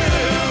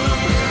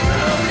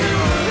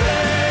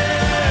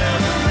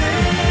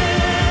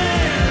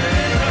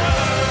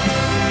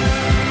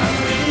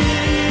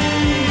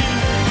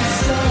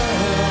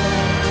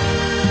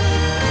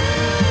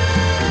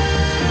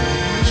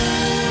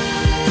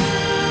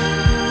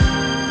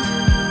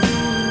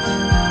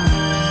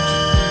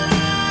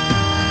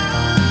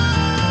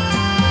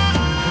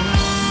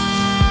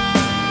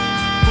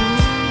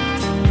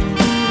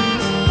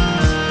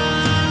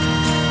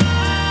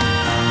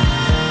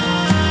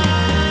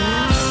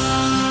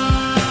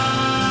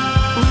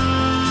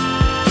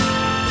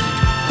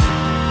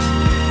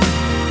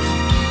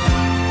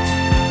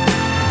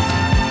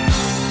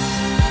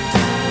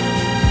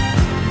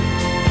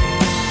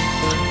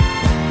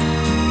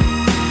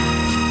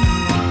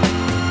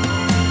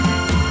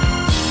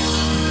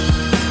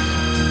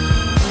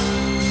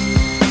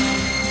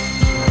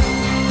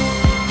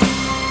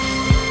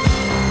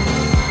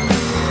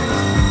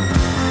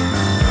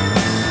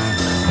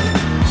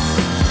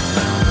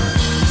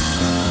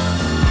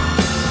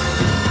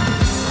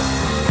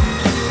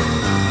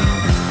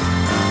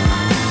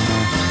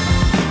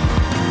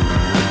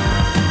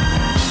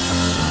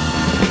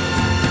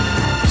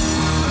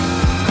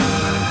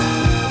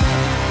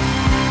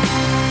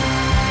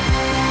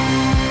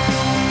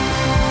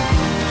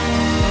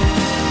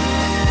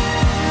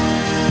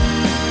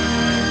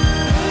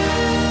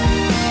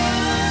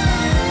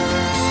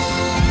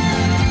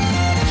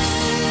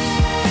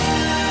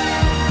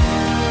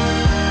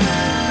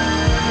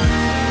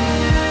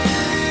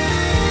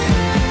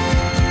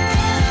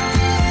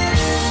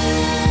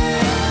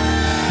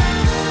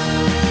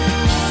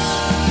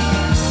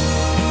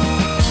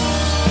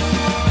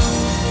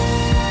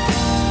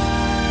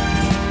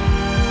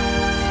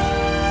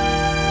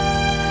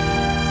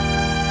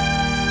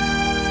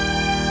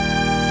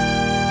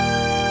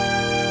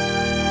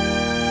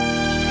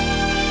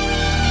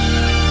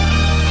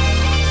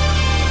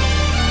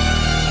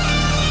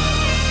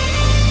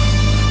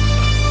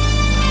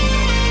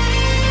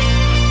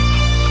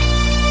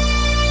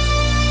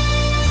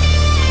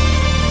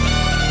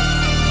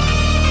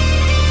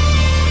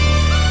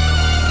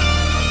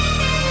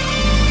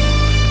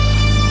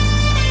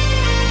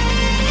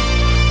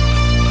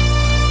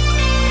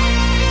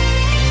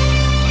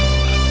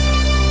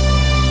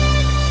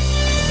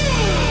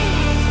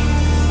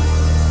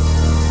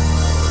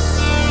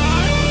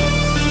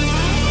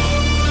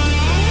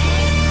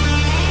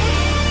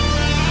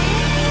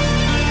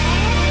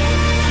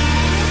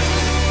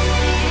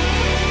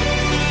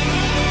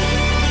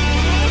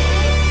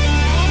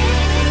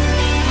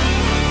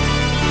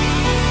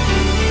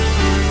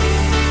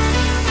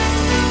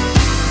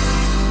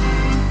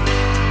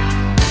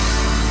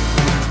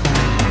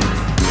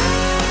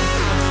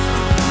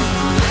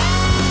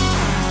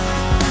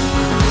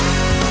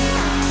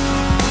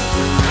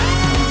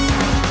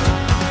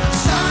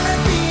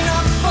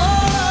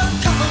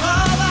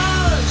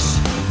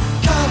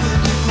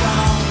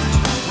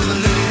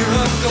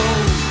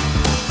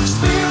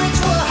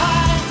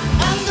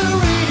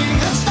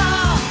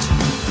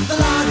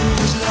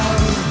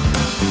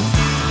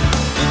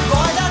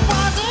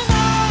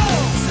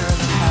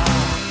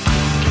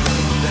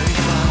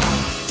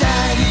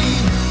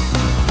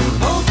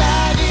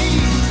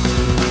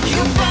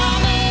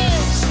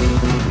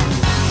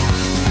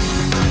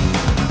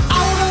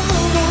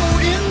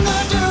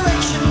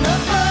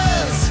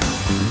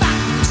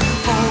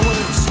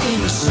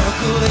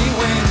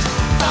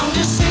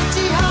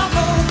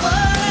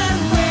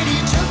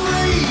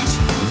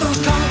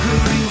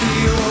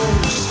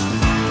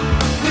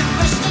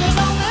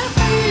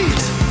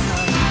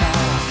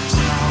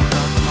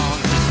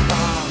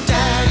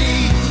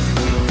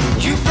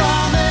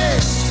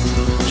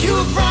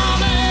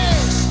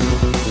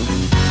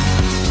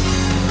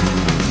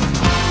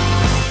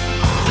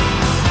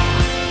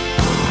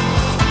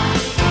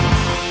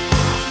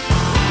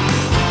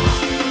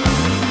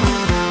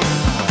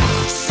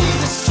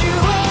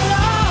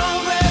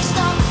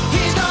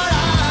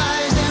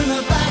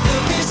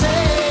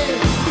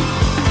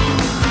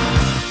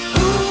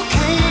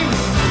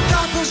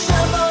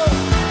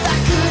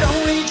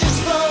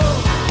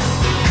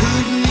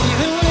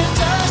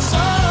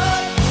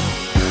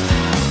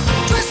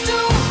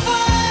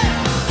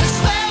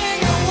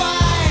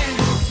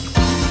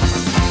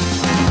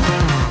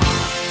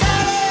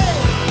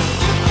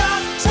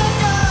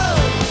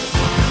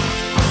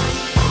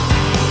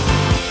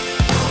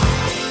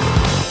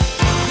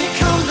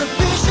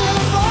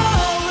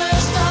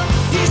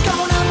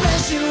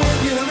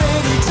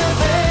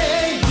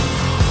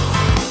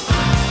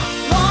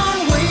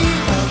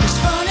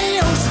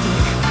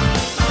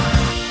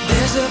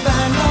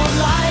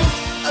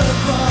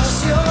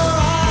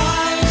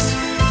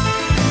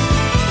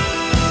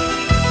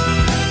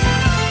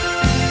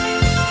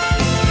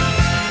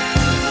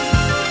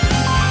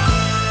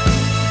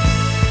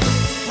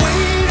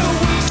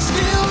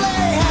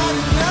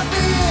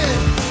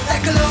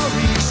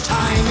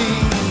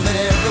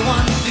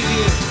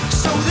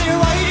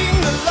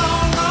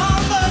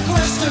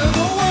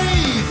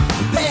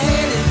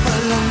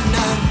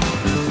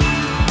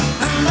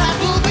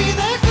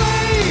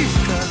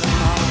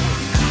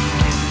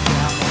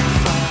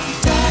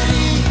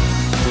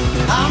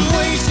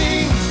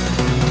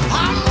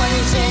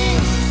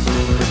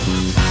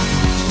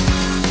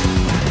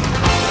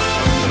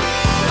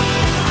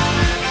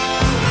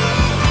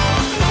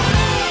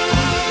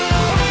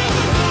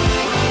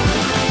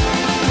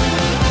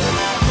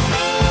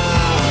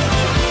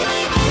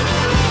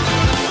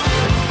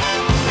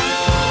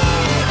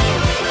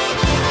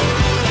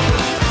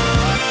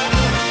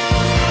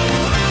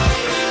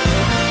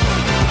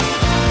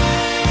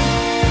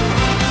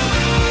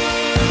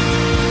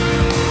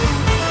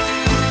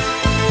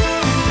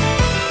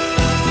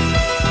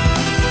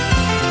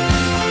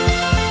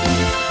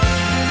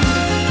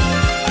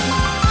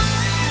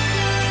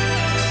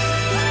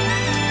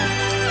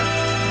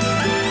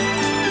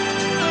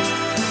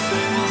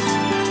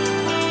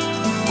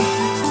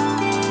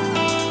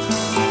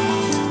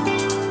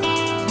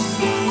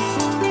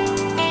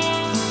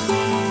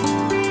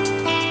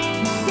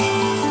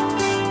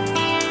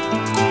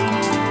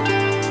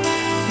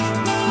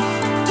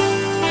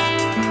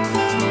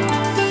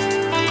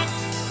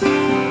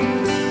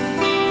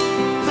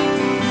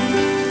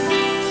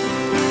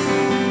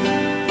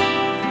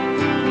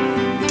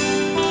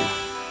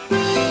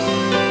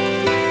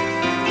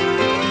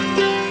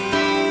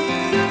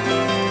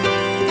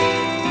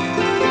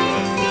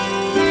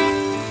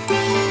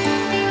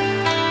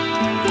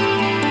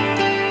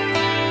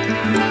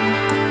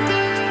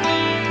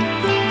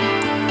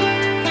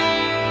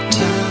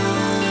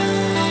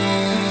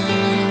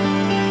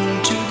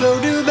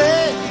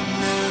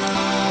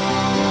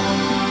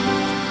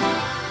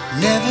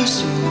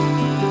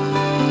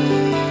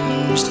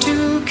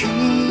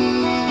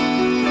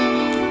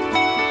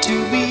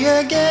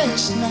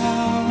guest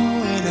now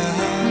in a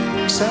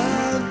house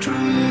of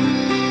dreams.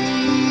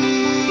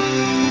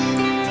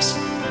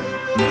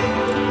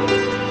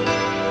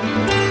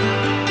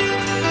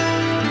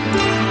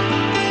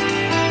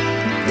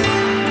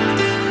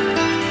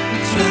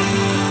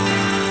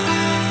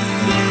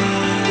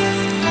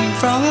 Flying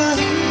from a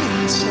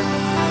hillside,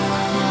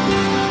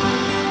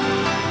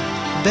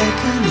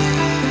 beckoning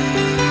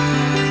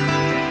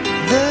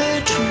the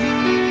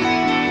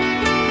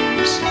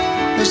trees,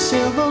 the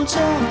sailboats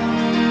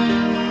on.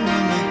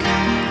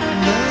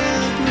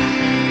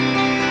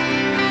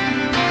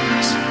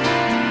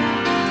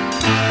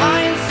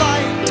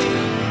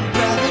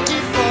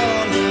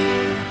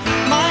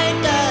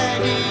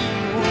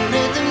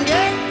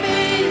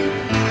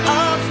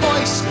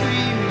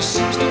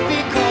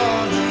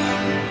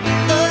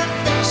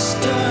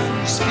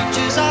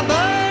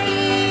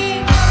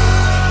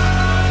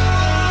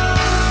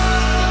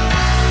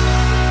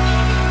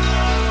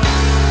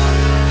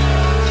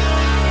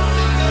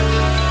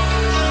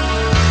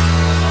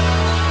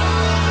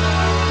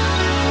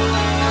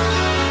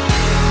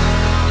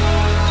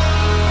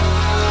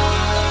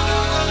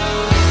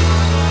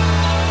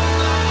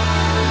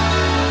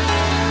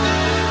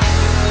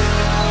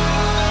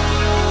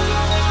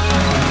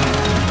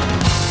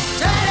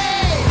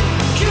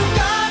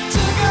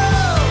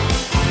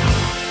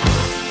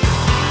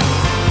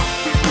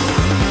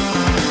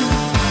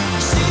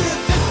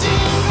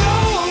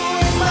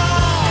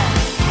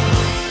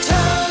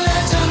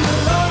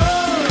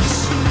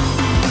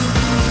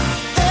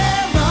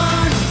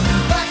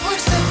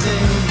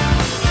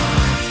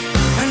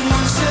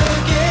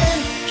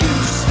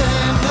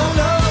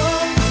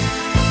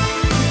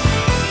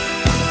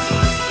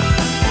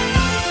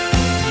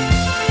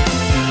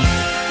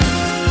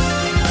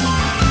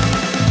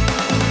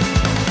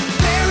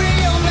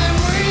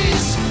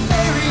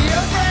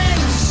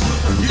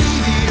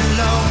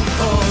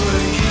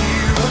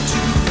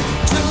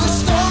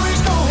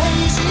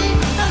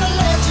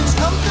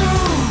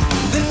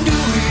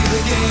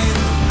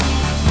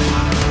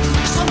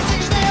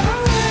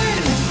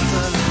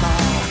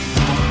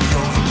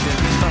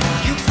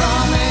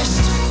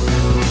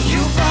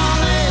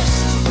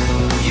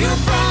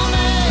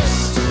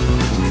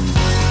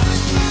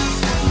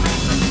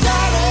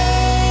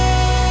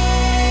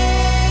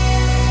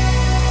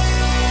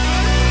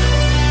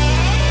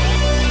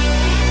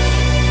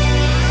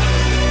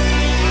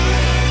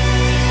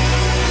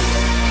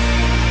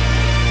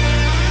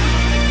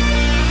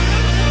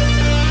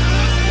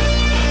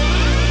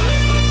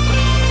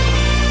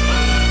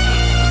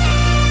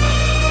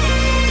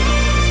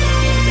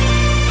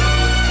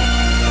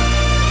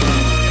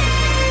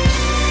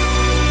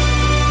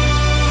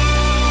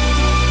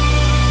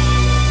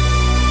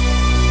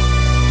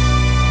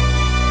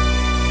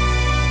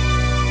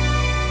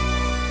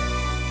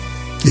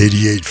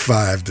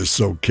 88.5, the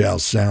SoCal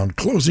Sound,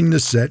 closing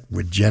the set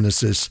with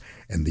Genesis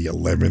and the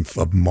 11th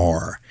of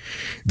Mar.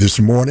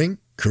 This morning,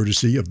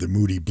 courtesy of the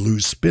Moody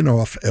Blues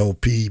spin-off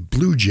LP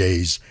Blue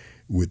Jays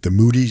with the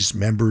Moody's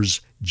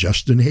members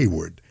Justin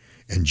Hayward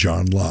and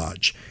John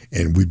Lodge.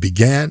 And we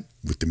began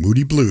with the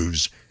Moody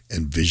Blues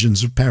and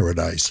Visions of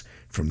Paradise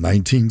from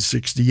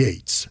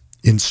 1968's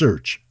In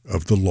Search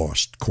of the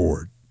Lost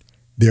Chord,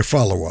 their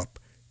follow-up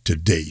to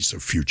Days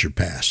of Future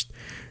Past.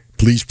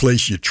 Please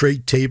place your tray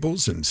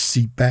tables and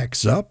seat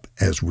backs up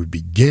as we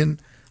begin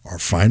our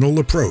final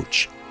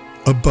approach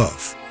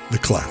above the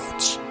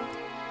clouds.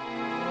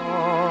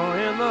 Oh,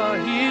 in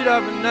the heat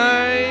of the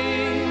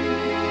night,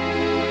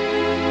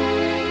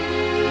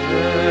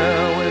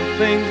 yeah, when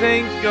things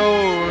ain't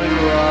going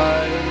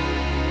right.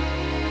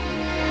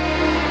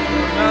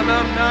 No,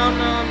 no, no,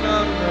 no,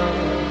 no, no,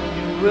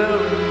 you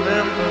will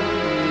remember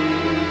me.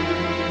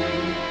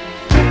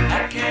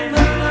 I came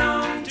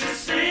along to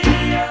see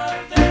your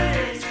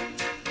face,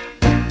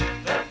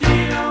 but the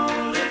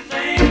only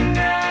thing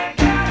I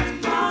got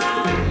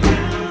from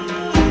you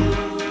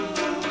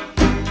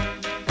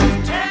was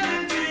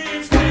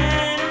television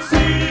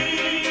fantasy,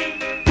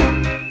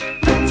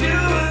 that you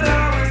would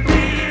always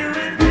be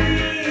with me.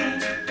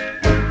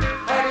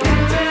 I can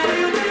tell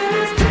you that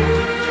it's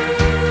true.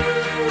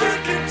 I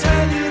can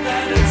tell you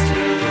that it's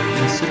true.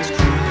 Yes, it's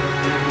true.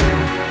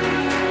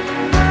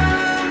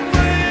 I'm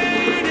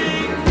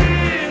waiting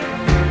here,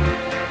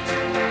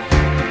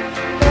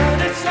 but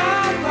it's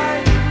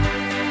alright.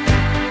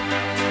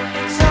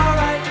 It's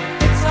alright,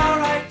 it's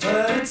alright,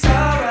 but it's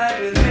alright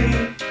with me.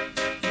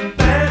 You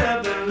better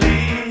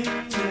believe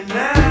me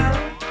now.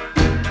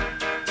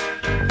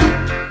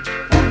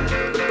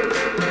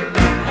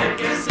 I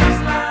guess it's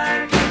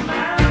like a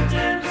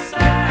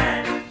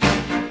mountainside.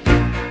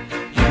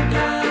 You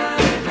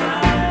gotta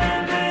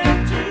climb it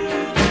to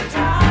the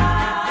top.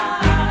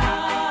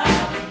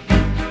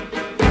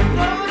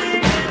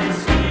 Floating in a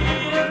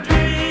sea of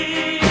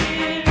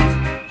dreams.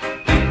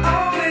 The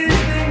only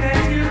thing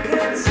that you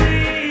can see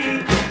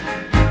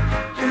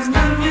is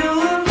the view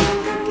of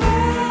the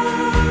clouds.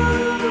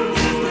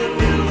 Is the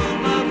view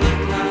above the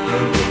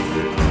clouds.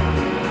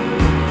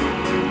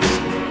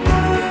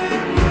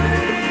 I'm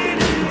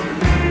waiting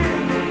here,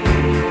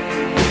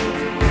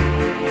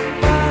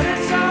 but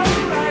it's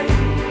alright.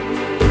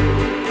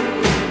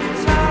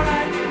 It's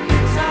alright,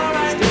 it's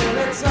alright, still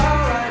it's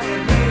alright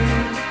with me.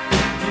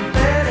 You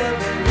better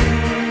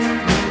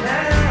believe me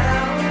now.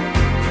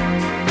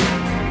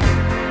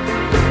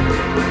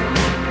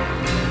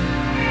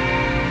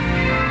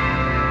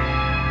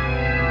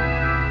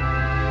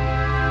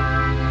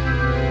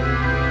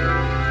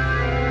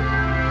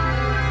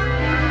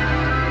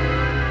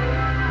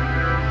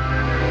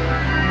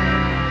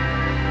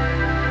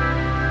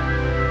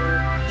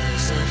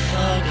 There's a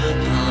fog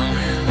upon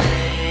LA,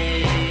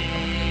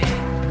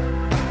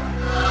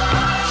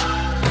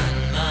 and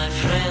my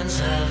friends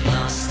have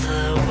lost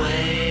their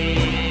way.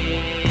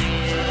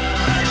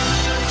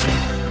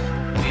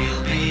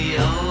 We'll be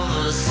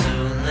over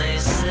soon, they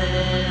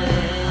say.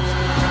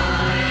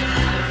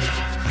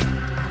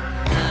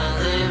 Now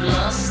they've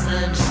lost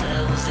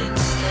themselves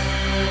instead.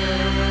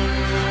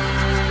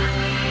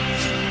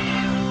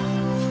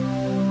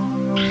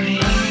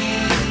 Please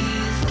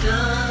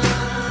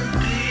don't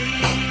be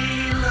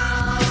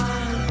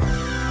long.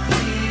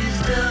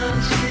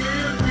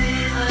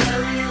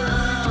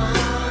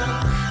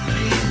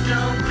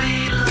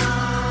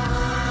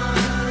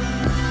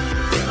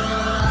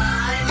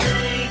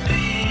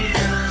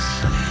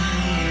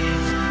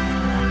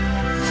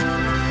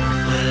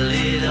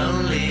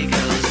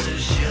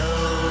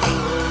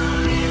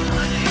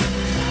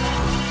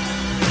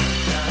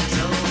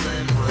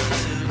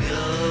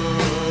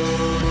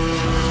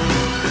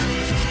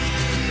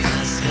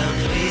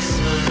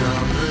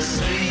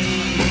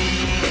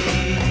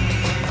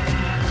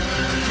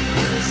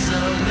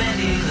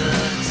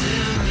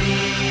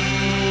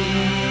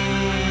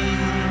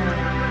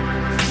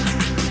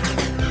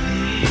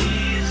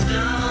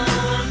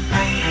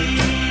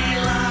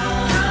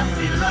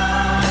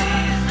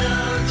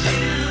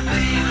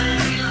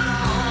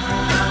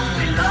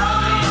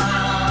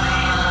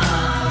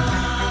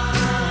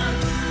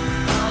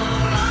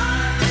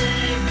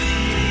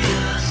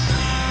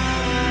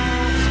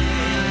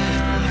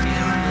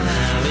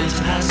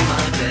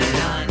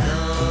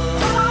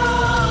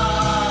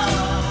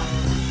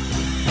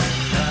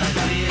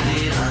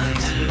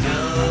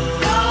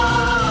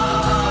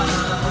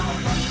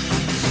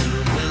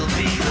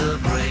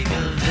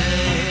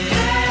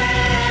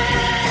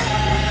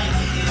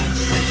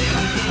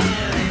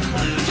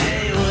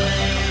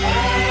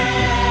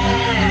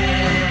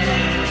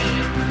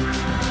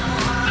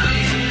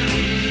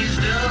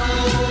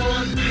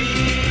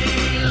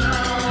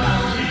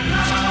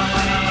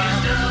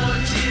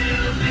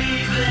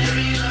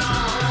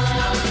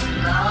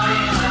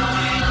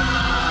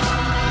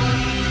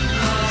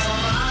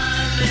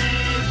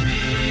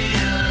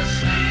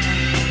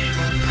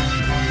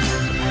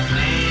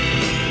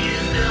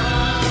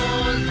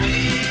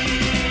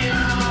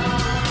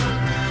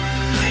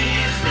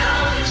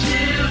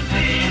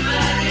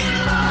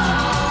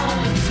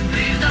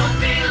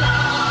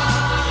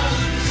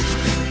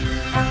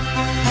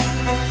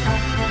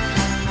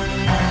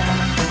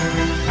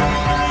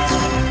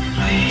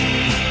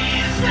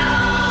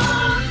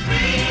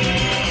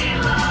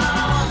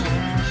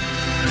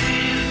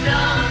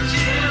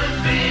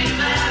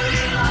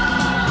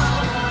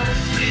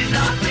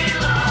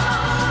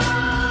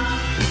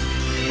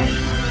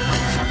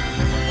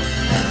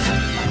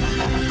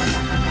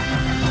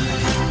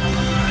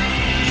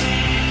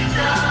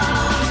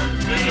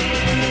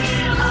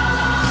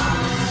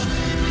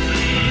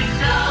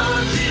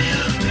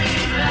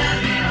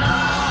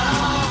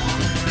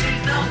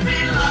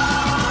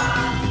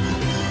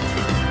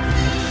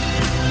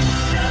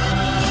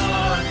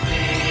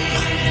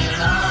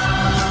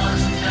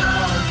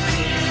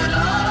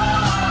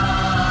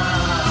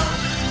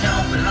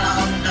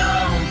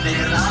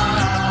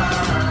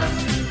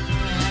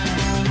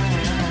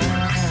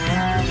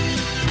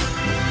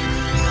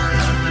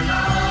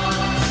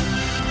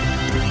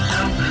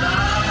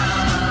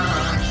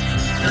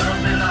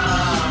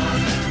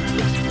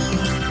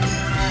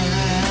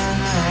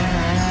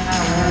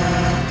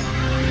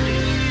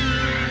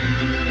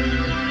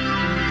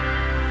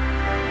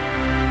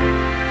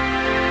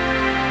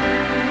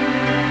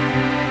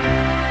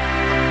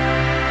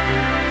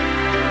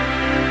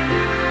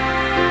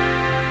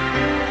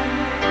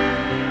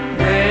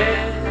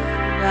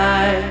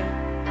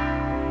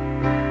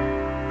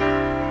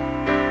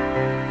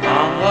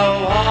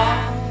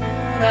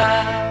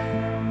 cloud.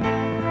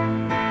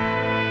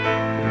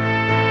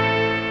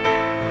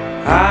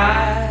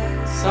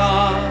 I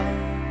saw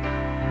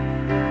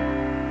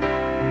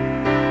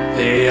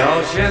the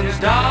ocean's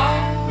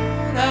daughter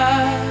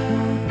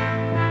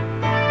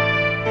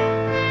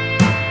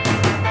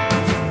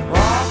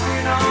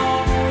walking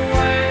on the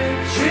way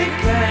she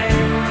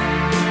came,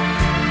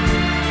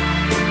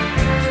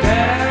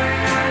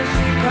 staring as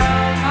she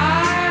called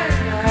my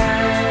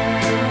name,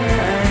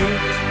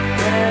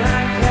 and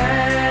I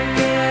can't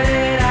get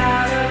it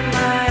out of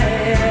my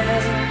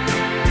head.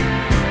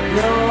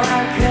 No,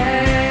 I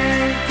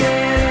can't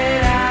get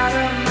it out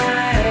of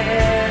my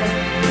head.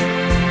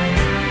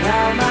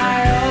 Now my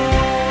whole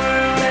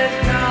world is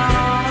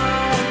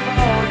gone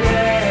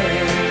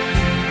forget,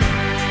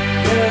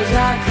 'cause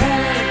I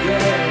can't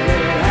get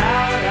it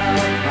out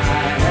of my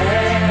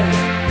head.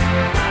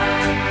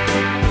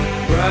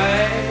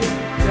 Break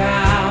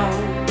down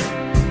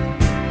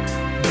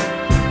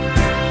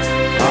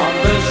on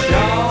the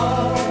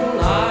shoreline,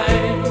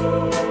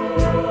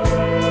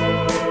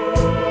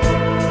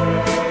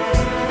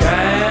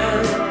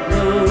 and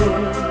blue.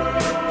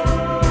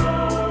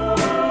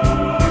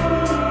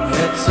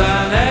 It's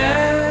an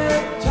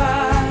ebb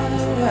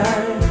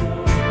tide.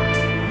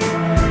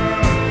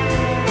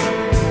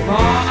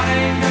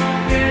 Morning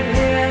don't get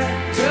here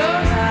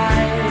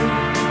tonight.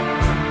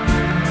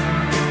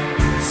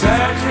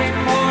 Searching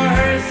for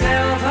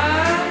herself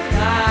alive,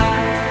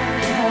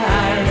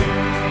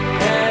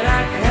 and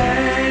I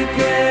can't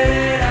get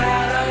it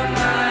out of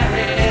my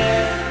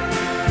head.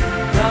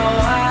 No,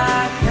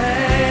 I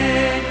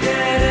can't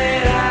get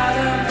it out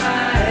of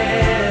my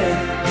head.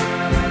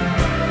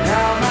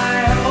 Now my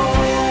whole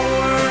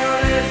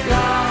world is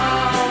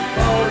gone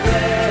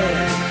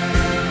forget,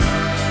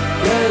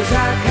 'cause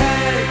I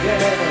can't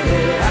get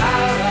it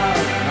out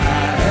of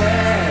my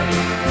head.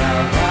 Now.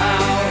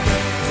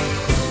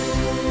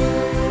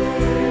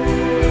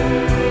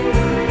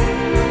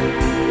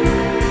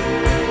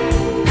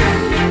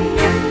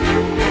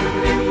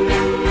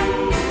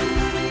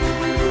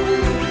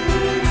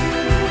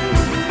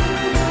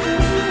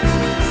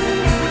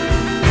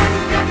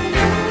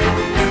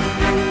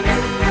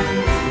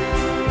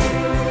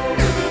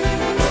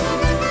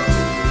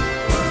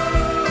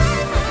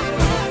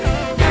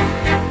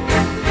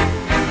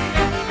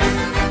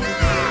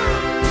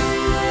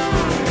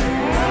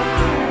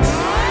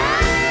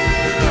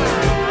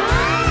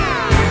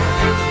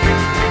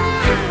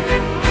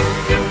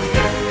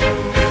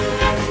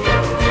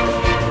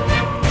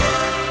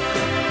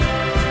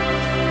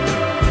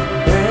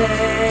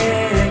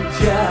 Big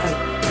Jack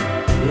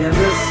in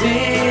the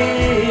city,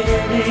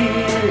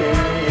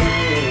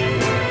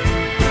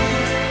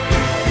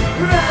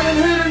 Robin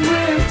Hood and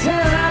Will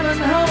Time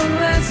and home,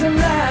 that's a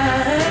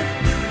lie.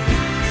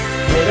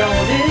 They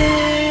don't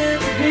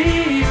envy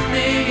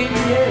me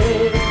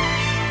yet.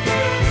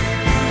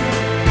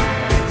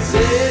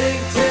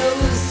 Sitting till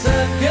the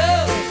sun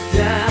goes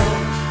down,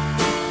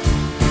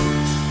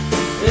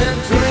 and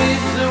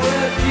dreams of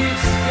what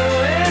keeps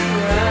going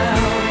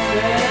round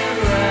and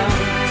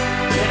round,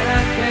 and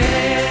I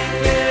can't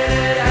get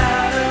it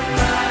out of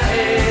my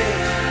head.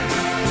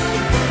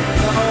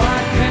 No,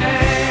 I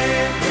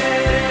can't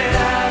get it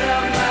out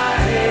of my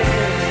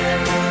head.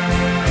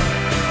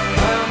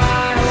 Well,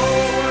 my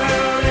whole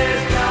world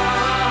is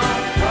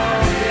gone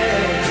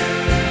forget,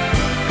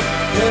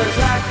 'cause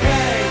I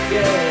can't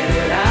get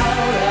it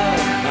out of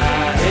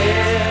my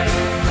head.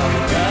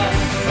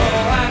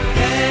 Oh, I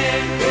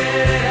can't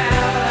get it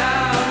out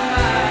of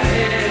my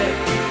head.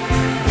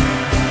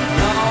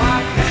 No, I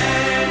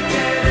can't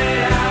get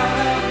it out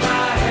of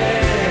my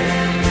head.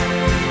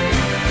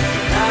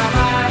 Now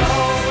my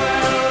whole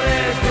world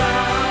is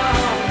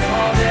gone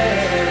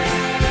forget,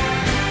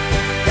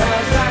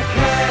 'cause I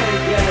can't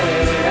get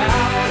it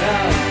out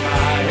of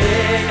my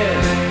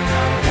head.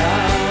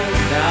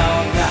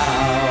 Now.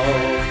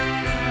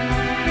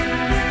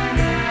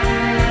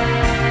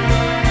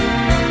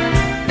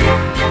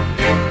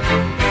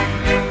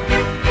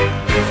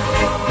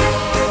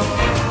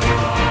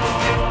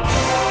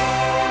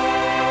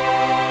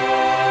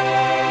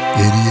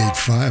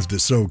 88.5 The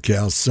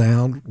SoCal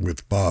Sound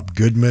with Bob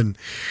Goodman,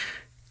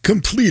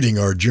 completing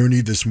our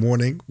journey this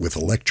morning with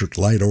Electric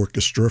Light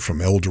Orchestra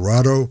from El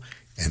Dorado,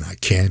 and I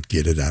Can't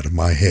Get It Out of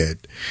My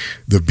Head.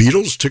 The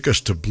Beatles took us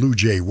to Blue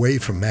Jay Way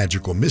from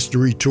Magical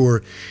Mystery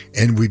Tour,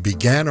 and we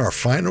began our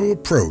final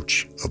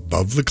approach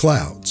above the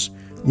clouds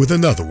with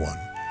another one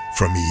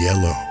from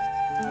ELO.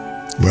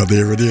 Well,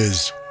 there it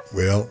is.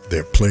 Well,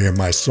 they're playing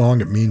my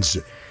song. It means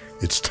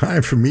it's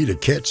time for me to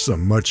catch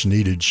some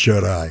much-needed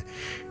shut-eye.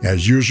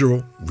 As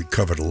usual, we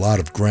covered a lot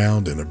of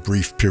ground in a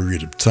brief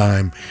period of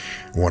time.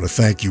 I want to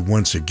thank you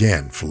once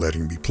again for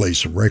letting me play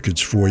some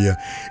records for you.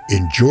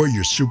 Enjoy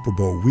your Super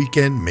Bowl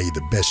weekend. May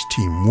the best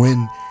team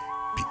win.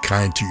 Be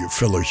kind to your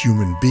fellow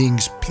human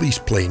beings. Please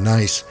play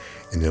nice.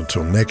 And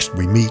until next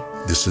we meet,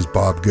 this is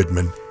Bob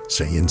Goodman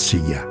saying see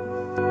ya.